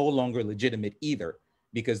he's no longer legitimate either,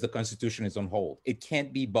 because the Constitution is on hold. It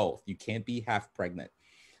can't be both. You can't be half pregnant.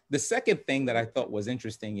 The second thing that I thought was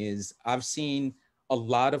interesting is I've seen a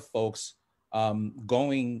lot of folks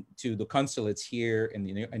going to the consulates here in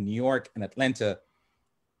New York and Atlanta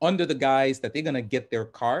under the guise that they're going to get their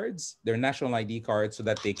cards, their national ID cards, so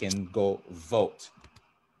that they can go vote,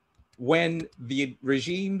 when the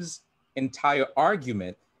regime's entire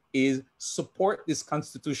argument is support this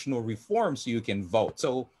constitutional reform so you can vote.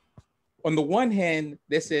 So on the one hand,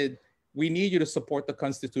 they said, we need you to support the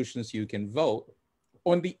Constitution so you can vote.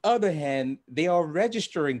 On the other hand, they are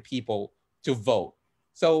registering people to vote.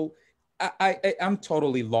 So I'm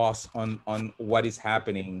totally lost on what is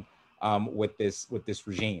happening with this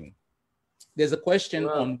regime. There's a question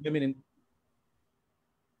on women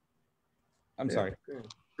in. Sorry.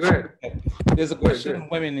 Go ahead. There's a question on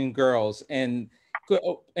women and girls, and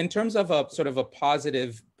in terms of a sort of a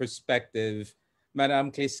positive perspective,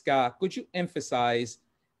 Madame Kleska, could you emphasize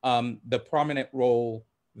the prominent role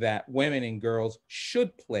that women and girls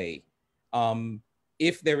should play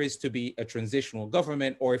if there is to be a transitional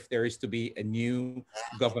government, or if there is to be a new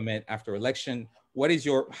government after election? What is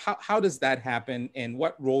how does that happen, and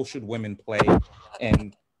what role should women play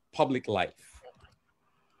in public life?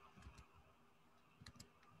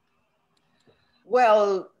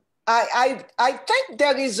 Well, I think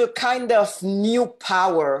there is a kind of new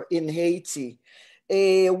power in Haiti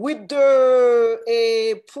with the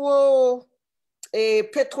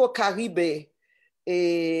Petro-Caribe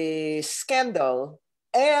scandal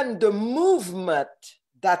and the movement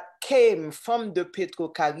that came from the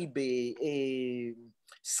Petro-Caribe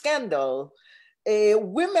scandal.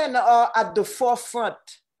 Women are at the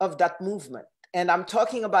forefront of that movement. And I'm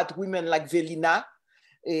talking about women like Velina,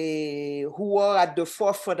 who are at the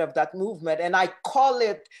forefront of that movement. And I call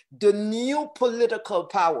it the new political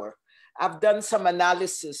power. I've done some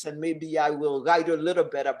analysis and maybe I will write a little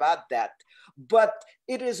bit about that. But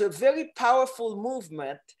it is a very powerful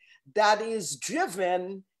movement that is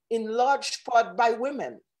driven in large part by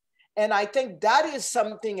women. And I think that is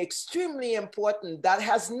something extremely important that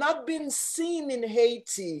has not been seen in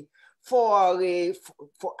Haiti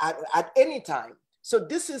at any time. So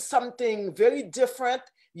this is something very different.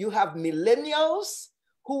 You have millennials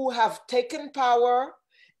who have taken power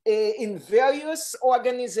in various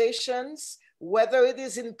organizations, whether it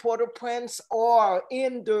is in Port-au-Prince or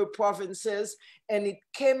in the provinces, and it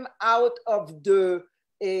came out of the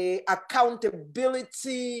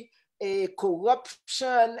accountability,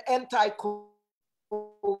 corruption,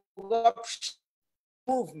 anti-corruption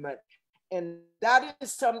movement. And that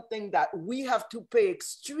is something that we have to pay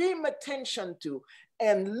extreme attention to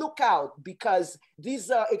and look out, because these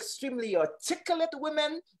are extremely articulate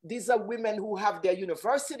women. These are women who have their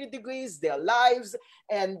university degrees, their lives,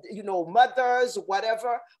 and mothers,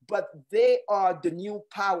 whatever, but they are the new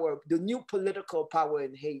power, the new political power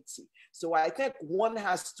in Haiti. So I think one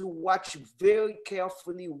has to watch very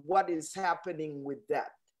carefully what is happening with that.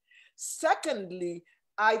 Secondly,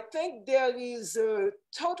 I think there is a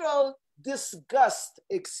total disgust,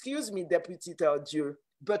 excuse me, Deputy Tardieu,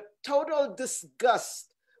 but total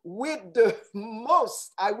disgust with the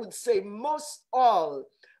most, I would say most all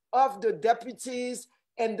of the deputies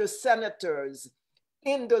and the senators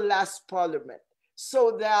in the last parliament,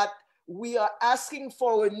 so that we are asking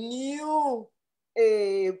for a new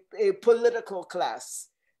a political class.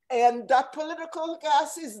 And that political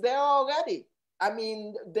class is there already. I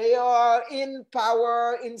mean, they are in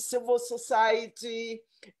power in civil society,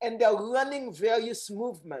 and they're running various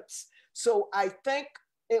movements. So I think,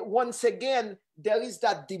 once again, there is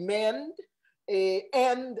that demand,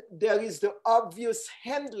 and there is the obvious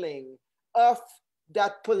handling of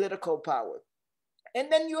that political power.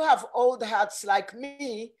 And then you have old hats like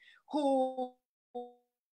me who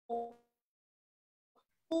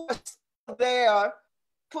are there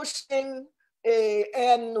pushing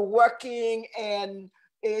and working, and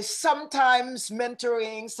sometimes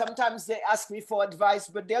mentoring, sometimes they ask me for advice,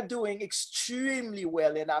 but they're doing extremely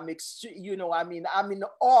well. And I'm in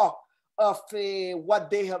awe of what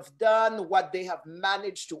they have done, what they have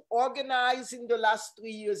managed to organize in the last 3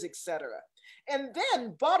 years, etc. And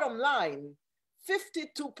then bottom line,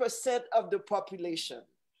 52% of the population.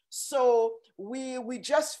 So we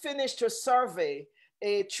just finished a survey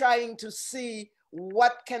trying to see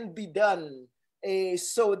what can be done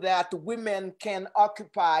so that women can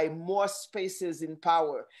occupy more spaces in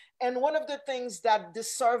power. And one of the things that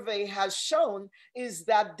this survey has shown is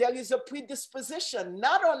that there is a predisposition,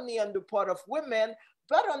 not only on the part of women,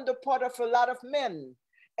 but on the part of a lot of men.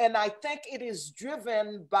 And I think it is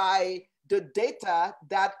driven by the data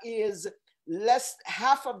that is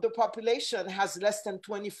half of the population has less than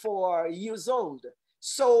 24 years old.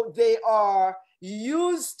 So they are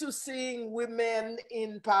used to seeing women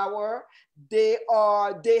in power. They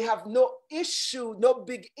have no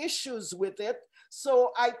big issues with it.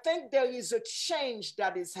 So I think there is a change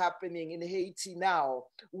that is happening in Haiti now,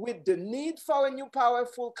 with the need for a new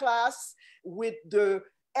powerful class, with the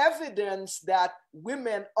evidence that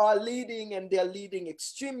women are leading, and they're leading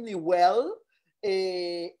extremely well.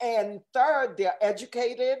 And third, they're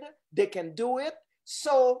educated, they can do it.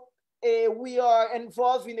 So we are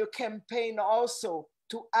involved in a campaign also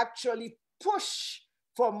to actually push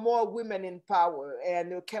for more women in power,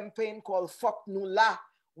 and a campaign called Fok Nou La,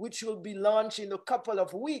 which will be launched in a couple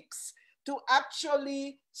of weeks, to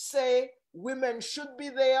actually say women should be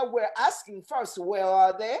there. We're asking first, where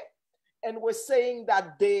are they? And we're saying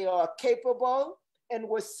that they are capable, and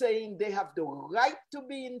we're saying they have the right to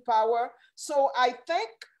be in power. So I think,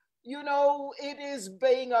 it is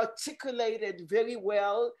being articulated very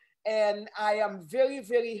well. And I am very,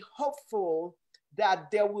 very hopeful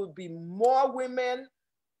that there will be more women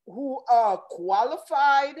who are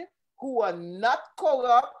qualified, who are not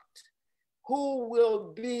corrupt, who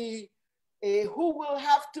will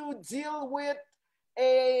have to deal with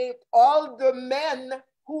all the men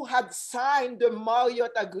who had signed the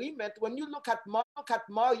Marriott agreement. When you look at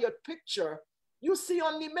Marriott picture, you see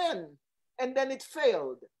only men, and then it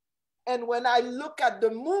failed. And when I look at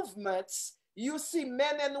the movements, you see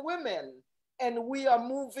men and women, and we are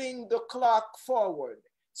moving the clock forward.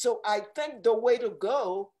 So I think the way to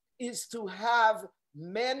go is to have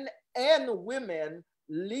men and women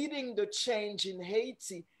leading the change in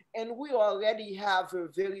Haiti. And we already have a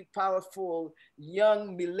very powerful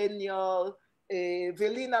young millennial.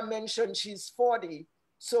 Velina mentioned she's 40.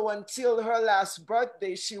 So until her last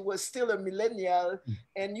birthday, she was still a millennial.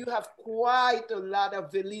 And you have quite a lot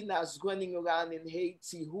of Velinas running around in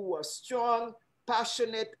Haiti who are strong,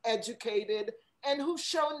 passionate, educated, and who've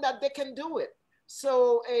shown that they can do it.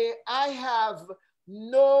 So I have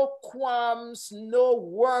no qualms, no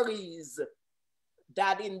worries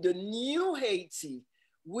that in the new Haiti,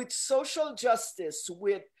 with social justice,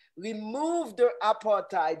 with remove the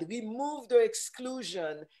apartheid, remove the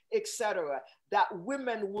exclusion, etc., that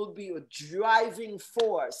women will be a driving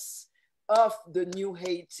force of the new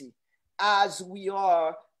Haiti as we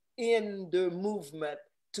are in the movement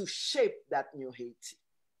to shape that new Haiti.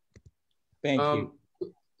 Thank you.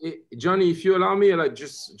 Johnny, if you allow me, like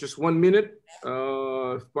just 1 minute,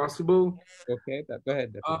 if possible. Okay, go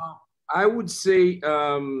ahead. I would say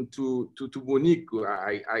to Monique,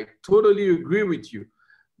 I totally agree with you,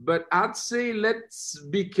 but I'd say let's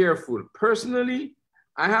be careful. Personally,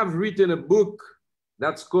 I have written a book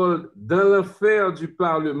that's called Dans l'affaire du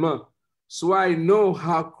Parlement. So I know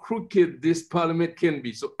how crooked this parliament can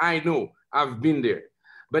be. So I know, I've been there.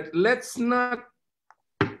 But let's not,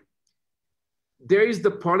 there is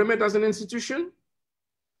the parliament as an institution,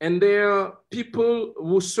 and there are people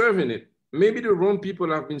who serve in it. Maybe the wrong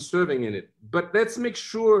people have been serving in it, but let's make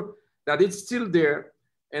sure that it's still there,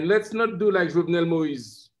 and let's not do like Jovenel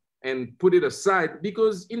Moïse and put it aside,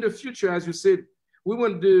 because in the future, as you said, we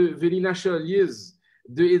want the Velina Charliers,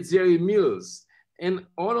 the Edzeri Mills, and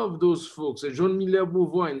all of those folks, Jean Miller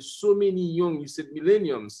Beauvoir, and so many young, you said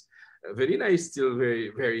millenniums. Velina is still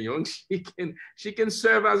very, very young. She can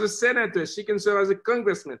serve as a senator. She can serve as a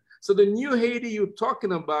congressman. So the new Haiti you're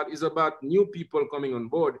talking about is about new people coming on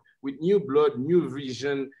board with new blood, new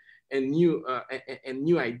vision, and new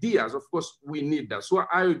ideas. Of course, we need that. So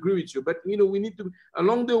I agree with you. But we need to,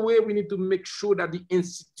 along the way, we need to make sure that the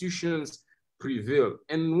institutions prevail.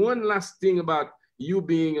 And one last thing about you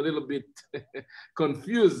being a little bit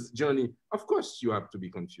confused, Johnny. Of course, you have to be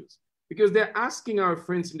confused, because they're asking our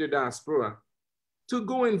friends in the diaspora to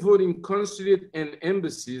go and vote in consulate and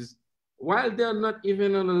embassies while they're not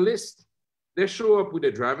even on a list. They show up with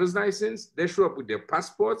their driver's license, they show up with their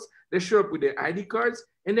passports, they show up with their ID cards,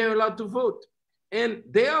 and they're allowed to vote. And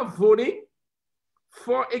they are voting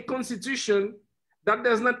for a constitution that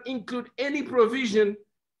does not include any provision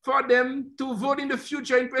for them to vote in the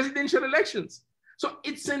future in presidential elections. So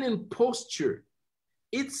it's an imposture.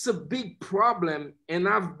 It's a big problem, and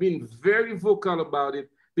I've been very vocal about it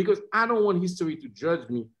because I don't want history to judge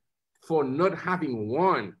me for not having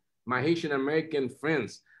won. My Haitian American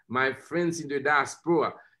friends, my friends in the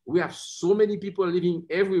diaspora, we have so many people living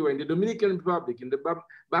everywhere, in the Dominican Republic, in the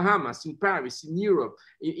Bahamas, in Paris, in Europe,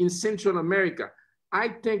 in Central America. I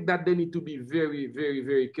think that they need to be very, very,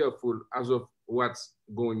 very careful as of what's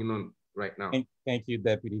going on right now. Thank you,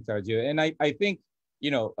 Deputy Tardio. And I think,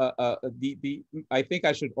 I think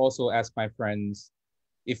I should also ask my friends,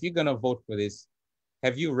 if you're gonna vote for this,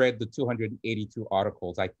 have you read the 282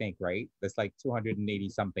 articles? I think, right? That's like 280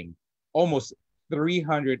 something, almost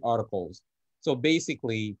 300 articles. So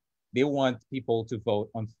basically, they want people to vote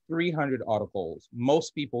on 300 articles.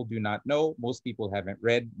 Most people do not know. Most people haven't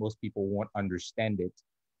read. Most people won't understand it.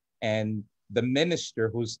 And the minister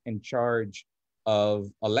who's in charge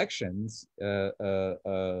of elections,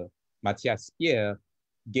 Mathias Pierre,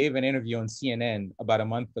 gave an interview on CNN about a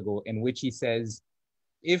month ago in which he says,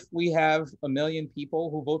 if we have 1 million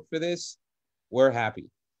people who vote for this, we're happy.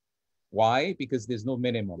 Why? Because there's no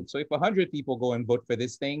minimum. So if 100 people go and vote for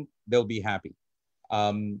this thing, they'll be happy.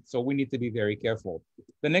 So we need to be very careful.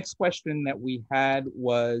 The next question that we had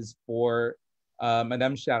was for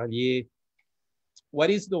Madame Charlier.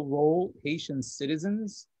 What is the role Haitian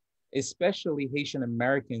citizens, especially Haitian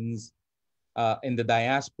Americans in the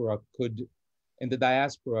diaspora could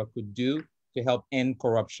do to help end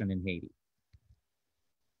corruption in Haiti?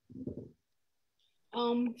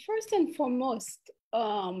 First and foremost,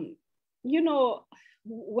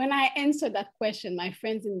 when I answer that question, my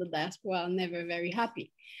friends in the diaspora are never very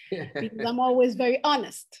happy because I'm always very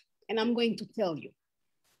honest, and I'm going to tell you.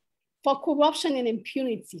 For corruption and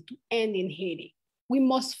impunity to end in Haiti, we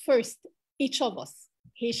must first, each of us,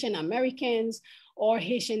 Haitian Americans or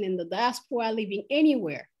Haitian in the diaspora living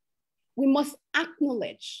anywhere, we must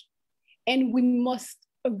acknowledge and we must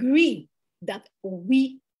agree that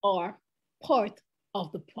we are part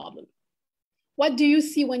of the problem. What do you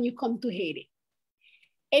see when you come to Haiti?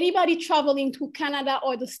 Anybody traveling to Canada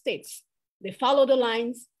or the States, they follow the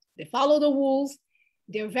lines, they follow the rules,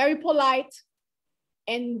 they're very polite,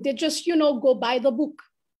 and they just, go by the book.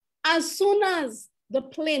 As soon as the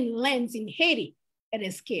plane lands in Haiti, it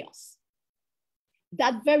is chaos.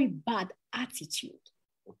 That very bad attitude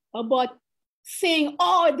about saying,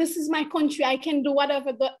 oh, this is my country, I can do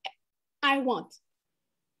whatever I want.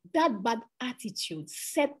 That bad attitude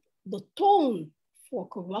set the tone for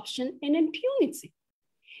corruption and impunity.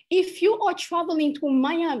 If you are traveling to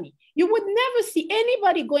Miami, you would never see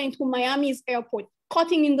anybody going to Miami's airport,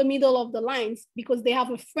 cutting in the middle of the lines because they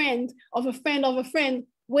have a friend of a friend of a friend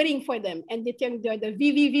waiting for them, and they think they're the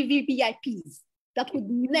VVVVIPs. That would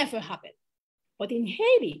never happen. But in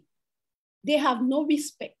Haiti, they have no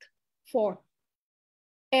respect for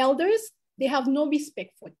elders. They have no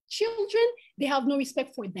respect for children. They have no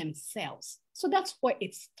respect for themselves. So that's where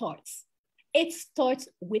it starts. It starts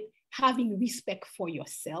with having respect for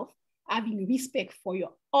yourself, having respect for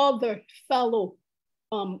your other fellow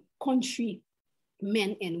countrymen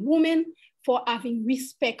and women, for having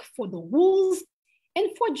respect for the rules, and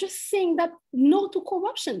for just saying that no to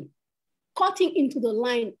corruption. Cutting into the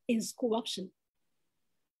line is corruption.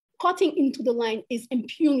 Cutting into the line is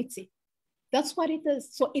impunity. That's what it is.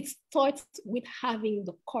 So it starts with having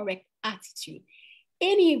the correct attitude.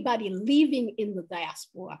 Anybody living in the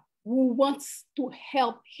diaspora who wants to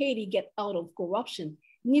help Haiti get out of corruption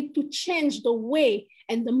need to change the way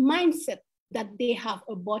and the mindset that they have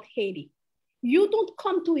about Haiti. You don't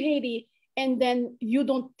come to Haiti and then you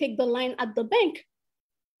don't take the line at the bank.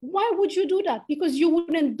 Why would you do that? Because you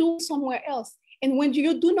wouldn't do it somewhere else. And when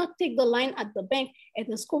you do not take the line at the bank, it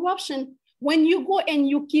is corruption. When you go and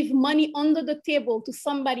you give money under the table to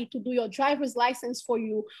somebody to do your driver's license for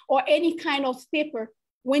you or any kind of paper,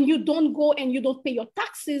 when you don't go and you don't pay your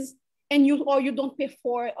taxes and you don't pay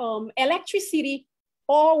for electricity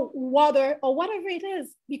or water or whatever it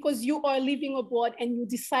is, because you are living abroad and you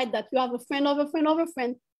decide that you have a friend of a friend of a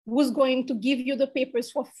friend who's going to give you the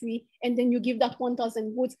papers for free, and then you give that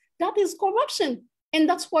 1,000 goods, that is corruption. And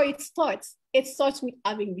that's where it starts. It starts with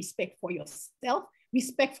having respect for yourself,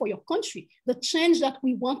 respect for your country. The change that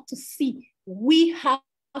we want to see, we have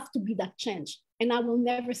to be that change. And I will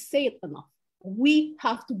never say it enough. We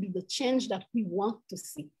have to be the change that we want to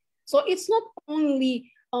see. So it's not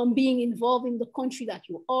only being involved in the country that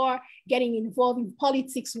you are, getting involved in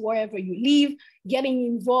politics wherever you live, getting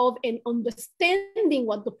involved in understanding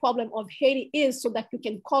what the problem of Haiti is so that you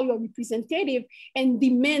can call your representative and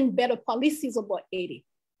demand better policies about Haiti.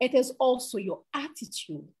 It is also your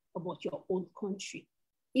attitude about your own country.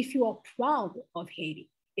 If you are proud of Haiti,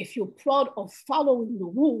 if you're proud of following the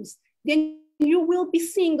rules, then you will be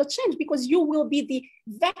seeing the change because you will be the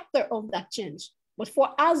vector of that change. But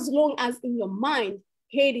for as long as in your mind,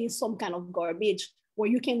 Haiti is some kind of garbage where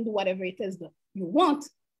you can do whatever it is that you want,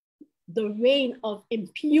 the reign of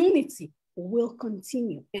impunity will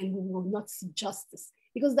continue and we will not see justice,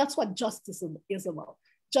 because that's what justice is about.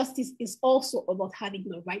 Justice is also about having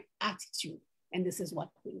the right attitude, and this is what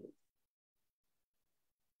we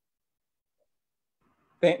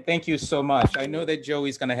need. Thank you so much. I know that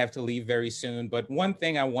Joey's going to have to leave very soon, but one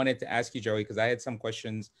thing I wanted to ask you, Joey, because I had some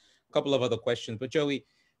questions, a couple of other questions, but Joey,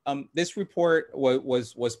 this report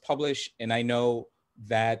was published, and I know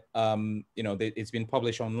that it's been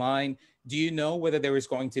published online. Do you know whether there is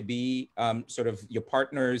going to be sort of your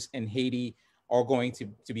partners in Haiti are going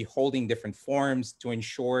to be holding different forums to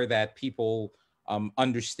ensure that people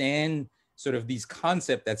understand sort of these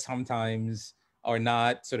concepts that sometimes are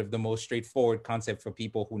not sort of the most straightforward concept for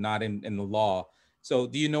people who are not in the law? So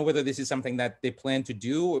do you know whether this is something that they plan to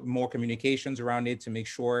do, more communications around it to make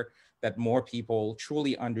sure that more people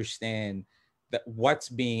truly understand that what's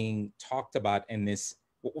being talked about in this,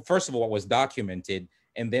 first of all, what was documented,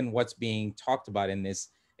 and then what's being talked about in this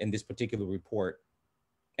particular report?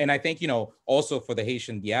 And I think, also for the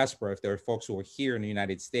Haitian diaspora, if there are folks who are here in the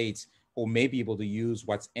United States who may be able to use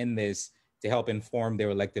what's in this to help inform their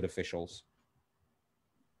elected officials.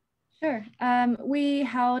 Sure. We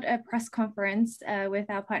held a press conference with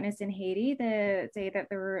our partners in Haiti the day that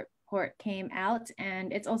the report came out,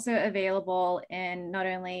 and it's also available in not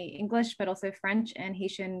only English, but also French and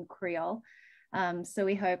Haitian Creole. So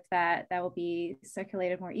we hope that that will be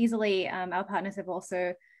circulated more easily. Our partners have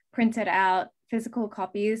also printed out physical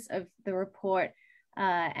copies of the report,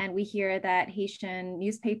 and we hear that Haitian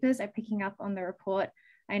newspapers are picking up on the report.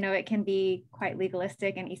 I know it can be quite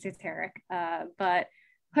legalistic and esoteric, but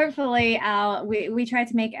hopefully we try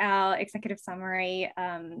to make our executive summary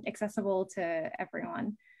accessible to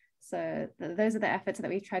everyone. So those are the efforts that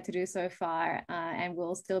we've tried to do so far, and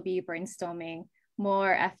we'll still be brainstorming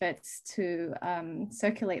more efforts to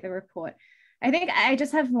circulate the report. I think I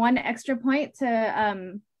just have one extra point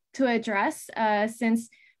to address, since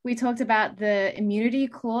we talked about the immunity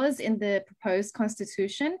clause in the proposed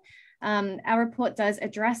constitution. Our report does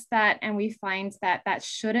address that, and we find that that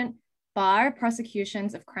shouldn't bar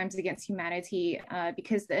prosecutions of crimes against humanity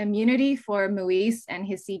because the immunity for Moise and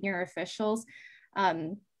his senior officials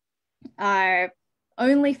are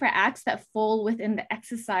only for acts that fall within the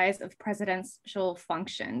exercise of presidential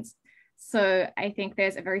functions. So I think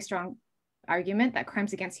there's a very strong argument that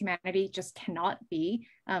crimes against humanity just cannot be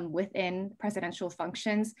within presidential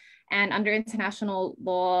functions. And under international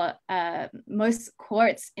law, most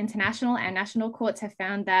courts, international and national courts, have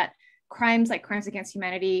found that crimes like crimes against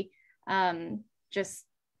humanity just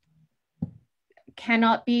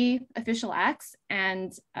cannot be official acts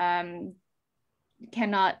and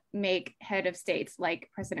cannot make head of states like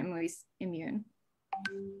President Moise immune.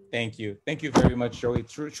 Thank you. Thank you very much, Joey.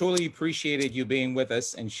 Truly appreciated you being with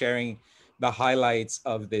us and sharing the highlights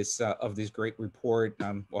of this great report.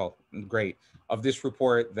 Of this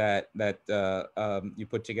report that you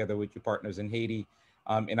put together with your partners in Haiti.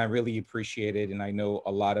 And I really appreciate it. And I know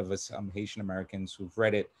a lot of us Haitian Americans who've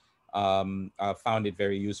read it found it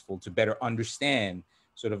very useful to better understand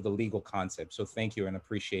sort of the legal concept. So thank you and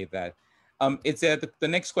appreciate that. The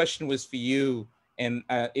next question was for you, and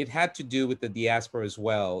it had to do with the diaspora as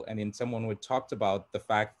well. And then someone would talked about the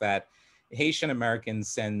fact that Haitian Americans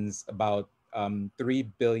sends about $3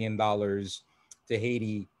 billion to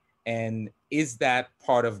Haiti. And is that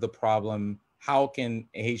part of the problem? How can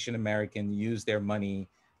Haitian American use their money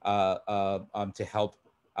to help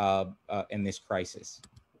in this crisis?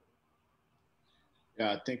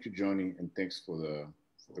 Yeah, thank you, Johnny, and thanks for the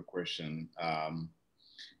question.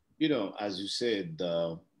 As you said,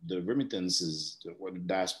 the remittances, what the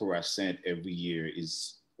diaspora sent every year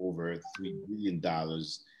is over $3 billion.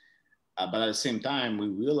 But at the same time, we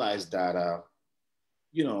realize that,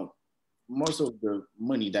 most of the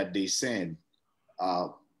money that they send,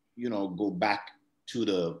 go back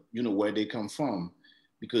to where they come from,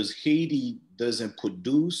 because Haiti doesn't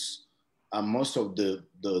produce most of the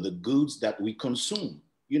goods that we consume.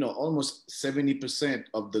 Almost 70%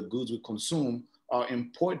 of the goods we consume are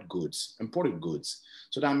imported goods.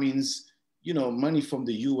 So that means, money from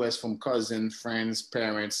the US, from cousins, friends,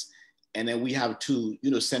 parents, and then we have to,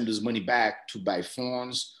 send this money back to buy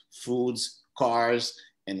phones, foods, cars,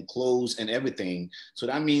 and clothes and everything. So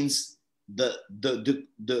that means the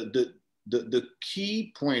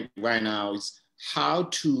key point right now is how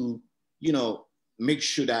to, make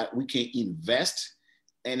sure that we can invest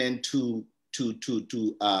and then to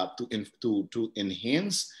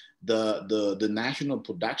enhance the national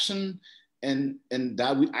production, and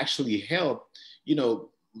that would actually help.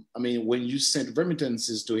 When you send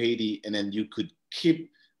remittances to Haiti, and then you could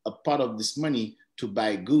keep a part of this money to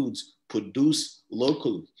buy goods produced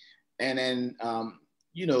locally, and then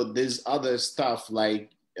there's other stuff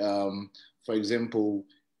like, for example,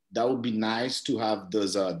 that would be nice to have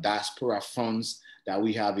those diaspora funds that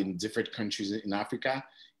we have in different countries in Africa,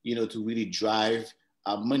 to really drive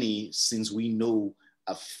money, since we know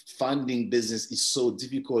funding business is so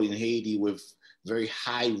difficult in Haiti with very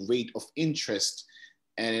high rate of interest.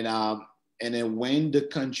 And then when the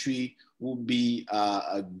country will be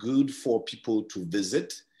good for people to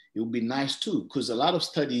visit, it would be nice too, because a lot of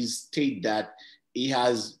studies state that it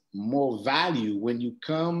has more value when you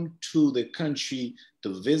come to the country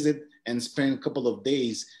to visit and spend a couple of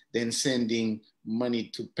days than sending money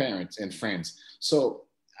to parents and friends. So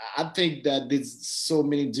I think that there's so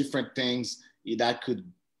many different things that could,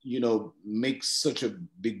 make such a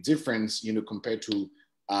big difference, compared to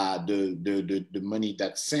the money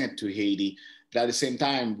that's sent to Haiti. But at the same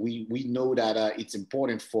time, we know that it's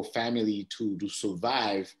important for family to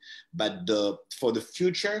survive, but for the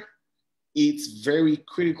future, it's very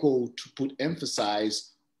critical to put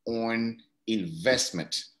emphasis on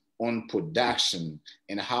investment, on production,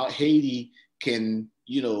 and how Haiti can,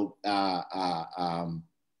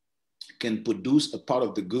 can produce a part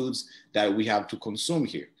of the goods that we have to consume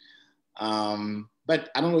here. But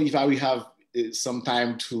I don't know if I will have some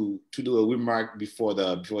time to do a remark before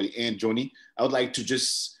the end, Johnny. I would like to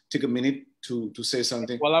just take a minute to say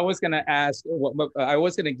something. Well, I was going to ask, I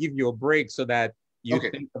was going to give you a break so that you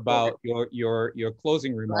think about your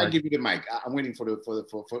closing remarks. I'll give you the mic. I'm waiting for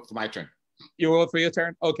my turn. You will for your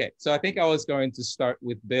turn? Okay. So I think I was going to start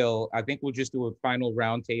with Bill. I think we'll just do a final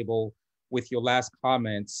roundtable with your last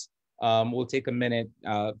comments. We'll take a minute,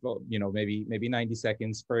 maybe 90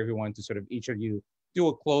 seconds for everyone to sort of, each of you, do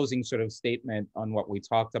a closing sort of statement on what we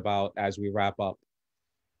talked about as we wrap up.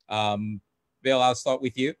 Bill, I'll start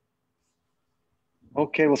with you.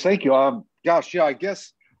 Okay, well, thank you. Gosh, yeah, I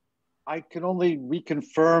guess I can only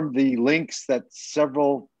reconfirm the links that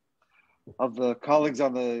several of the colleagues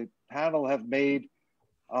on the panel have made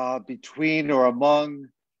between or among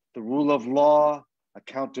the rule of law,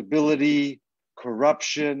 accountability,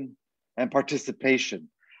 corruption, and participation.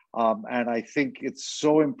 And I think it's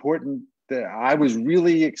so important that I was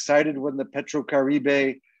really excited when the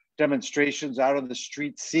Petrocaribe demonstrations out on the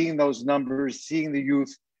street, seeing those numbers, seeing the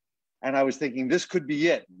youth. And I was thinking, this could be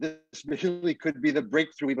it. This really could be the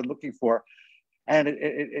breakthrough we've been looking for. And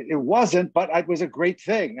it wasn't, but it was a great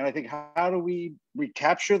thing. And I think, how do we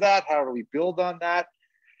recapture that? How do we build on that?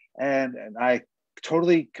 And I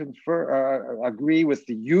totally agree with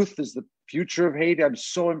the youth as the future of Haiti. I'm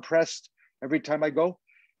so impressed every time I go.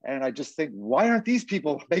 And I just think, why aren't these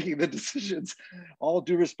people making the decisions? All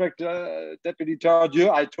due respect to Deputy Tardieu,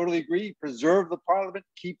 I totally agree. Preserve the parliament,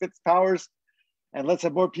 keep its powers, and let's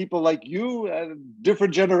have more people like you.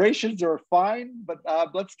 Different generations are fine, but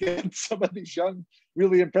let's get some of these young,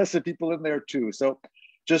 really impressive people in there too. So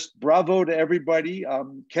just bravo to everybody.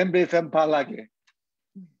 Kembe fem palage.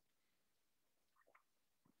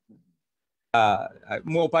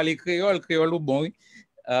 Mo pali Creole bon.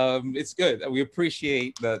 It's good. We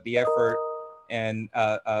appreciate the effort and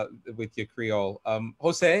with your Creole.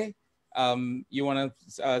 Jose, you want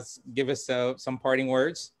to give us some parting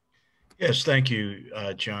words? Yes, thank you,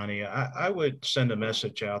 Johnny. I would send a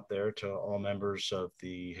message out there to all members of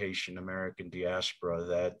the Haitian American diaspora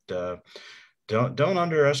that don't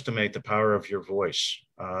underestimate the power of your voice.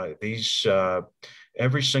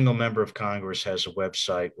 Every single member of Congress has a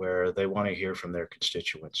website where they want to hear from their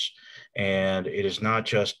constituents, and it is not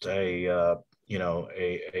just a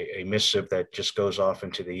missive that just goes off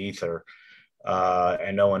into the ether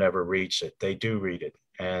and no one ever reads it. They do read it,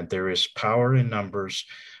 and there is power in numbers.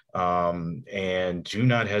 And do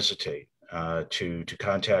not hesitate to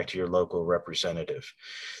contact your local representative.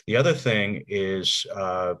 The other thing is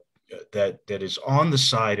that is on the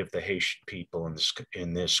side of the Haitian people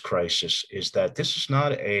in this crisis is that this is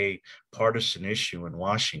not a partisan issue in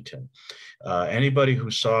Washington. Anybody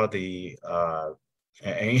who saw and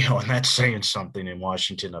that's saying something in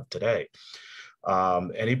Washington of today.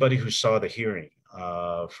 Anybody who saw the hearing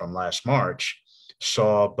from last March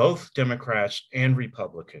saw both Democrats and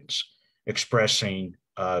Republicans expressing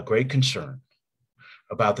great concern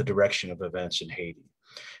about the direction of events in Haiti.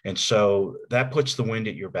 And so that puts the wind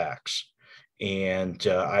at your backs. And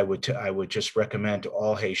I would just recommend to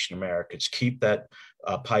all Haitian Americans, keep that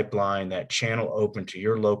pipeline, that channel open to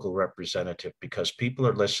your local representative, because people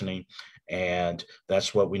are listening. And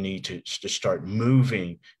that's what we need to start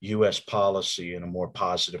moving U.S. policy in a more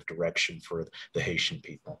positive direction for the Haitian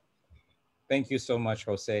people. Thank you so much,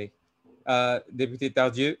 Jose. Deputy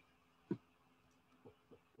Tardieu.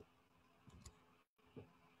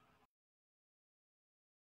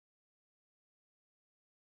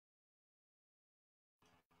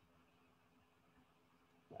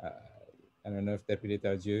 I don't know if Deputy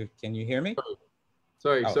Tardieu, can you hear me?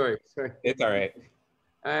 Sorry. It's all right.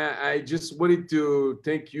 I just wanted to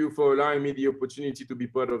thank you for allowing me the opportunity to be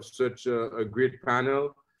part of such a great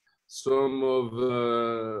panel. Some of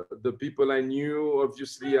the people I knew,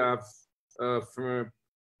 obviously, have from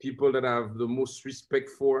people that I have the most respect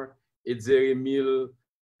for. Edzer Emile,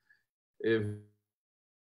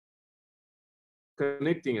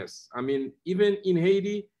 connecting us. I mean, even in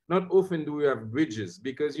Haiti, not often do we have bridges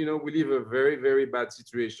because, we live a very, very bad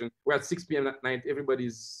situation. We're at 6 p.m. at night,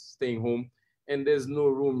 everybody's staying home, and there's no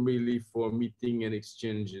room really for meeting and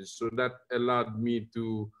exchanges. So that allowed me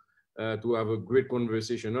to have a great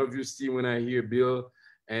conversation. Obviously, when I hear Bill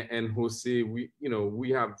and Jose,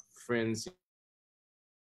 we have friends.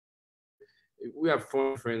 We have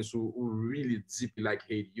foreign friends who really deeply like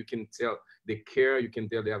Haiti. You can tell they care. You can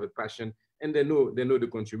tell they have a passion, and they know the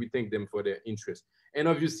country. We thank them for their interest. And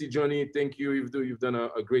obviously, Johnny, thank you. You've done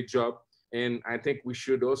a great job. And I think we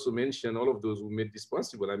should also mention all of those who made this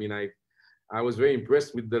possible. I mean, I was very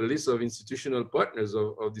impressed with the list of institutional partners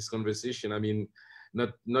of this conversation. I mean,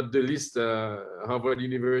 not the least, Harvard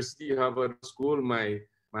University, Harvard School, my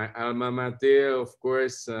alma mater, of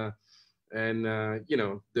course, and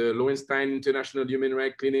the Lowenstein International Human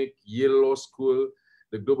Rights Clinic, Yale Law School,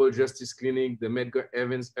 the Global Justice Clinic, the Medgar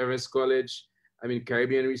Evers College,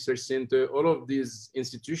 Caribbean Research Center. All of these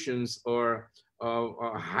institutions are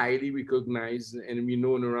highly recognized and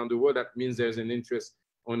renowned around the world. That means there's an interest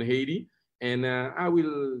on Haiti. And I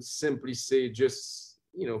will simply say, just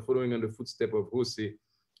following on the footstep of Jose,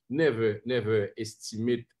 never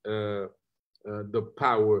estimate the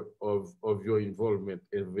power of your involvement,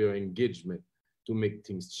 of your engagement to make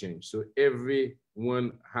things change. So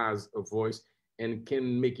everyone has a voice and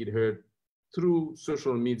can make it heard through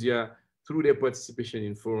social media, through their participation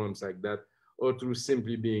in forums like that, or through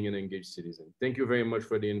simply being an engaged citizen. Thank you very much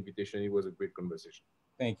for the invitation. It was a great conversation.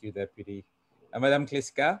 Thank you, Deputy. Madame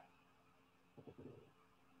Kleska?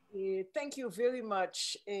 Thank you very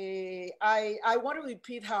much. I want to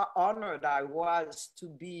repeat how honored I was to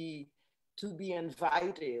be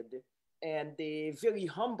invited, and very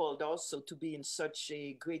humbled also to be in such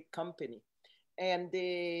a great company. And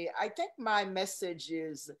I think my message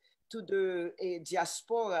is to the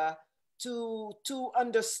diaspora to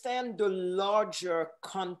understand the larger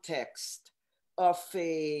context of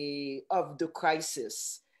the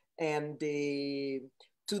crisis, and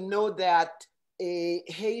to know that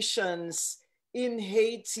Haitians in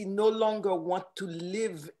Haiti no longer want to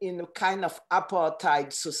live in a kind of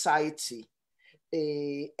apartheid society.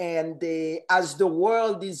 And as the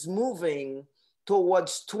world is moving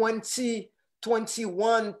towards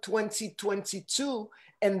 2021, 2022,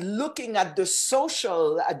 and looking at the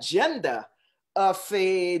social agenda of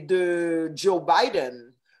the Joe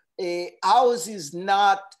Biden, ours is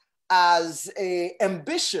not as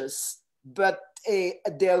ambitious, but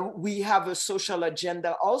there we have a social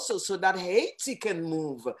agenda also, so that Haiti can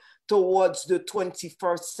move towards the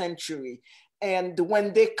 21st century. And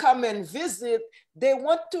when they come and visit, they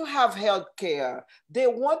want to have health care. They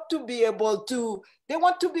want to be able to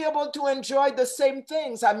enjoy the same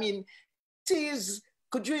things. I mean,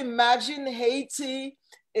 could you imagine Haiti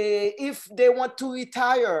if they want to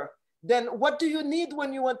retire? Then what do you need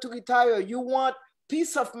when you want to retire? You want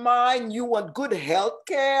peace of mind, you want good health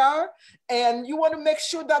care, and you want to make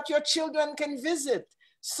sure that your children can visit.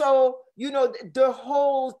 So, you know, the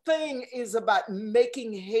whole thing is about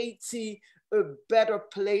making Haiti a better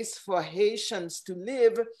place for Haitians to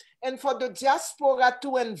live, and for the diaspora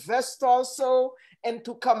to invest also, and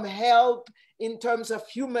to come help in terms of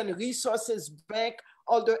human resources bank,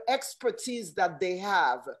 all the expertise that they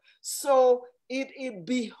have. So it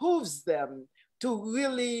behooves them to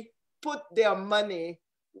really put their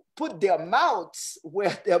mouths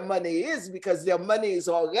where their money is, because their money is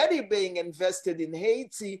already being invested in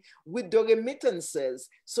Haiti with the remittances.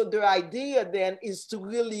 So the idea then is to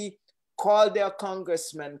really call their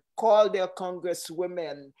congressmen, call their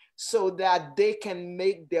congresswomen, so that they can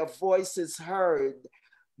make their voices heard,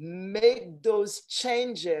 make those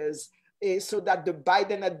changes so that the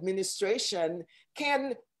Biden administration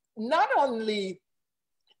can not only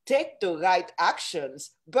take the right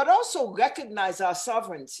actions, but also recognize our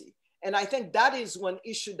sovereignty. And I think that is one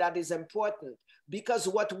issue that is important, because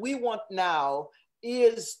what we want now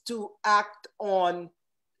is to act on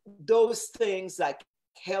those things like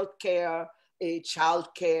healthcare,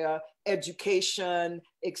 childcare, education,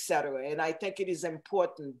 etc. And I think it is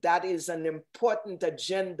important. That is an important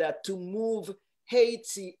agenda to move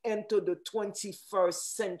Haiti into the 21st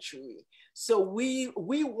century. So we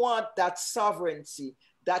want that sovereignty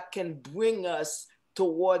that can bring us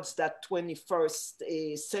towards that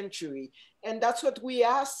 21st century. And that's what we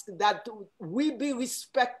ask, that we be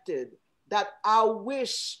respected, that our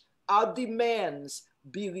wish, our demands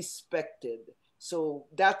be respected. So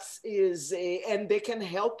that is, and they can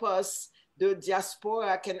help us, the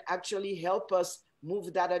diaspora can actually help us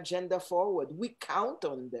move that agenda forward. We count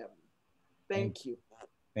on them. Thank you.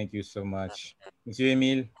 Thank you so much. Monsieur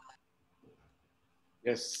Emile.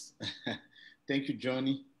 Yes. Thank you,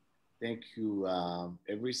 Johnny. Thank you.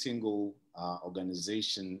 Every single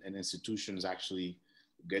organization and institutions actually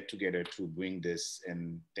get together to bring this,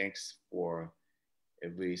 and thanks for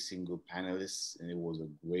every single panelist, and it was a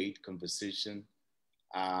great conversation.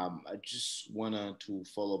 I just wanted to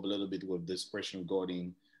follow up a little bit with this question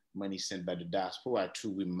regarding money sent by the diaspora,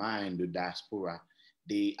 to remind the diaspora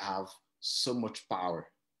they have so much power,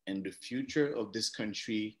 and the future of this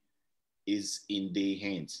country is in their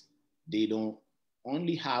hands. They don't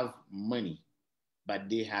only have money, but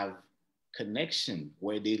they have connection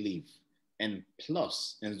where they live. And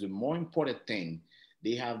plus, and the more important thing,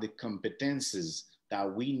 they have the competences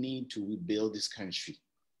that we need to rebuild this country.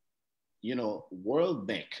 You know, World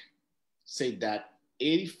Bank said that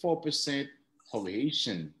 84% of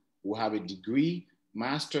Haitians who have a degree,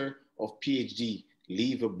 master, or PhD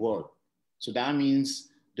live abroad. So that means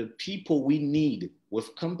the people we need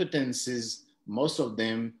with competences, most of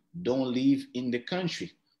them don't live in the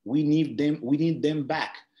country. We need them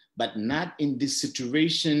back, but not in this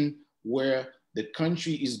situation where the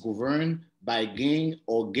country is governed by gang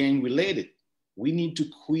or gang related. We need to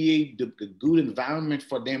create the good environment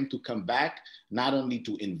for them to come back, not only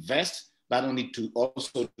to invest, but only to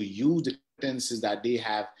also to use the competencies that they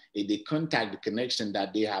have, and they contact the connection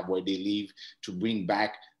that they have where they live, to bring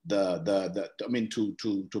back to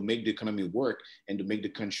make the economy work and to make the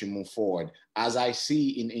country move forward, as I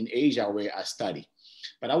see in Asia where I study.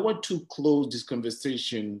 But I want to close this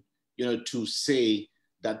conversation, to say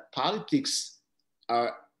that politics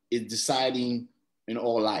is deciding in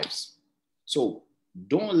all lives. So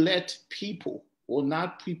Don't let people who are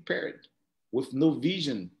not prepared, with no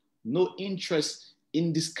vision, no interest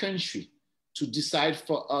in this country, to decide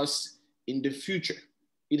for us in the future.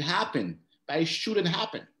 It happened, but it shouldn't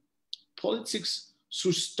happen. Politics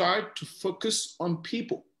should start to focus on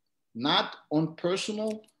people, not on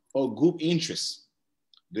personal or group interests.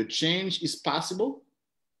 The change is possible,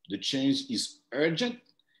 the change is urgent,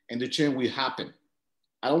 and the change will happen.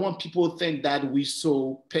 I don't want people to think that we're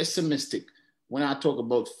so pessimistic when I talk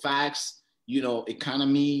about facts,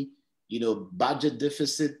 economy, budget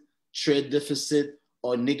deficit, trade deficit,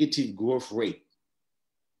 or negative growth rate.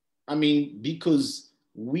 I mean, because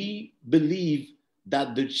we believe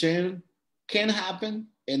that the change can happen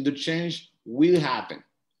and the change will happen.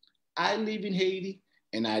 I live in Haiti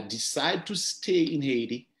and I decide to stay in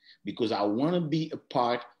Haiti because I want to be a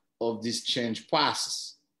part of this change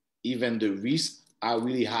process. Even the risks are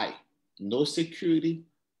really high. No security,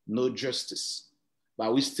 no justice.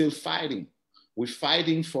 But we're still fighting. We're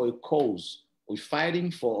fighting for a cause. We're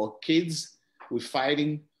fighting for our kids. We're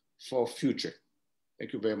fighting for our future.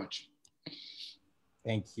 Thank you very much.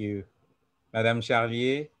 Thank you. Madame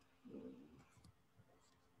Charlier?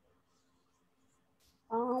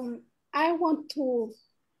 I want to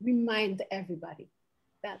remind everybody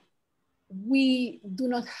that we do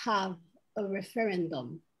not have a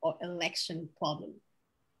referendum or election problem.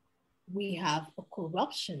 We have a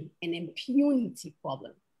corruption and impunity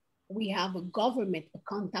problem. We have a government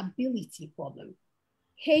accountability problem.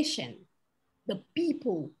 Haitian, the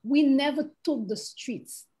people, we never took the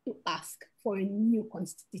streets to ask for a new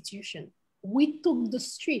constitution. We took the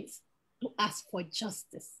streets to ask for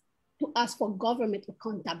justice, to ask for government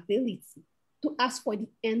accountability, to ask for the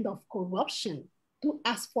end of corruption, to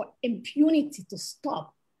ask for impunity to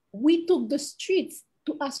stop. We took the streets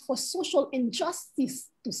to ask for social injustice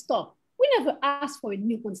to stop. We never asked for a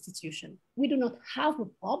new constitution. We do not have a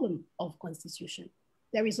problem of constitution.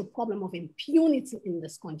 There is a problem of impunity in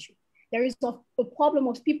this country. There is a problem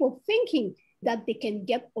of people thinking that they can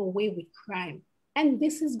get away with crime. And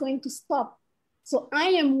this is going to stop. So I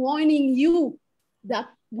am warning you that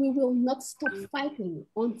we will not stop fighting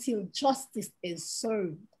until justice is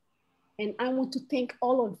served. And I want to thank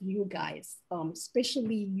all of you guys,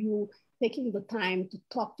 especially you taking the time to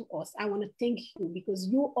talk to us. I want to thank you because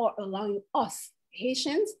you are allowing us,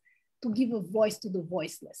 Haitians, to give a voice to the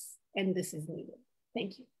voiceless. And this is needed.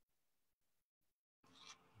 Thank you.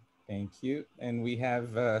 Thank you. And we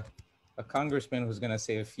have a congressman who's going to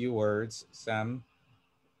say a few words. Sam.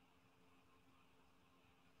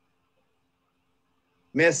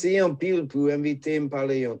 Merci en pile pour inviter me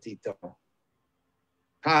parler un petit temps.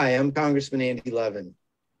 Hi, I'm Congressman Andy Levin,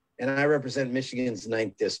 and I represent Michigan's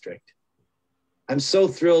 9th District. I'm so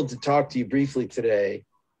thrilled to talk to you briefly today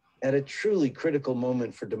at a truly critical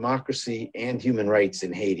moment for democracy and human rights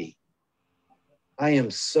in Haiti. I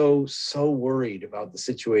am so worried about the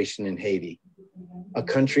situation in Haiti, a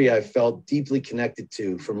country I've felt deeply connected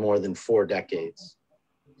to for more than 4 decades.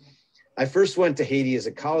 I first went to Haiti as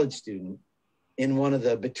a college student in one of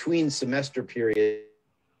the between semester periods.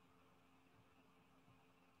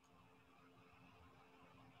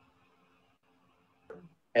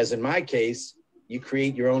 As in my case, you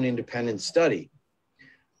create your own independent study.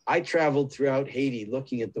 I traveled throughout Haiti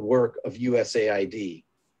looking at the work of USAID.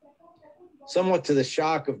 Somewhat to the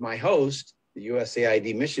shock of my host, the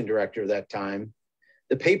USAID mission director at that time,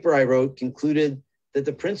 the paper I wrote concluded that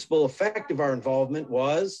the principal effect of our involvement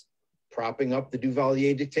was propping up the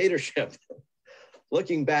Duvalier dictatorship.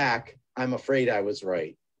 Looking back, I'm afraid I was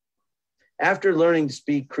right. After learning to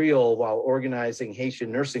speak Creole while organizing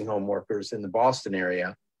Haitian nursing home workers in the Boston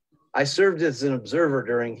area, I served as an observer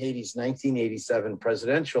during Haiti's 1987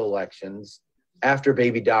 presidential elections after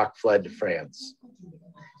Baby Doc fled to France.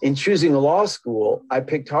 In choosing a law school, I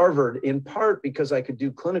picked Harvard in part because I could do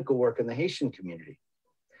clinical work in the Haitian community.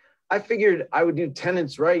 I figured I would do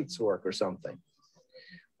tenants' rights work or something.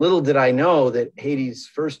 Little did I know that Haiti's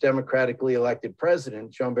first democratically elected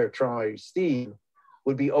president, Jean-Bertrand Aristide,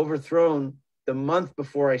 would be overthrown the month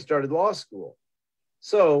before I started law school.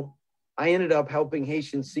 So I ended up helping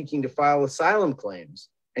Haitians seeking to file asylum claims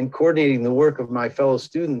and coordinating the work of my fellow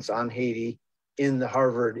students on Haiti in the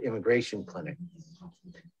Harvard Immigration Clinic.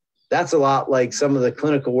 That's a lot like some of the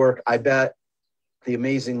clinical work I bet the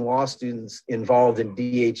amazing law students involved in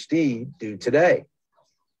DHD do today.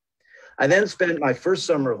 I then spent my first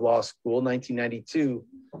summer of law school, 1992,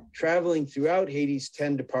 traveling throughout Haiti's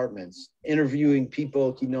 10 departments, interviewing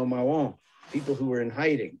people qui n'ont marron, people who were in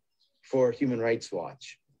hiding, for Human Rights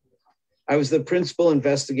Watch. I was the principal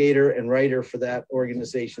investigator and writer for that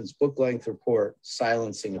organization's book-length report,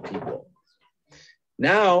 Silencing a People.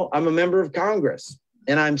 Now I'm a member of Congress,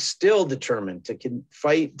 and I'm still determined to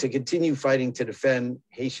continue fighting to defend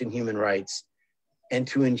Haitian human rights and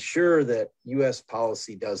to ensure that US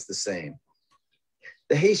policy does the same.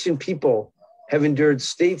 The Haitian people have endured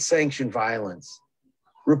state-sanctioned violence,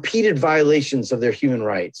 repeated violations of their human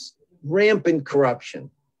rights, rampant corruption,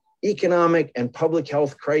 economic and public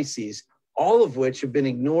health crises, all of which have been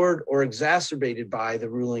ignored or exacerbated by the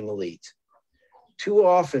ruling elite. Too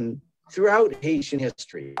often, throughout Haitian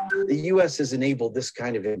history, the US has enabled this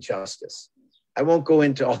kind of injustice. I won't go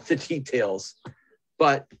into all the details,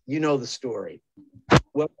 but you know the story.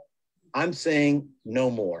 Well, I'm saying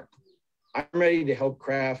no more. I'm ready to help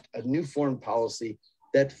craft a new foreign policy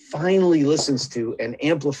that finally listens to and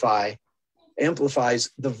amplifies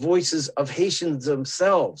the voices of Haitians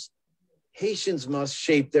themselves. Haitians must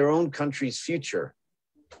shape their own country's future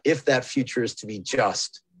if that future is to be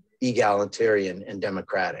just, egalitarian, and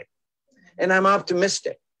democratic. And I'm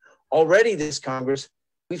optimistic. Already this Congress,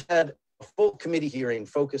 we've had a full committee hearing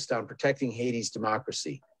focused on protecting Haiti's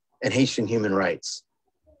democracy and Haitian human rights.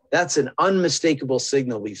 That's an unmistakable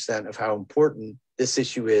signal we've sent of how important this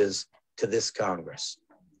issue is to this Congress.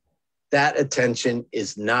 That attention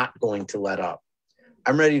is not going to let up.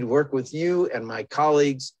 I'm ready to work with you and my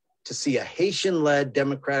colleagues to see a Haitian-led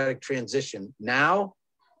democratic transition now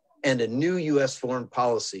and a new US foreign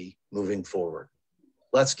policy moving forward.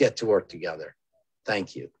 Let's get to work together.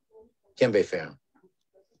 Thank you. Kembe Fam.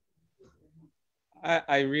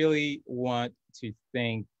 I really want to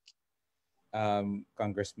thank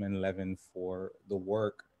Congressman Levin for the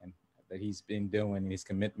work that he's been doing and his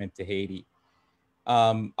commitment to Haiti.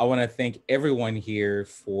 I want to thank everyone here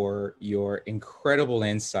for your incredible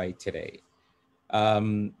insight today.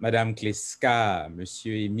 Madame Kleska,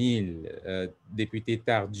 Monsieur Emile, Député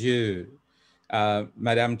Tardieu,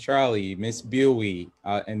 Madame Charlie, Miss Buey,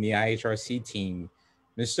 and the IHRC team,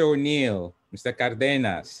 Mr. O'Neill, Mr.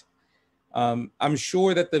 Cardenas. I'm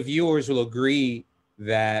sure that the viewers will agree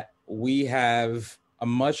that we have a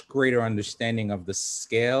much greater understanding of the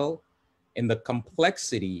scale and the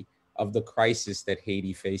complexity of the crisis that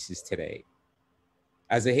Haiti faces today.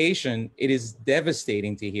 As a Haitian, it is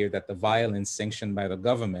devastating to hear that the violence sanctioned by the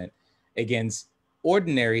government against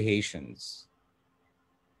ordinary Haitians,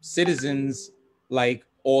 citizens like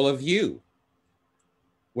all of you.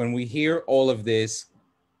 When we hear all of this,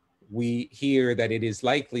 we hear that it is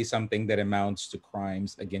likely something that amounts to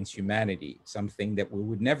crimes against humanity, something that we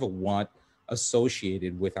would never want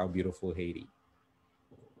associated with our beautiful Haiti.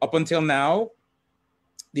 Up until now,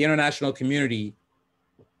 the international community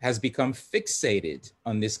has become fixated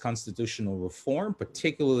on this constitutional reform,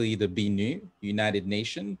 particularly the BNU, United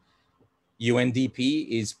Nations. UNDP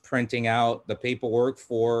is printing out the paperwork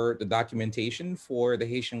for the documentation for the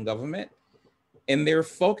Haitian government, and their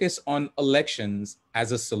focus on elections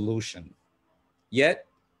as a solution. Yet,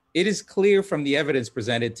 it is clear from the evidence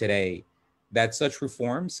presented today that such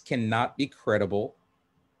reforms cannot be credible,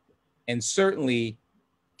 and certainly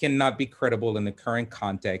cannot be credible in the current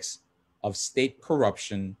context of state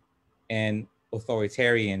corruption and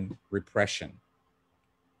authoritarian repression.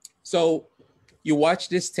 So you watch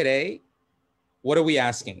this today, what are we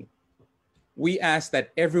asking? We ask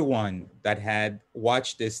that everyone that had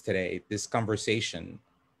watched this today, this conversation,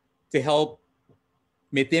 to help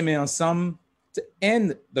Mettez Ensemble to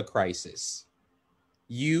end the crisis.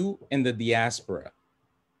 You in the diaspora,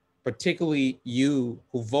 particularly you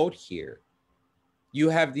who vote here, you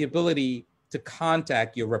have the ability to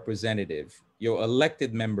contact your representative, your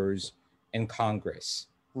elected members in Congress.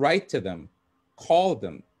 Write to them, call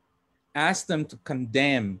them, ask them to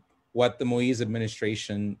condemn what the Moise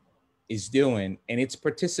administration is doing, and its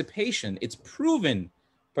participation, its proven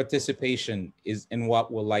participation, is in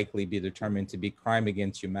what will likely be determined to be crime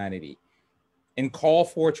against humanity, and call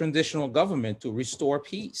for a transitional government to restore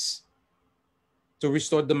peace, to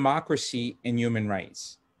restore democracy and human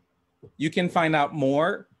rights. You can find out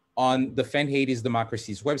more on Defend Haiti's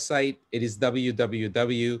Democracy's website. It is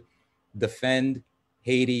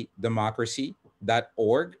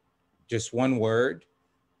www.defendhaitidemocracy.org, just one word,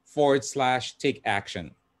 /take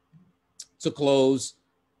action. To close,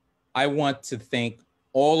 I want to thank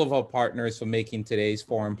all of our partners for making today's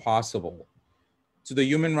forum possible. To the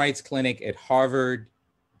Human Rights Clinic at Harvard,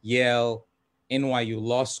 Yale, NYU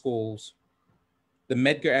Law Schools, the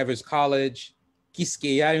Medgar Evers College,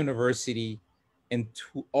 Quisqueya University, and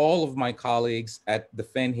to all of my colleagues at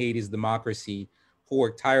Defend Haiti's Democracy who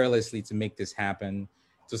worked tirelessly to make this happen,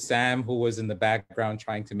 to Sam, who was in the background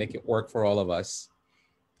trying to make it work for all of us.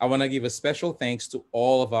 I want to give a special thanks to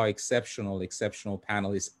all of our exceptional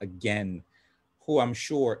panelists again, who I'm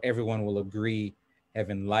sure everyone will agree have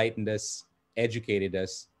enlightened us, educated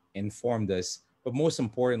us, informed us, but most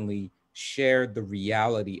importantly, shared the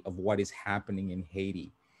reality of what is happening in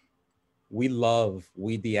Haiti. We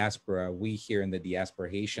diaspora, we here in the diaspora,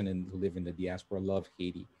 Haitian and who live in the diaspora, love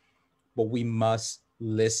Haiti. But we must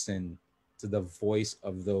listen to the voice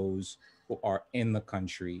of those who are in the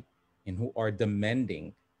country and who are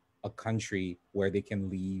demanding a country where they can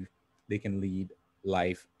lead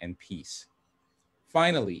life and peace.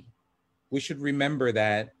 Finally, we should remember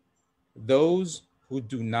that those who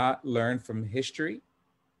do not learn from history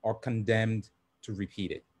are condemned to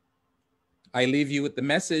repeat it. I leave you with the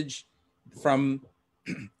message from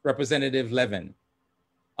Representative Levin.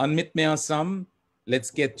 Unmit me ensemble, let's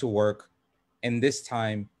get to work, and this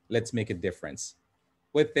time, let's make a difference.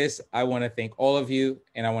 With this, I want to thank all of you,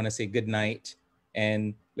 and I want to say good night,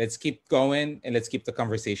 and let's keep going, and let's keep the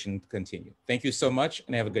conversation continue. Thank you so much,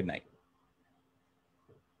 and have a good night.